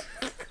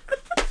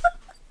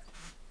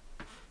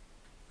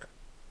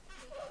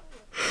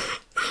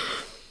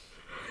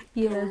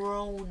 Yeah.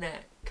 Roll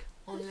neck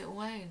on Lil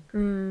Wayne.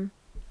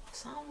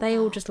 What's that all They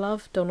all about? just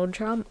love Donald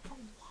Trump.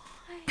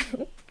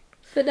 Why?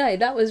 But no,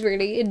 that was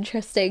really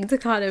interesting to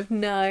kind of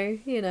know,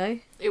 you know.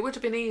 It would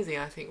have been easy,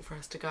 I think, for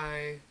us to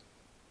go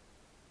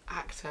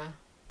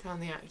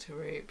down the actor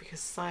route, because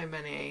so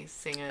many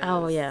singers,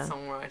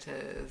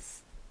 songwriters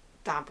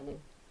dabble.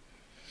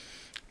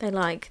 They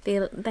like the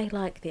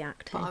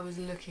acting. But I was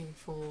looking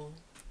for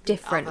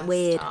Different other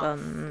weird stuff.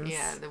 ones.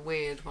 Yeah, the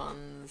weird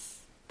ones.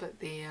 But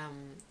the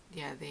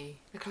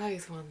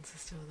clothes ones are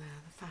still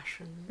there. The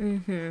fashion,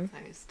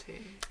 those two.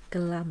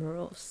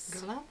 Glamorous.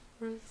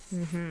 Glamorous.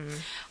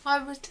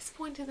 I was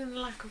disappointed in the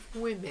lack of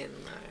women,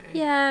 though.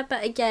 Yeah,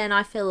 but again,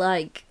 I feel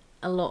like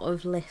a lot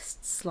of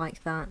lists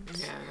like that,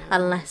 Yeah,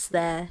 unless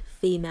they're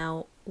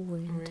female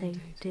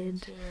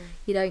orientated, yeah.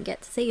 you don't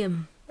get to see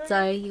them.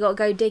 So you got to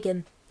go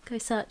digging, go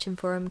searching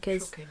for them,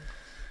 because Shocking.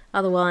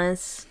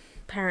 otherwise,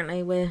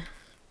 apparently, we're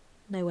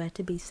nowhere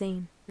to be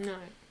seen. No,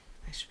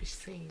 they should be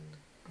seen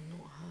and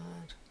not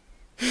heard.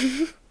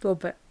 Well,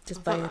 but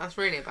just I thought by that's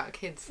really about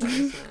kids, though,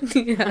 isn't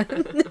it? yeah.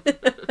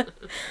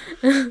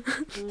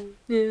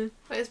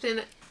 But it's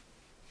been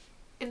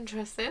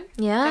interesting.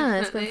 Yeah,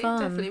 it's been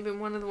fun. Definitely been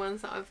one of the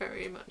ones that I've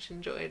very much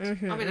enjoyed. I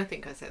mean, I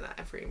think I say that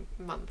every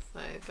month,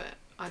 though, but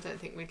I don't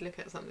think we'd look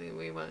at something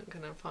we weren't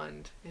going to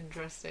find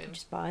interesting.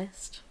 Just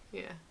biased.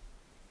 Yeah.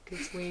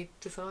 Because we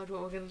decide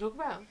what we're going to talk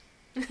about.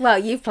 Well,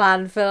 you've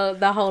planned for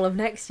the whole of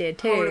next year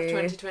too. Whole of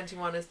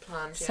 2021 is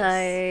planned, yes. So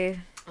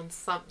And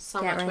summer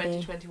get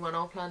ready. 2021,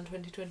 I'll plan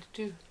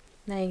 2022.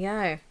 there you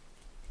go.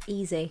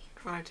 Easy.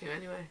 Try to,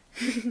 anyway.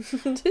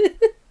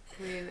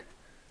 I mean,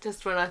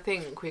 just when I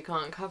think we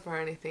can't cover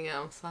anything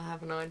else, I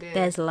have an idea.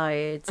 There's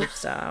loads of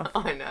stuff.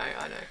 I know.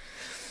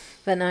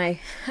 But no,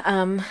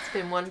 It's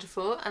been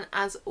wonderful, and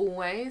as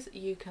always,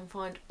 you can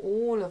find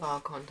all of our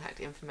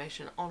contact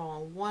information on our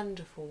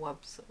wonderful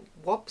website.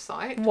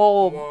 website.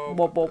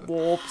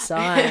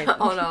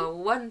 On our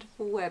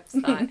wonderful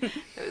website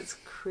that was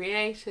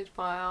created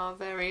by our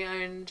very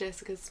own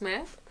Jessica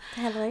Smith.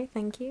 Hello,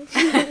 thank you.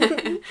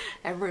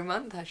 Every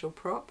month I shall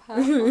prop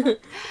her.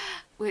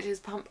 Which is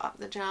Pump Up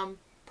the Jam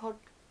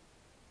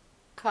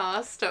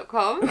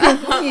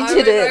pumpupthejamspodcast.com. You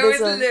did it I always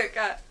this one. look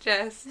at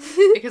Jess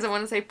because I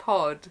want to say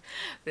pod,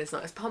 but it's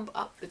not. It's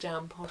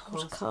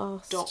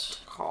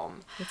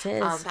pumpupthejamspodcast.com. It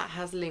is. That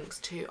has links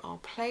to our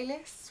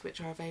playlists,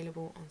 which are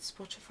available on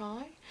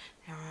Spotify.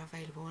 They are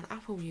available on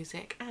Apple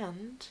Music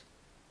and...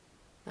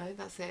 No,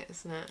 that's it,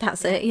 isn't it?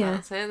 That's it, yeah.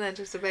 That's it. They're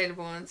just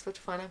available on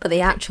Spotify and Apple But the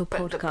Music. actual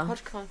But podcast. the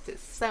podcast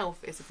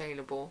itself is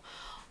available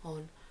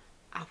on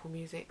Apple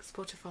Music,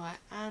 Spotify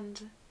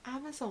and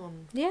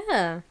Amazon.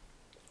 Yeah.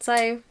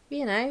 So,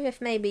 you know, if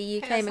maybe you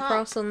Hit came us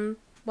across on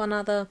one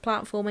other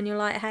platform and you're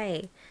like,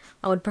 hey,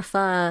 I'd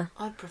prefer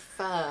I'd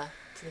prefer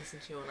to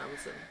listen to you on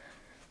Amazon.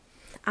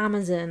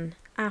 Amazon,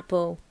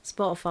 Apple,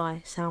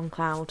 Spotify,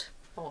 SoundCloud.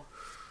 Oh.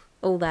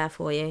 All there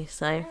for you.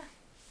 So Yeah.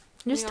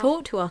 just We are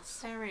talk to us.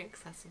 Very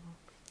accessible.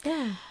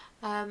 Yeah.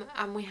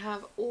 And we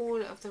have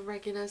all of the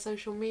regular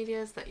social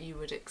medias that you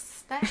would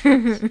expect,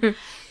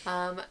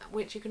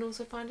 which you can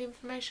also find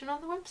information on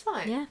the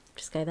website. Yeah,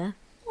 just go there.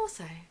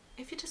 Also,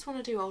 if you just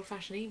want to do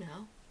old-fashioned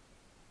email,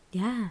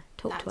 Yeah,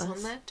 talk that's to us.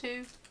 on there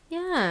too.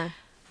 Yeah.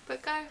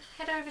 But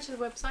head over to the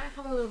website,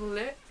 have a little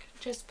look.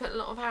 Just put a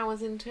lot of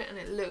hours into it and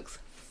it looks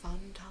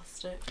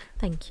fantastic.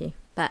 Thank you.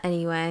 But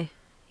anyway,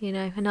 you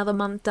know, another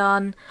month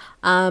done.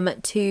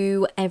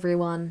 To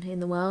everyone in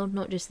the world,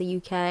 not just the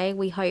UK,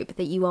 we hope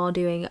that you are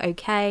doing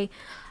okay.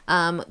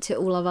 To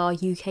all of our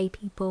UK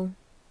people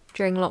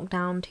during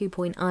lockdown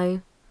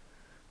 2.0,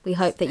 we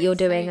hope that Stay you're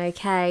doing safe.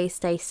 okay.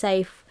 Stay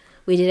safe.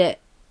 We did it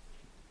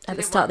at the Did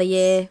it start of the once,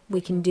 year.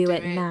 We can do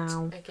it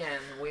now. Again,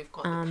 we've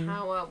got the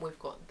power, we've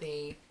got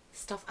the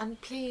stuff. And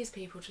please,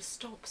 people, just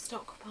stop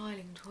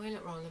stockpiling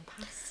toilet roll and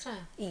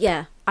pasta.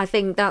 Yeah, I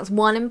think that's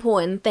one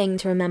important thing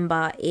to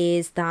remember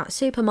is that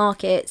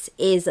supermarkets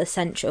is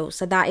essential.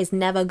 So that is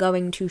never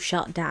going to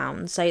shut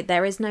down. So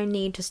there is no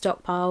need to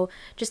stockpile.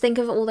 Just think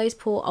of all those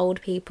poor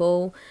old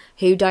people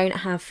who don't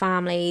have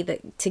family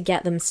to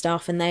get them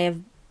stuff and they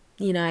have,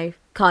 you know,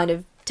 kind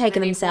of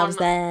taken They need themselves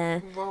one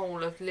there.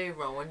 roll of loo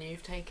roll and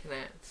you've taken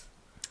it.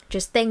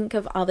 Just think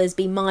of others,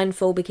 be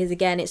mindful because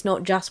again, it's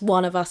not just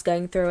one of us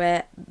going through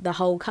it. The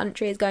whole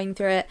country is going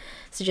through it.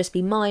 So just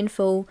be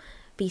mindful,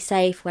 be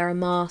safe, wear a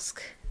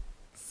mask.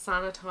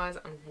 Sanitize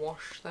and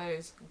wash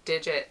those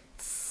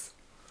digits.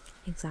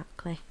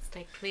 Exactly.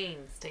 Stay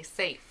clean, stay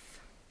safe.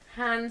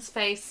 Hands,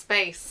 face,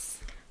 space.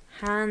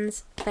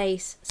 Hands,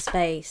 face,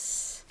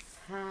 space.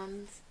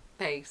 Hands,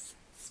 face,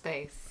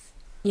 space.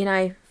 You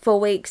know, 4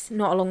 weeks,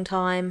 not a long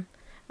time.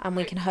 And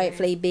we can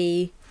hopefully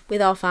be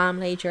with our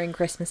family during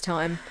Christmas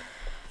time.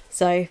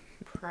 So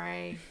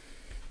Pray.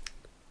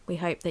 we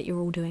hope that you're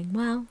all doing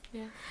well.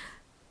 Yeah.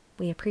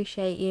 We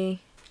appreciate you.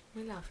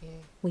 We love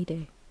you. We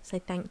do. So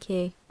thank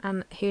you.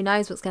 And who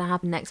knows what's going to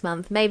happen next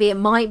month. Maybe it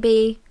might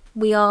be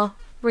we are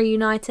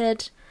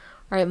reunited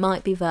or it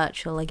might be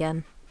virtual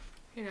again.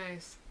 Who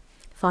knows?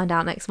 Find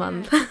out next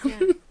month. Yeah.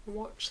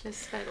 Watch this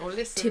space or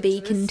listen To be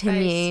this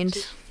continued.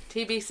 space.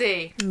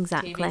 TBC.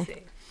 Exactly.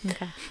 TBC.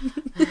 Okay.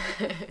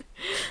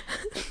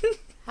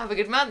 Have a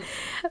good month.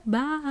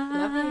 Bye.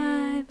 Love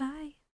you. Bye.